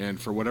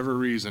 And for whatever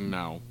reason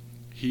now,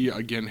 he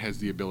again has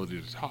the ability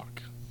to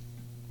talk,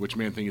 which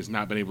Man-Thing has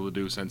not been able to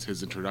do since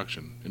his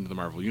introduction into the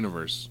Marvel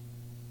Universe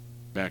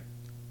back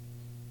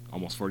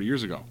almost 40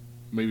 years ago.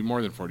 Maybe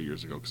more than 40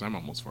 years ago, because I'm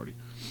almost 40.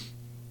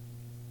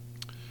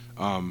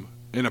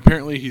 And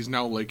apparently he's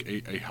now like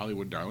a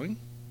Hollywood darling.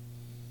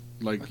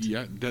 Like, What?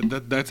 yeah,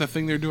 that's a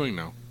thing they're doing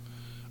now.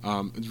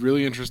 It's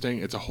really interesting.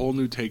 It's a whole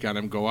new take on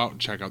him. Go out and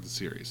check out the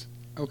series.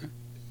 Okay.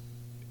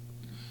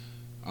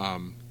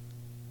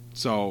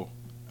 So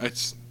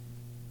it's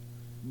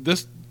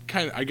this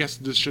kind of. I guess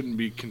this shouldn't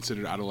be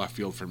considered out of left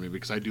field for me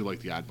because I do like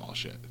the oddball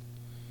shit.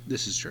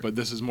 This is true. But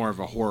this is more of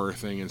a horror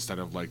thing instead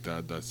of like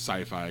the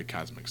sci-fi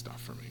cosmic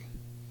stuff for me.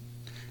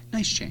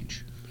 Nice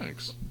change.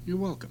 Thanks. You're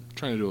welcome.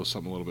 Trying to do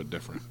something a little bit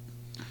different.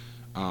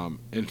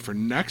 And for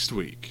next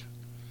week,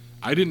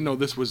 I didn't know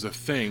this was a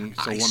thing.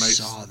 So I when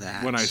saw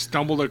that. when I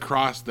stumbled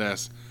across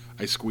this,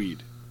 I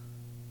squeed.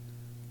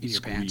 In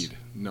your pants.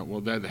 No,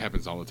 well that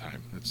happens all the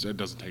time. It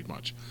doesn't take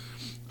much.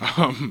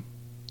 And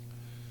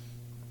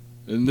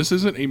this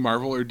isn't a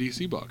Marvel or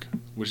DC book,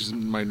 which is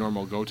my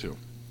normal go-to.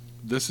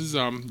 This is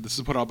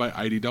put out by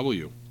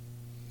IDW,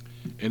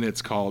 and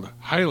it's called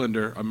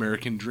Highlander: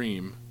 American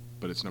Dream,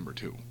 but it's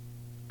 #2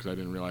 because I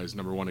didn't realize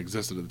 #1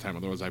 existed at the time.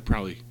 Otherwise, I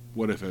probably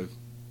would have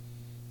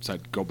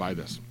said go buy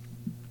this.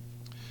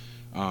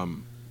 Or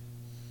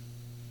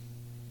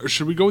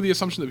should we go with the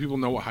assumption that people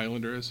know what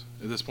Highlander is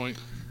at this point?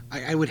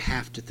 I would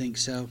have to think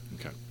so.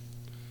 Okay.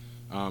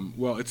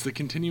 Well, it's the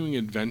continuing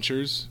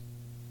adventures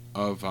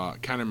of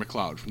Connor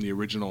McLeod from the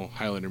original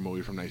Highlander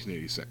movie from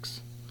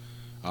 1986.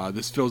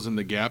 This fills in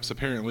the gaps,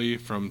 apparently,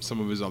 from some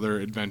of his other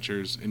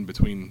adventures in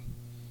between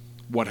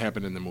what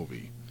happened in the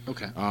movie.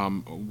 Okay.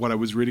 What I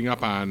was reading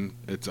up on,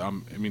 it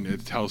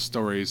tells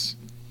stories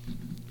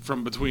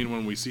from between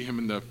when we see him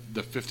in the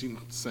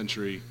 15th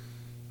century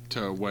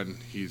to when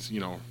he's,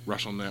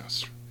 Russell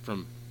Ness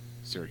from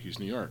Syracuse,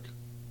 New York.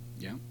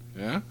 Yeah.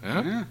 Yeah?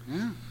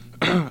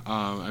 Yeah.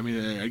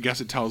 I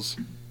guess it tells...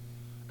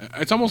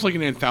 It's almost like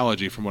an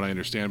anthology from what I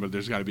understand, but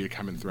there's got to be a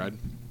common thread.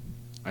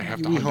 I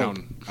have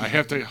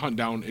to hunt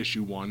down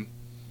issue 1.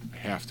 I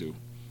have to.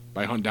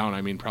 By hunt down,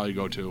 I mean probably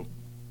go to.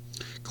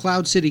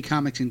 Cloud City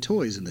Comics and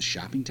Toys in the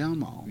Shoppingtown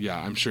Mall. Yeah,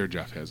 I'm sure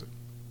Jeff has it.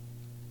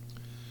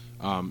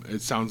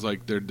 It sounds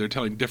like they're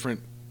telling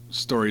different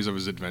stories of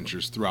his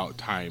adventures throughout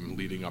time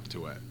leading up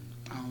to it.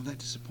 Oh, that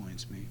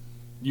disappoints me.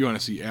 You want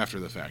to see after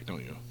the fact,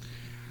 don't you?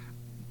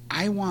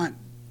 I want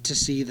to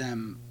see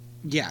them.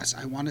 Yes,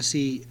 I want to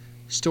see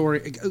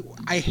story.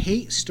 I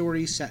hate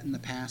stories set in the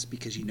past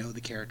because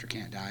the character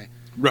can't die.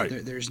 Right.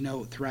 There's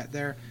no threat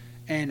there,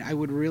 and I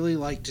would really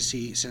like to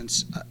see,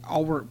 since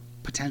all we're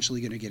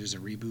potentially going to get is a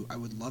reboot, I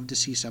would love to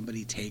see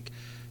somebody take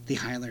the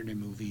Highlander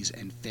movies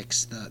and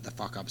fix the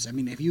fuck ups. I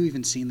mean, have you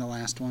even seen the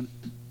last one?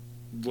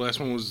 The last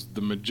one was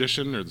The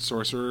Magician or The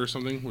Sorcerer or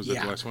something? Was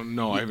that the last one?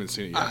 No, I haven't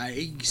seen it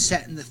yet.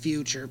 Set in the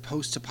future,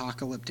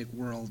 post-apocalyptic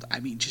world. I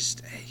mean,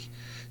 just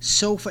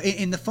so...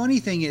 And the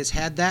funny thing is,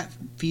 had that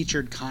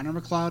featured Connor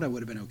McLeod, I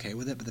would have been okay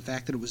with it. But the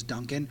fact that it was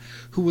Duncan,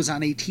 who was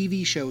on a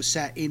TV show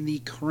set in the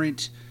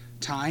current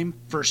time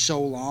for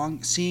so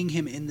long, seeing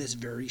him in this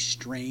very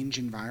strange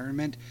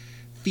environment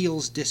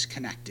feels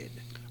disconnected.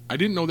 I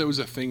didn't know that was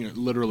a thing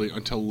literally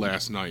until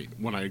last night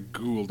when I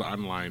Googled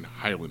online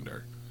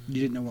Highlander.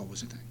 You didn't know what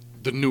was a thing?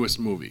 The newest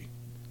movie.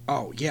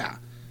 Oh, yeah.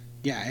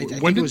 Yeah, I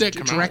think When did it was that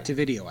come out? direct to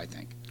video, I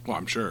think. Well,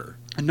 I'm sure.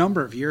 A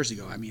number of years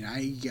ago. I mean,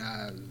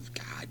 God,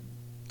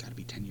 got to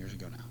be 10 years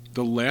ago now.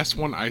 The last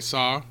one I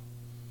saw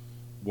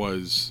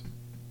was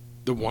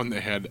the one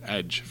that had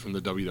Edge from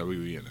the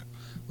WWE in it.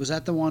 Was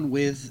that the one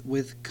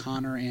with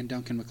Connor and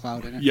Duncan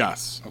McLeod in it?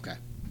 Yes. Okay.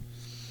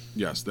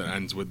 Yes, that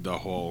ends with the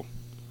whole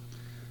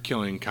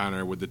killing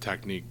Connor with the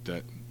technique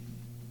that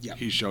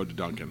he showed to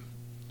Duncan.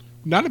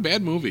 Not a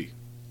bad movie.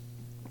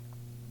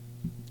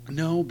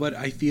 No, but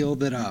I feel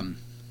that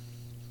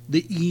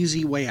the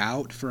easy way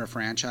out for a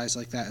franchise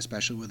like that,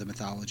 especially with a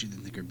mythology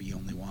that there could be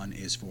only one,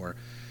 is for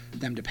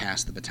them to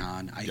pass the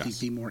baton. I think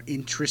the more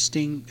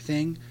interesting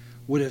thing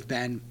would have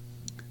been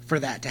for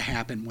that to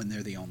happen when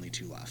they're the only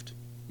two left.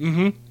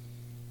 Mm-hmm.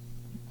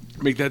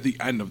 Make that the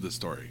end of the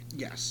story.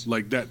 Yes.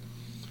 Like that.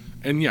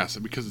 And yes,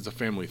 because it's a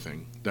family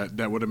thing,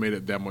 that would have made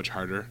it that much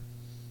harder.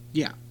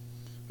 Yeah.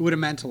 It would have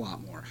meant a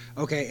lot more.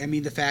 Okay, I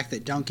mean, the fact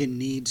that Duncan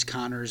needs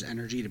Connor's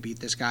energy to beat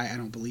this guy, I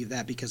don't believe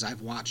that because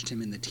I've watched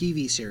him in the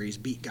TV series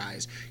beat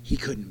guys he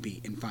couldn't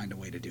beat and find a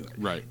way to do it.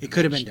 Right. It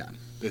could have been done.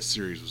 This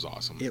series was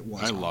awesome. It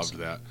was I awesome. loved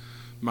that.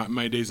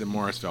 My days at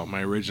Morrisville,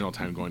 my original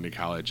time going to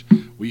college,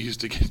 we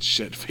used to get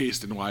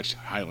shit-faced and watch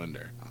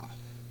Highlander. Oh.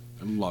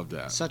 I loved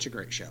that. Such a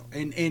great show.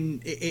 And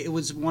it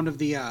was one of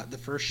the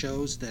first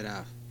shows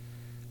that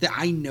that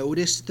I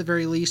noticed at the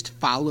very least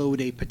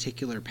followed a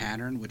particular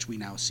pattern, which we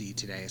now see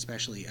today,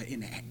 especially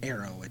in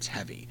Arrow. It's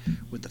heavy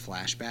with the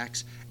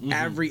flashbacks. Mm-hmm.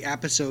 Every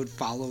episode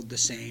followed the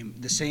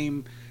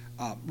same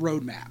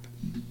roadmap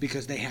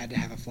because they had to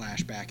have a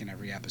flashback in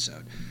every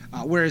episode.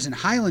 Whereas in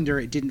Highlander,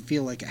 it didn't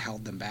feel like it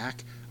held them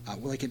back.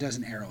 Like it does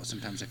in Arrow.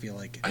 Sometimes I feel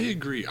like... I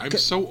agree. I'm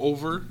so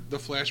over the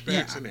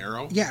flashbacks in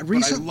Arrow. Yeah,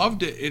 but I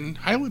loved it in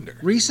Highlander.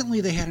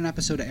 Recently, they had an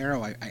episode of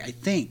Arrow. I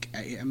think,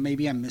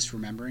 maybe I'm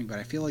misremembering, but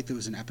I feel like there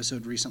was an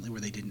episode recently where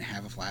they didn't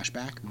have a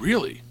flashback.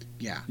 Really?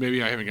 Yeah.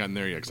 Maybe I haven't gotten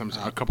there yet because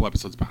I'm a couple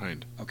episodes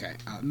behind. Okay.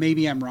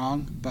 Maybe I'm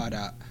wrong, but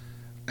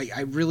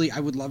I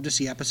would love to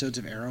see episodes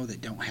of Arrow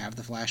that don't have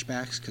the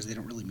flashbacks because they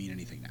don't really mean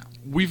anything now.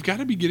 We've got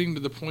to be getting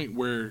to the point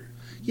where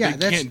they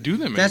can't do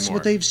them anymore. That's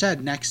what they've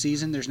said. Next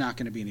season, there's not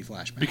going to be any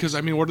flashbacks. Because,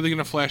 I mean, what are they going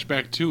to flash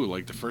back to?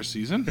 Like the first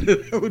season?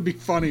 That would be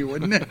funny,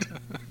 wouldn't it?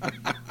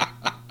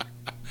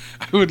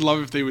 I would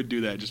love if they would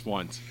do that just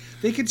once.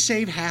 They could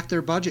save half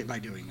their budget by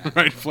doing that.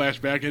 Right,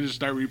 flashback and just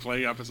start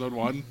replaying episode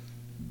 1.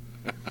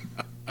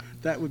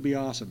 That would be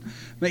awesome.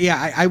 But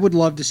yeah, I would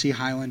love to see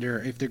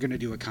Highlander, if they're going to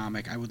do a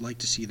comic, I would like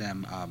to see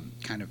them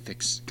kind of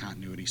fix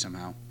continuity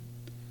somehow.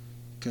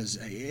 Because,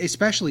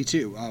 especially,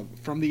 too,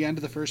 from the end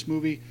of the first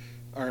movie,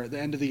 or the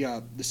end of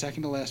the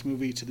second to last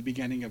movie to the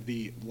beginning of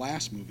the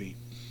last movie,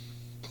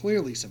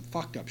 clearly some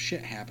fucked up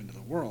shit happened to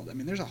the world. I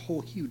mean, there's a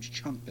whole huge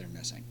chunk they're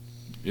missing.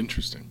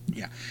 Interesting.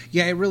 Yeah,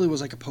 it really was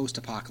like a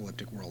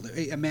post-apocalyptic world.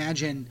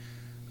 Imagine,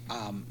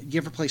 you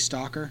ever play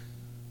Stalker?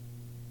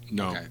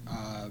 No.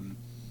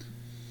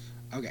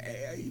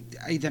 Okay.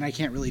 Then I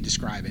can't really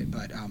describe it,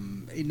 but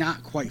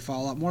not quite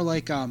Fallout, more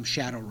like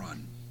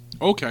Shadowrun.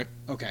 Okay.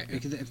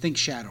 Think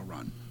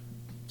Shadowrun.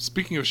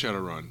 Speaking of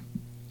Shadowrun,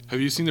 have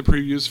you seen the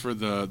previews for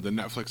the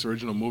Netflix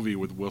original movie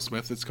with Will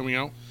Smith that's coming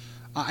out?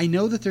 I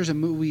know that there's a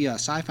movie, a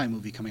sci-fi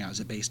movie coming out. Is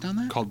it based on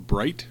that? Called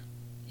Bright?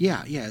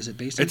 Yeah. Is it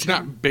based on It's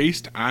not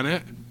based on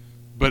it,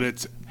 but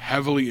it's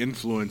heavily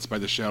influenced by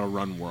the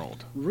Shadowrun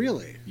world.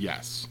 Really?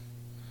 Yes.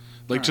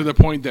 Like, to the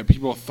point that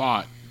people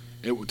thought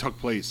it took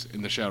place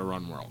in the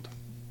Shadowrun world.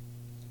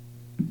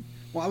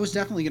 Well, I was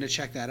definitely going to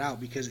check that out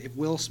because if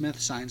Will Smith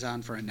signs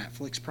on for a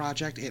Netflix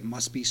project, it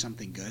must be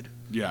something good.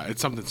 Yeah,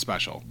 it's something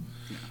special.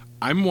 Yeah.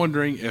 I'm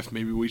wondering if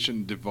maybe we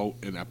shouldn't devote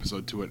an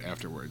episode to it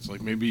afterwards.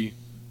 Like, maybe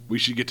we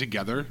should get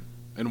together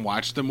and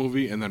watch the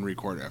movie and then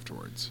record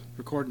afterwards.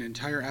 Record an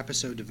entire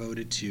episode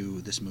devoted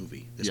to this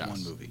movie,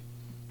 one movie.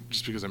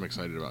 Just because I'm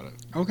excited about it.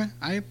 Okay,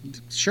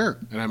 sure.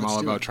 And I'm all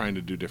about trying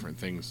to do different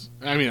things.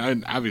 I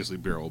mean, obviously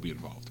beer will be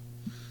involved.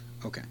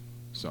 Okay.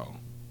 So,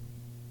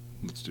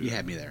 let's do it. You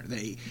had me there.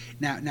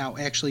 Now,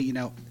 actually,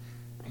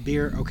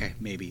 beer, okay,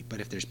 maybe.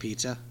 But if there's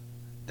pizza,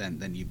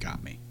 then you've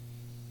got me.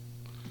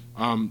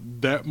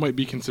 That might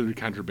be considered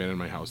contraband in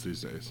my house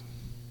these days.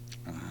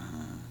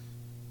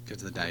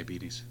 Because of the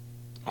diabetes.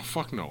 Oh,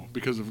 fuck no.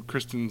 Because of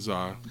Kristen's,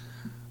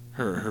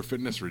 her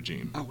fitness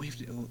regime. Oh, we have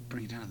to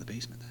bring it down to the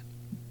basement then.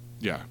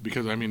 Yeah,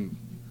 because, I mean,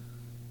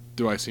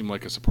 do I seem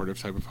like a supportive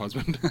type of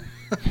husband?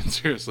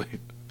 Seriously.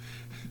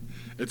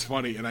 It's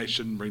funny, and I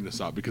shouldn't bring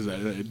this up because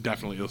it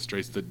definitely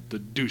illustrates the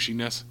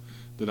douchiness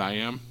that I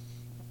am.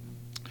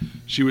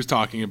 She was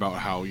talking about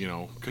how,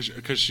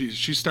 because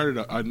she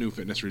started a new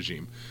fitness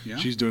regime. Yeah.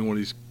 She's doing one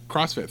of these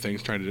CrossFit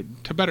things trying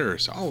to better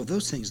herself. Oh,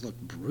 those things look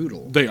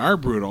brutal. They are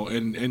brutal,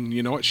 and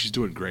you know what? She's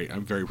doing great.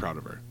 I'm very proud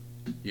of her.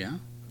 Yeah?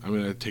 I'm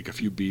going to take a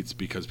few beats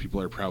because people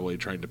are probably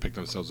trying to pick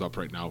themselves up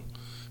right now.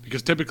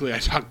 Because typically I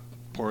talk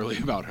poorly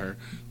about her,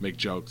 make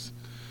jokes.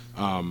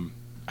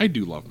 I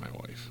do love my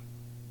wife.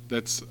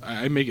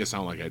 I make it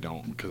sound like I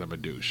don't because I'm a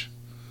douche.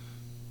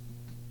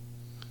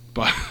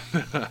 But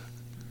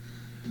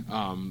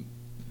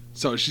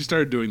so she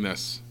started doing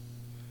this,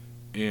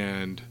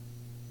 and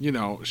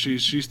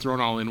she's thrown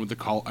all in with the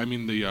cult. I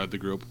mean the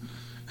group,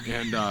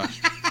 and that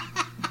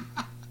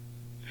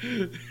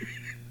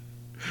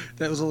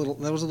was a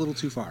little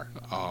too far.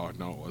 Oh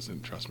no, it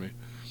wasn't. Trust me.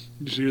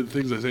 You should hear the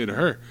things I say to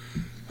her.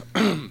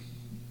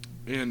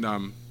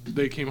 And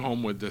they came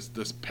home with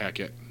this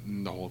packet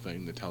and the whole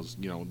thing that tells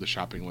the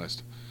shopping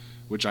list,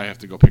 which I have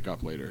to go pick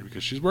up later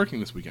because she's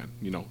working this weekend.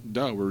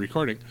 We're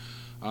recording.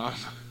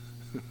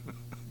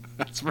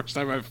 That's the first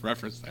time I've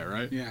referenced that,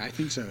 right? Yeah, I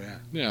think so. Yeah.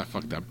 Yeah,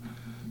 fuck them.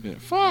 Yeah,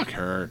 fuck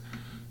her.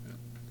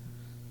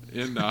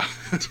 And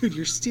dude,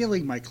 you're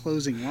stealing my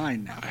closing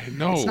line now. I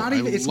know. It's not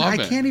even. I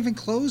can't even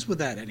close with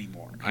that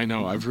anymore. I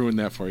know. I've ruined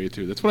that for you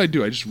too. That's what I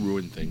do. I just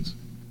ruin things.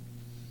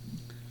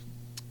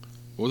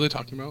 What was I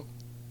talking about?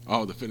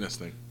 Oh, the fitness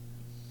thing.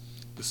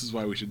 This is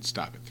why we should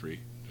stop at 3.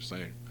 Just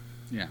saying.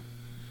 Yeah.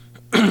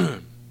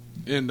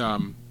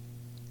 And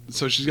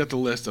so she's got the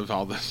list of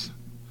all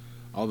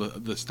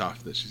the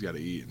stuff that she's got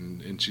to eat,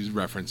 and she's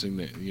referencing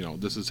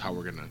that this is how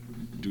we're gonna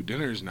do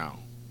dinners now.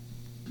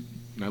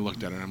 And I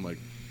looked at her and I'm like,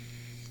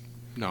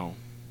 no,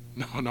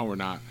 we're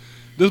not.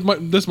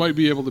 This might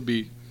be able to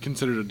be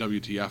considered a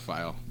WTF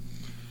file.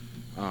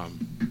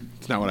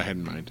 It's not what I had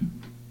in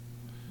mind.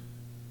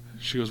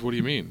 She goes, what do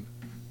you mean?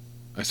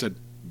 I said,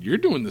 you're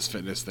doing this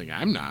fitness thing.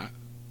 I'm not.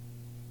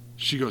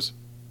 She goes,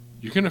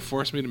 you're going to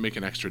force me to make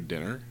an extra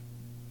dinner?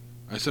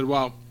 I said,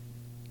 well,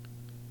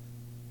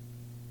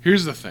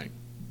 here's the thing.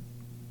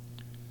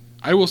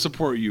 I will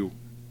support you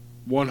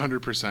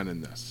 100%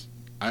 in this.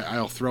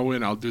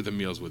 I'll do the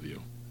meals with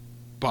you.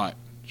 But,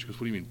 she goes,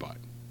 what do you mean, but? I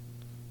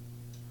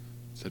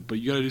said, but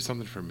you got to do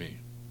something for me.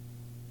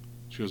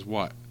 She goes,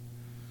 what?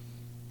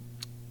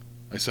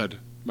 I said,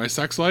 my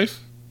sex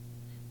life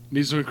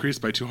needs to increase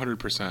by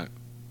 200%.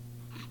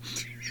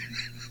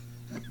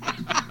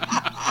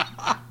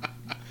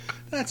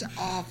 That's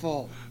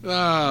awful.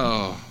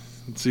 Oh,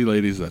 see,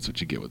 ladies, that's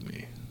what you get with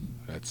me.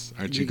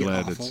 Aren't you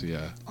glad? Awful.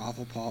 It's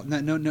Awful Paul.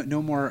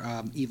 No more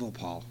evil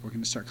Paul. We're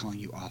going to start calling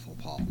you Awful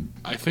Paul.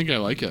 I think I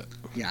like it.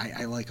 Yeah,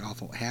 I like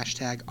awful.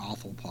 Hashtag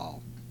Awful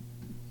Paul.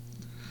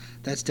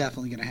 That's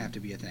definitely going to have to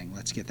be a thing.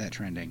 Let's get that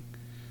trending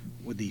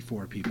with the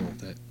 4 people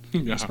that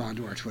respond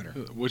to our Twitter.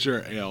 Which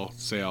are Ale,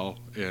 Sale,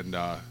 and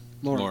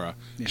Laura.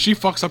 Yeah. She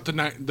fucks up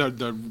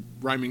the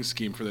rhyming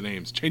scheme for the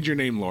names. Change your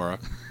name, Laura.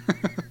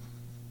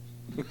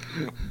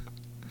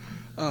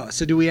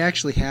 So do we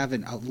actually have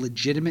a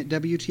legitimate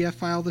WTF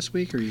file this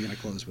week, or are you going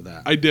to close with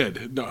that? I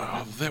did.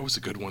 No, that was a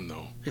good one,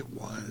 though. It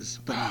was.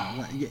 But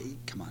no,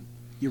 come on.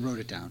 You wrote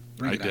it down.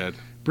 I did.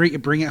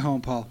 Bring it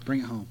home, Paul.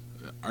 Bring it home.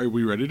 Are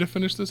we ready to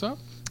finish this up?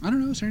 I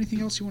don't know. Is there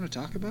anything else you want to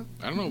talk about?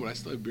 I don't know, but I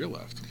still have beer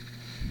left.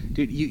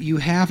 Dude, you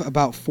have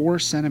about 4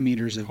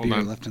 centimeters of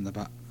beer left in the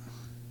bottle.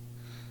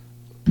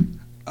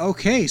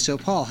 Okay, so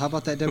Paul, how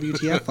about that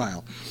WTF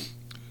file?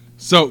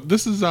 So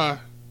this is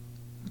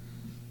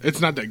it's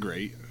not that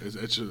great.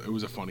 It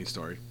was a funny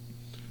story,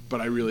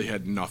 but I really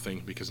had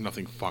nothing because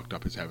nothing fucked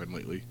up has happened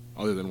lately,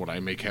 other than what I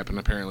make happen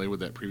apparently with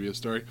that previous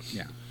story.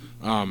 Yeah.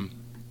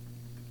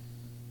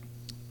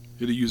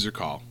 Did a user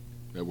call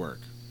at work.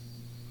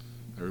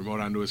 I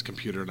remote onto his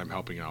computer and I'm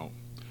helping out.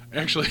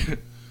 Actually,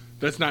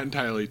 that's not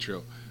entirely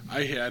true.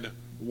 I had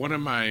one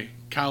of my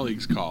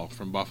colleagues call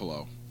from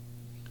Buffalo,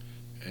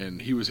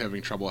 and he was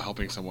having trouble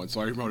helping someone,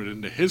 so I remoted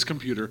into his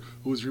computer,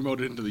 who was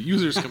remoted into the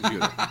user's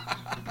computer.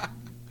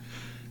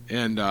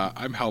 And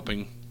I'm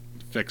helping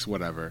fix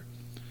whatever.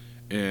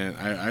 And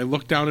I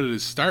look down at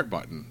his start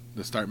button,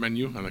 the start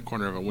menu on the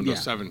corner of a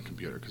Windows 7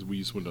 computer, because we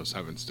use Windows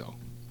 7 still.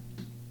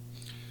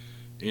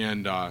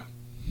 And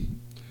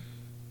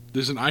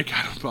there's an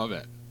icon above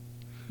it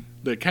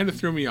that kind of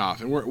threw me off.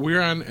 And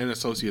we're on an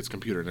associate's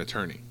computer, an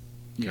attorney.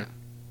 Yeah.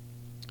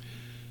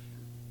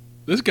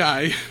 This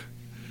guy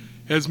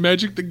has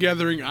Magic the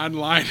Gathering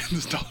Online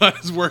installed on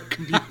his work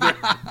computer.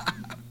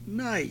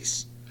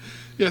 Nice.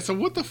 Yeah, so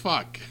what the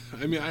fuck?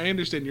 I mean, I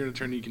understand you're an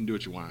attorney, you can do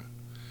what you want.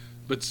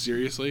 But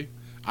seriously?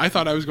 I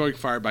thought I was going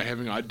far by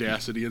having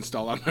Audacity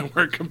installed on my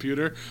work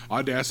computer.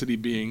 Audacity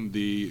being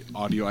the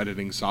audio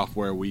editing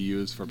software we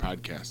use for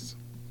podcasts.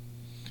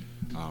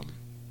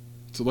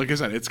 So like I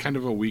said, it's kind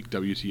of a weak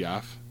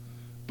WTF.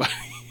 But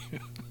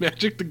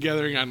Magic the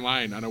Gathering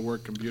Online on a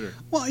work computer.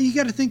 Well, you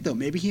got to think, though.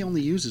 Maybe he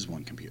only uses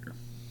one computer.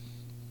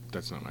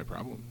 That's not my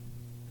problem.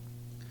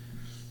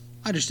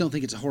 I just don't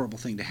think it's a horrible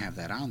thing to have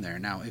that on there.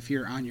 Now, if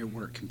you're on your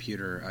work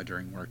computer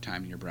during work time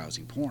and you're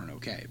browsing porn,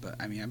 okay. But,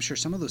 I mean, I'm sure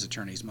some of those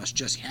attorneys must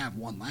just have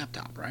one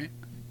laptop, right?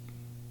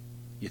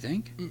 You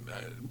think?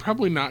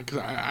 Probably not, because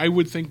I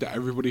would think that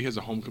everybody has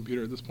a home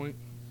computer at this point.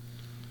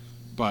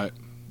 But...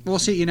 Well,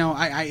 see, you know,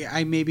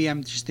 I maybe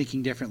I'm just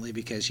thinking differently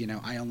because, you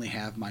know, I only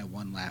have my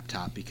one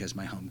laptop because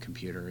my home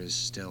computer is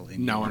still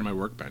in now on my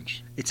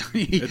workbench.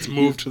 It's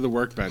moved to the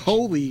workbench.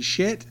 Holy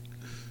shit.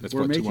 That's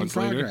We're what, 2 making months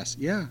progress.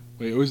 later? Yeah.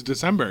 Wait, it was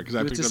December because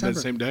I picked up that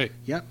same day.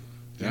 Yep.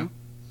 Yeah.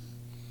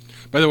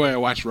 By the way, I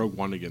watched Rogue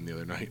One again the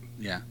other night.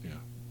 Yeah.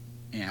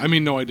 I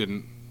mean, no, I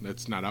didn't.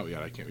 It's not out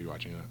yet. I can't be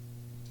watching that.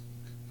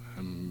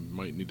 I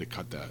might need to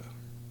cut that.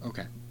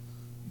 Okay.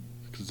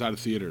 Because it's out of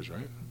theaters,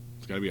 right?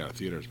 It's got to be out of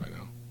theaters by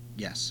now.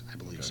 Yes, I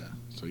believe so.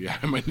 So, yeah,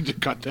 I might need to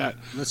cut that.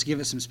 Let's give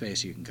it some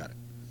space so you can cut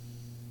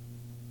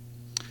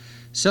it.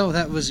 So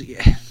that was...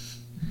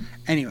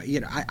 Anyway, you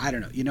know, I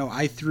don't know. You know,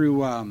 I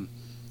threw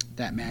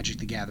that Magic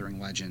the Gathering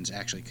Legends,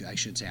 actually, I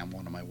should say on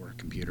one of my work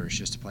computers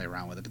just to play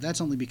around with it. But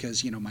that's only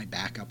because, you know, my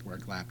backup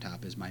work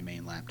laptop is my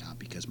main laptop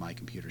because my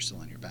computer's still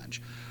on your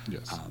bench.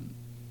 Yes.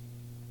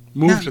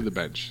 Move Now, to the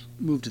bench.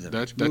 Move to the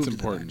bench. That's Move to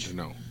important the to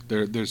know.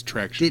 There's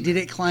traction. Did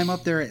it climb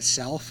up there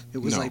itself? It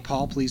was No. like,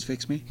 Paul, please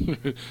fix me?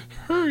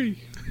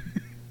 Hurry.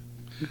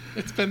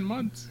 It's been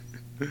months.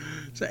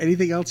 So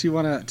anything else you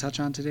want to touch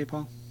on today,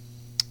 Paul?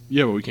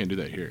 Yeah, but we can't do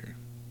that here.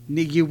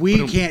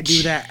 We can't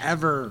do that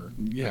ever.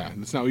 Yeah,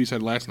 that's not what you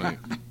said last night.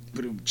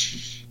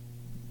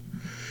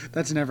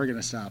 That's never going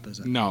to stop, is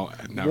it? No,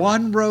 never.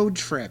 One road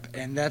trip,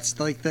 and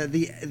that's like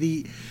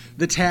the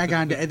tag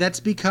on. That's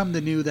become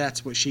the new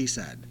That's What She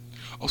Said.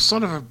 Oh,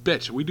 son of a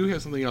bitch. We do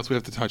have something else we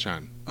have to touch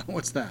on.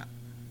 What's that?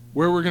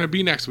 Where we're going to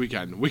be next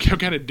weekend. We kept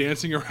kind of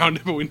dancing around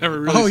it, but we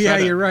never really yeah,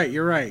 said it.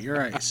 you're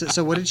right.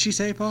 So what did she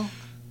say, Paul?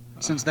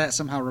 Since that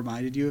somehow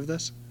reminded you of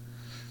this?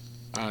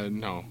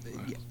 No.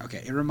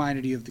 Okay, it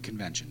reminded you of the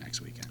convention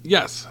next weekend.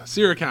 Yes,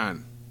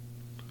 Siricon.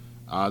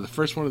 The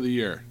first one of the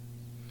year.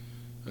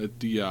 At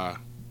the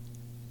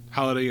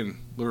Holiday in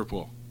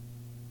Liverpool.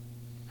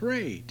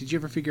 Hooray! Did you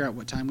ever figure out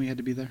what time we had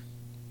to be there?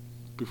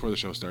 Before the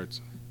show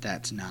starts.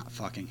 That's not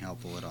fucking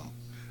helpful at all.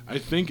 I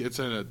think it's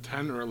at a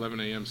 10 or 11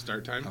 a.m.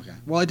 start time. Okay.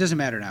 Well, it doesn't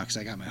matter now because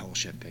I got my whole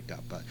shift picked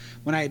up. But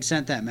when I had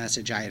sent that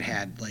message, I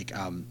had like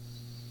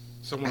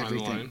Someone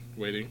everything. on the line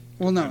waiting.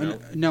 Well, to find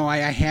out. no, I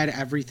had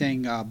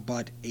everything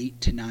but 8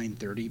 to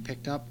 9:30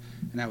 picked up,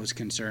 and I was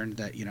concerned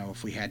that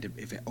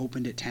if it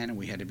opened at 10 and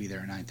we had to be there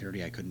at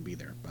 9:30, I couldn't be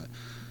there. But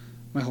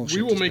my whole shift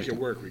We will is make picked it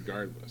up. work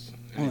regardless.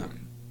 Hold Anyway.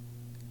 on.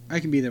 I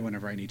can be there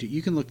whenever I need to.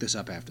 You can look this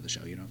up after the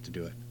show. You don't have to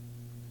do it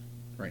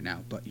right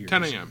now. But you're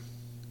 10 a.m.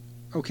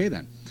 Okay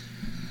then.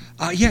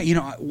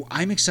 Yeah,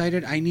 I'm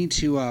excited. I need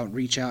to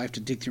reach out. I have to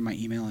dig through my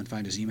email and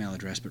find his email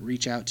address, but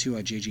reach out to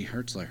JG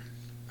Hertzler.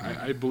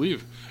 I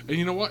believe. And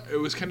you know what? It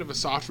was kind of a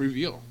soft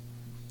reveal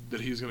that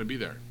he's going to be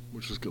there,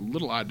 which was a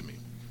little odd to me.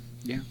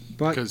 Yeah,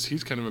 but Because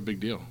he's kind of a big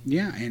deal.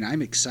 yeah, and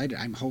I'm excited.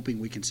 I'm hoping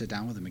we can sit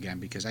down with him again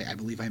because I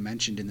believe I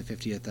mentioned in the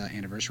 50th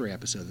anniversary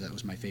episode that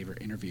was my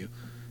favorite interview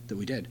that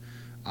we did.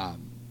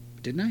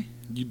 Didn't I?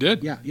 You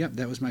did? Yeah,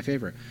 that was my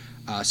favorite.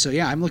 So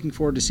yeah, I'm looking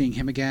forward to seeing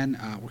him again.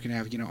 We're gonna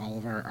have all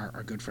of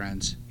our good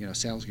friends.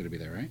 Sal's gonna be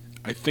there, right?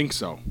 I think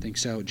so. I think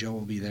so. Joe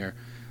will be there.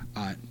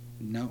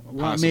 No,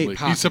 well, Possibly.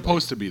 possibly. He's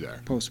supposed to be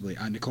there. Possibly.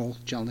 Nicole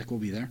Jelnick will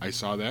be there. I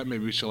saw that.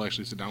 Maybe she'll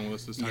actually sit down with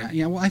us this time.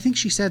 Yeah. Well, I think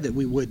she said that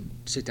we would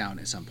sit down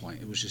at some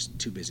point. It was just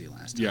too busy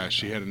last time. Yeah,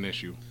 she had an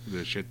issue.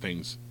 The shit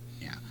things.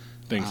 Yeah.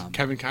 Things.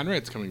 Kevin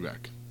Conrad's coming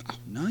back. Oh,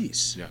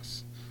 nice.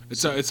 Yes. It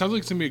sounds like it's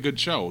going to be a good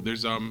show.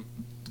 There's a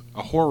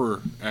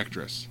horror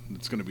actress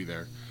that's going to be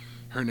there.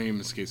 Her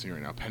name escapes me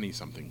right now. Penny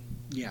something.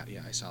 Yeah,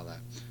 I saw that.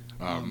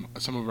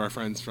 Some of our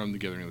friends from the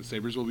Gathering of the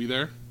Sabres will be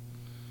there.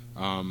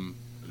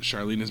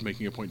 Charlene is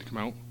making a point to come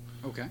out.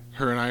 Okay.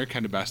 Her and I are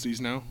kind of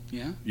besties now.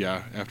 Yeah.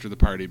 Yeah, after the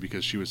party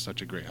because she was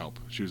such a great help.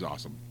 She was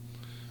awesome.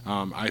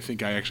 I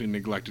think I actually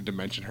neglected to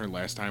mention her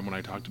last time when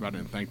I talked about it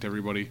and thanked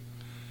everybody.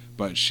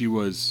 But she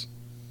was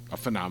a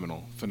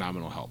phenomenal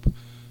help.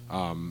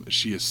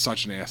 She is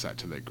such an asset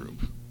to that group.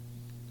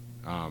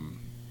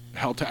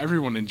 Hell, to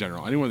everyone in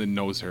general. Anyone that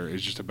knows her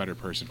is just a better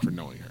person for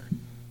knowing her.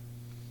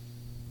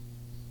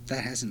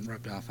 That hasn't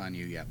rubbed off on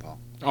you yet, Paul.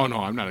 Oh, no,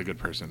 I'm not a good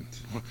person.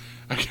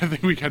 I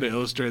think we kind of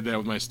illustrated that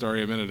with my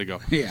story a minute ago.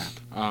 Yeah.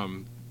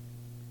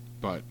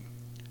 But,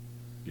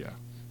 yeah.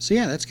 So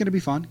yeah, that's going to be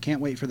fun.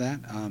 Can't wait for that.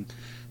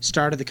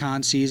 Start of the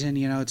con season,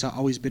 it's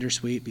always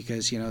bittersweet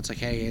because it's like,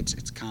 hey,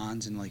 it's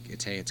cons, and like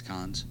it's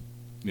cons.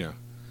 Yeah.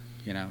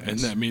 And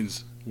it's- that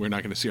means we're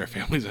not going to see our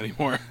families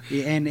anymore.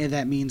 Yeah, and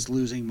that means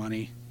losing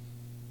money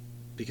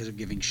because of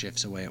giving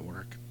shifts away at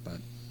work. But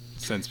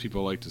Since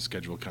people like to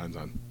schedule cons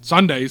on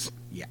Sundays.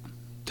 yeah,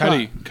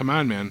 Teddy, come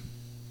on, man.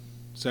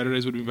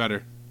 Saturdays would be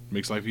better.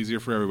 Makes life easier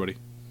for everybody.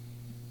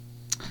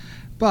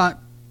 but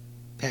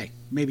hey,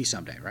 maybe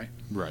someday, right?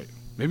 Right.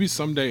 Maybe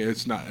someday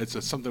it's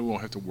something we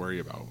won't have to worry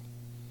about.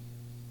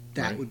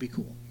 That Right. would be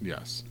cool.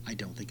 Yes. I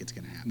don't think it's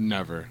going to happen.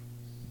 Never.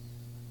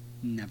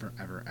 Never,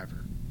 ever,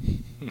 ever.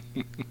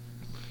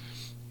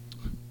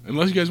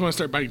 Unless you guys want to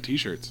start buying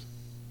t-shirts.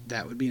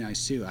 That would be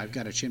nice too. I've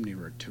got a chimney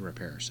to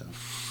repair, so.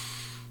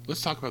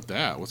 Let's talk about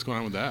that. What's going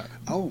on with that?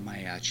 Oh,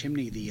 my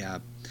chimney, I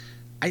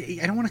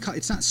don't want to call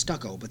it's not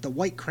stucco, but the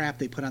white crap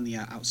they put on the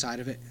outside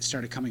of it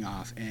started coming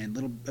off, and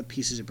little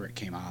pieces of brick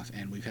came off,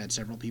 and we've had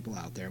several people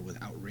out there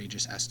with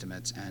outrageous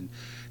estimates and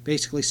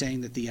basically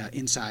saying that the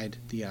inside,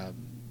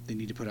 they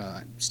need to put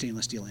a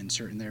stainless steel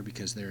insert in there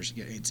because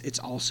it's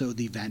also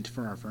the vent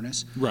for our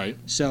furnace. Right.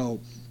 So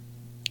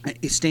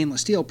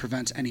stainless steel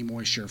prevents any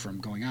moisture from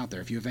going out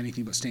there. If you have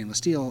anything but stainless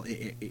steel,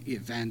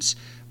 it vents,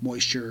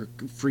 moisture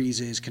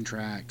freezes,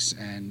 contracts,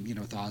 and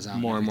thaws out.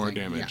 More and more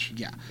everything. damage.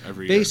 Yeah.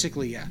 Every year.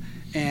 Basically, yeah.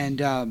 And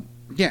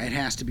it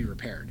has to be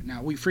repaired.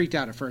 Now we freaked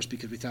out at first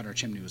because we thought our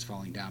chimney was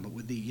falling down, but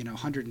with the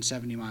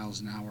 170 miles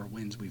an hour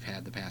winds we've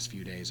had the past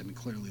few days, I mean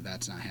clearly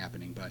that's not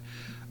happening. But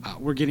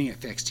we're getting it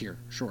fixed here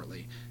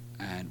shortly.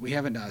 And we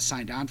haven't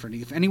signed on for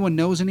any. If anyone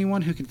knows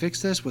anyone who can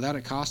fix this without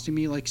it costing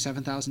me like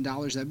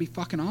 $7,000, that'd be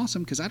fucking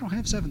awesome because I don't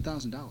have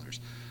 $7,000.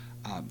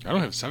 I don't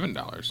have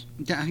 $7.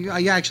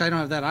 Yeah, actually, I don't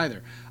have that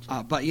either.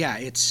 But yeah,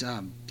 it's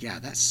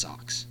that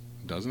sucks.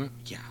 Doesn't it?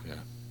 Yeah. Yeah.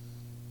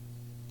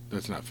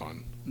 That's not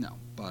fun. No,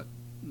 but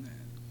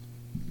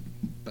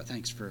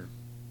thanks for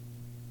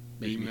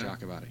making me Being that?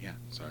 talk about it. Yeah.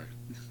 Sorry.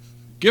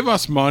 Give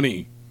us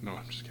money. No,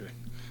 I'm just kidding.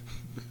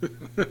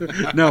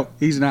 No,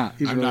 he's not.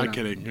 I'm not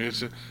kidding.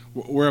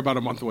 We're about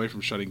a month away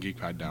from shutting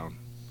GeekPod down.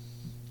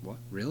 What?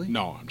 Really?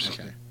 No, I'm just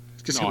Okay. kidding.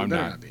 Because No, I'm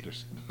better not. be.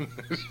 Just-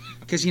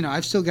 Because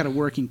I've still got a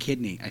working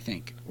kidney. I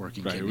think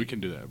working right, kidney. we can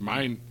do that.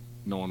 Mine,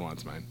 no one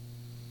wants mine.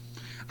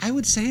 I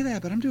would say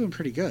that, but I'm doing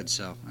pretty good.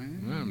 So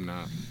I'm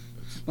not.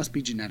 must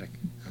be genetic.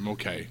 I'm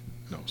okay.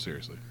 No,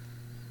 seriously.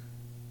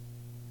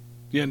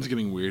 The end's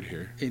getting weird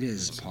here. It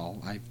is,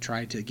 Paul. I've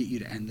tried to get you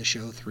to end the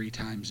show 3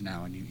 times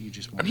now, and you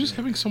just won't. I'm just do it.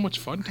 having so much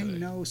fun I today.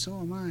 know. So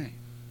am I.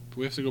 But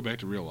we have to go back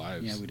to real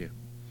lives. Yeah, we do.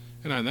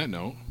 And on that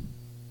note,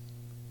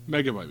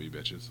 megabyte me,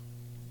 bitches.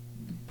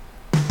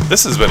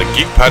 This has been a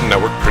GeekPod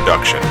Network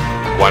production.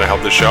 Want to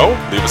help the show?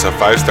 Leave us a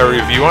 5-star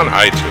review on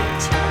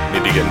iTunes.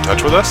 Need to get in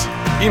touch with us?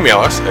 Email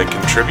us at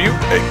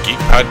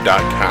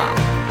contribute@geekpod.com.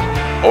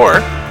 Or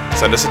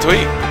send us a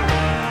tweet.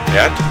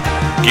 at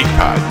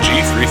GeekPod,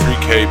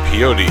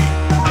 G33KPOD.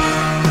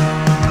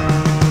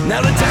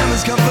 Now the time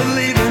has come for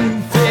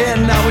leaving, fear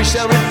now we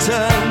shall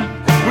return.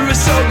 We were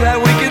so glad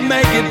we could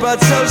make it, but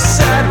so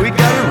sad we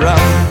gotta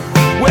run.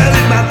 Well,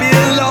 it might be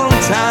a long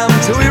time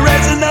till we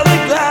raise another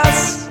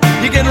glass.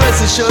 You can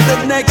rest assured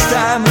that next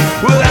time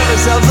we'll have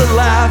ourselves a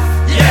laugh.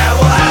 Yeah,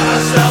 we'll have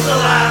ourselves a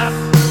laugh.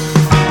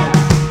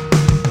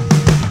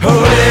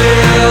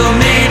 We'll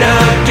meet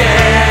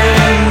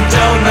again,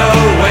 don't know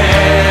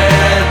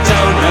where,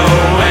 don't know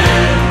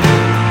when.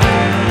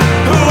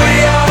 We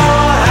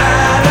all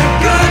had a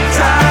good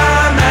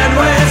time and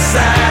we're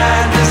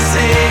sad to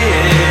see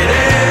it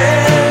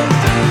end.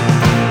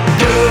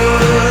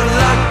 Good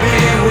luck be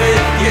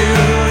with you,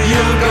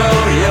 you go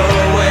your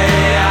way,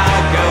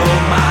 I'll go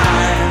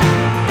mine.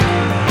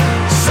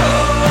 So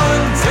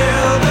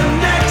until the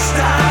next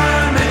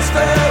time, it's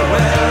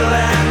farewell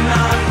and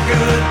not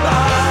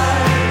goodbye.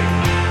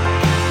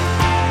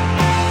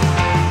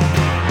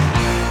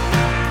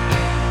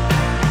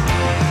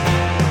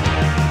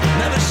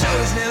 Now the show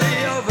is nearly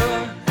over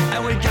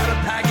and we gotta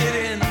pack it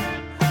in.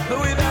 But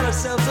we've had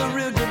ourselves a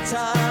real good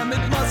time,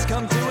 it must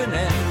come to an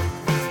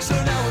end. So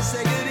now we'll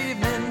say good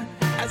evening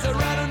as I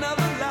write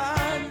another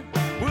line.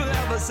 We'll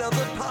have ourselves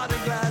a party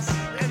glass.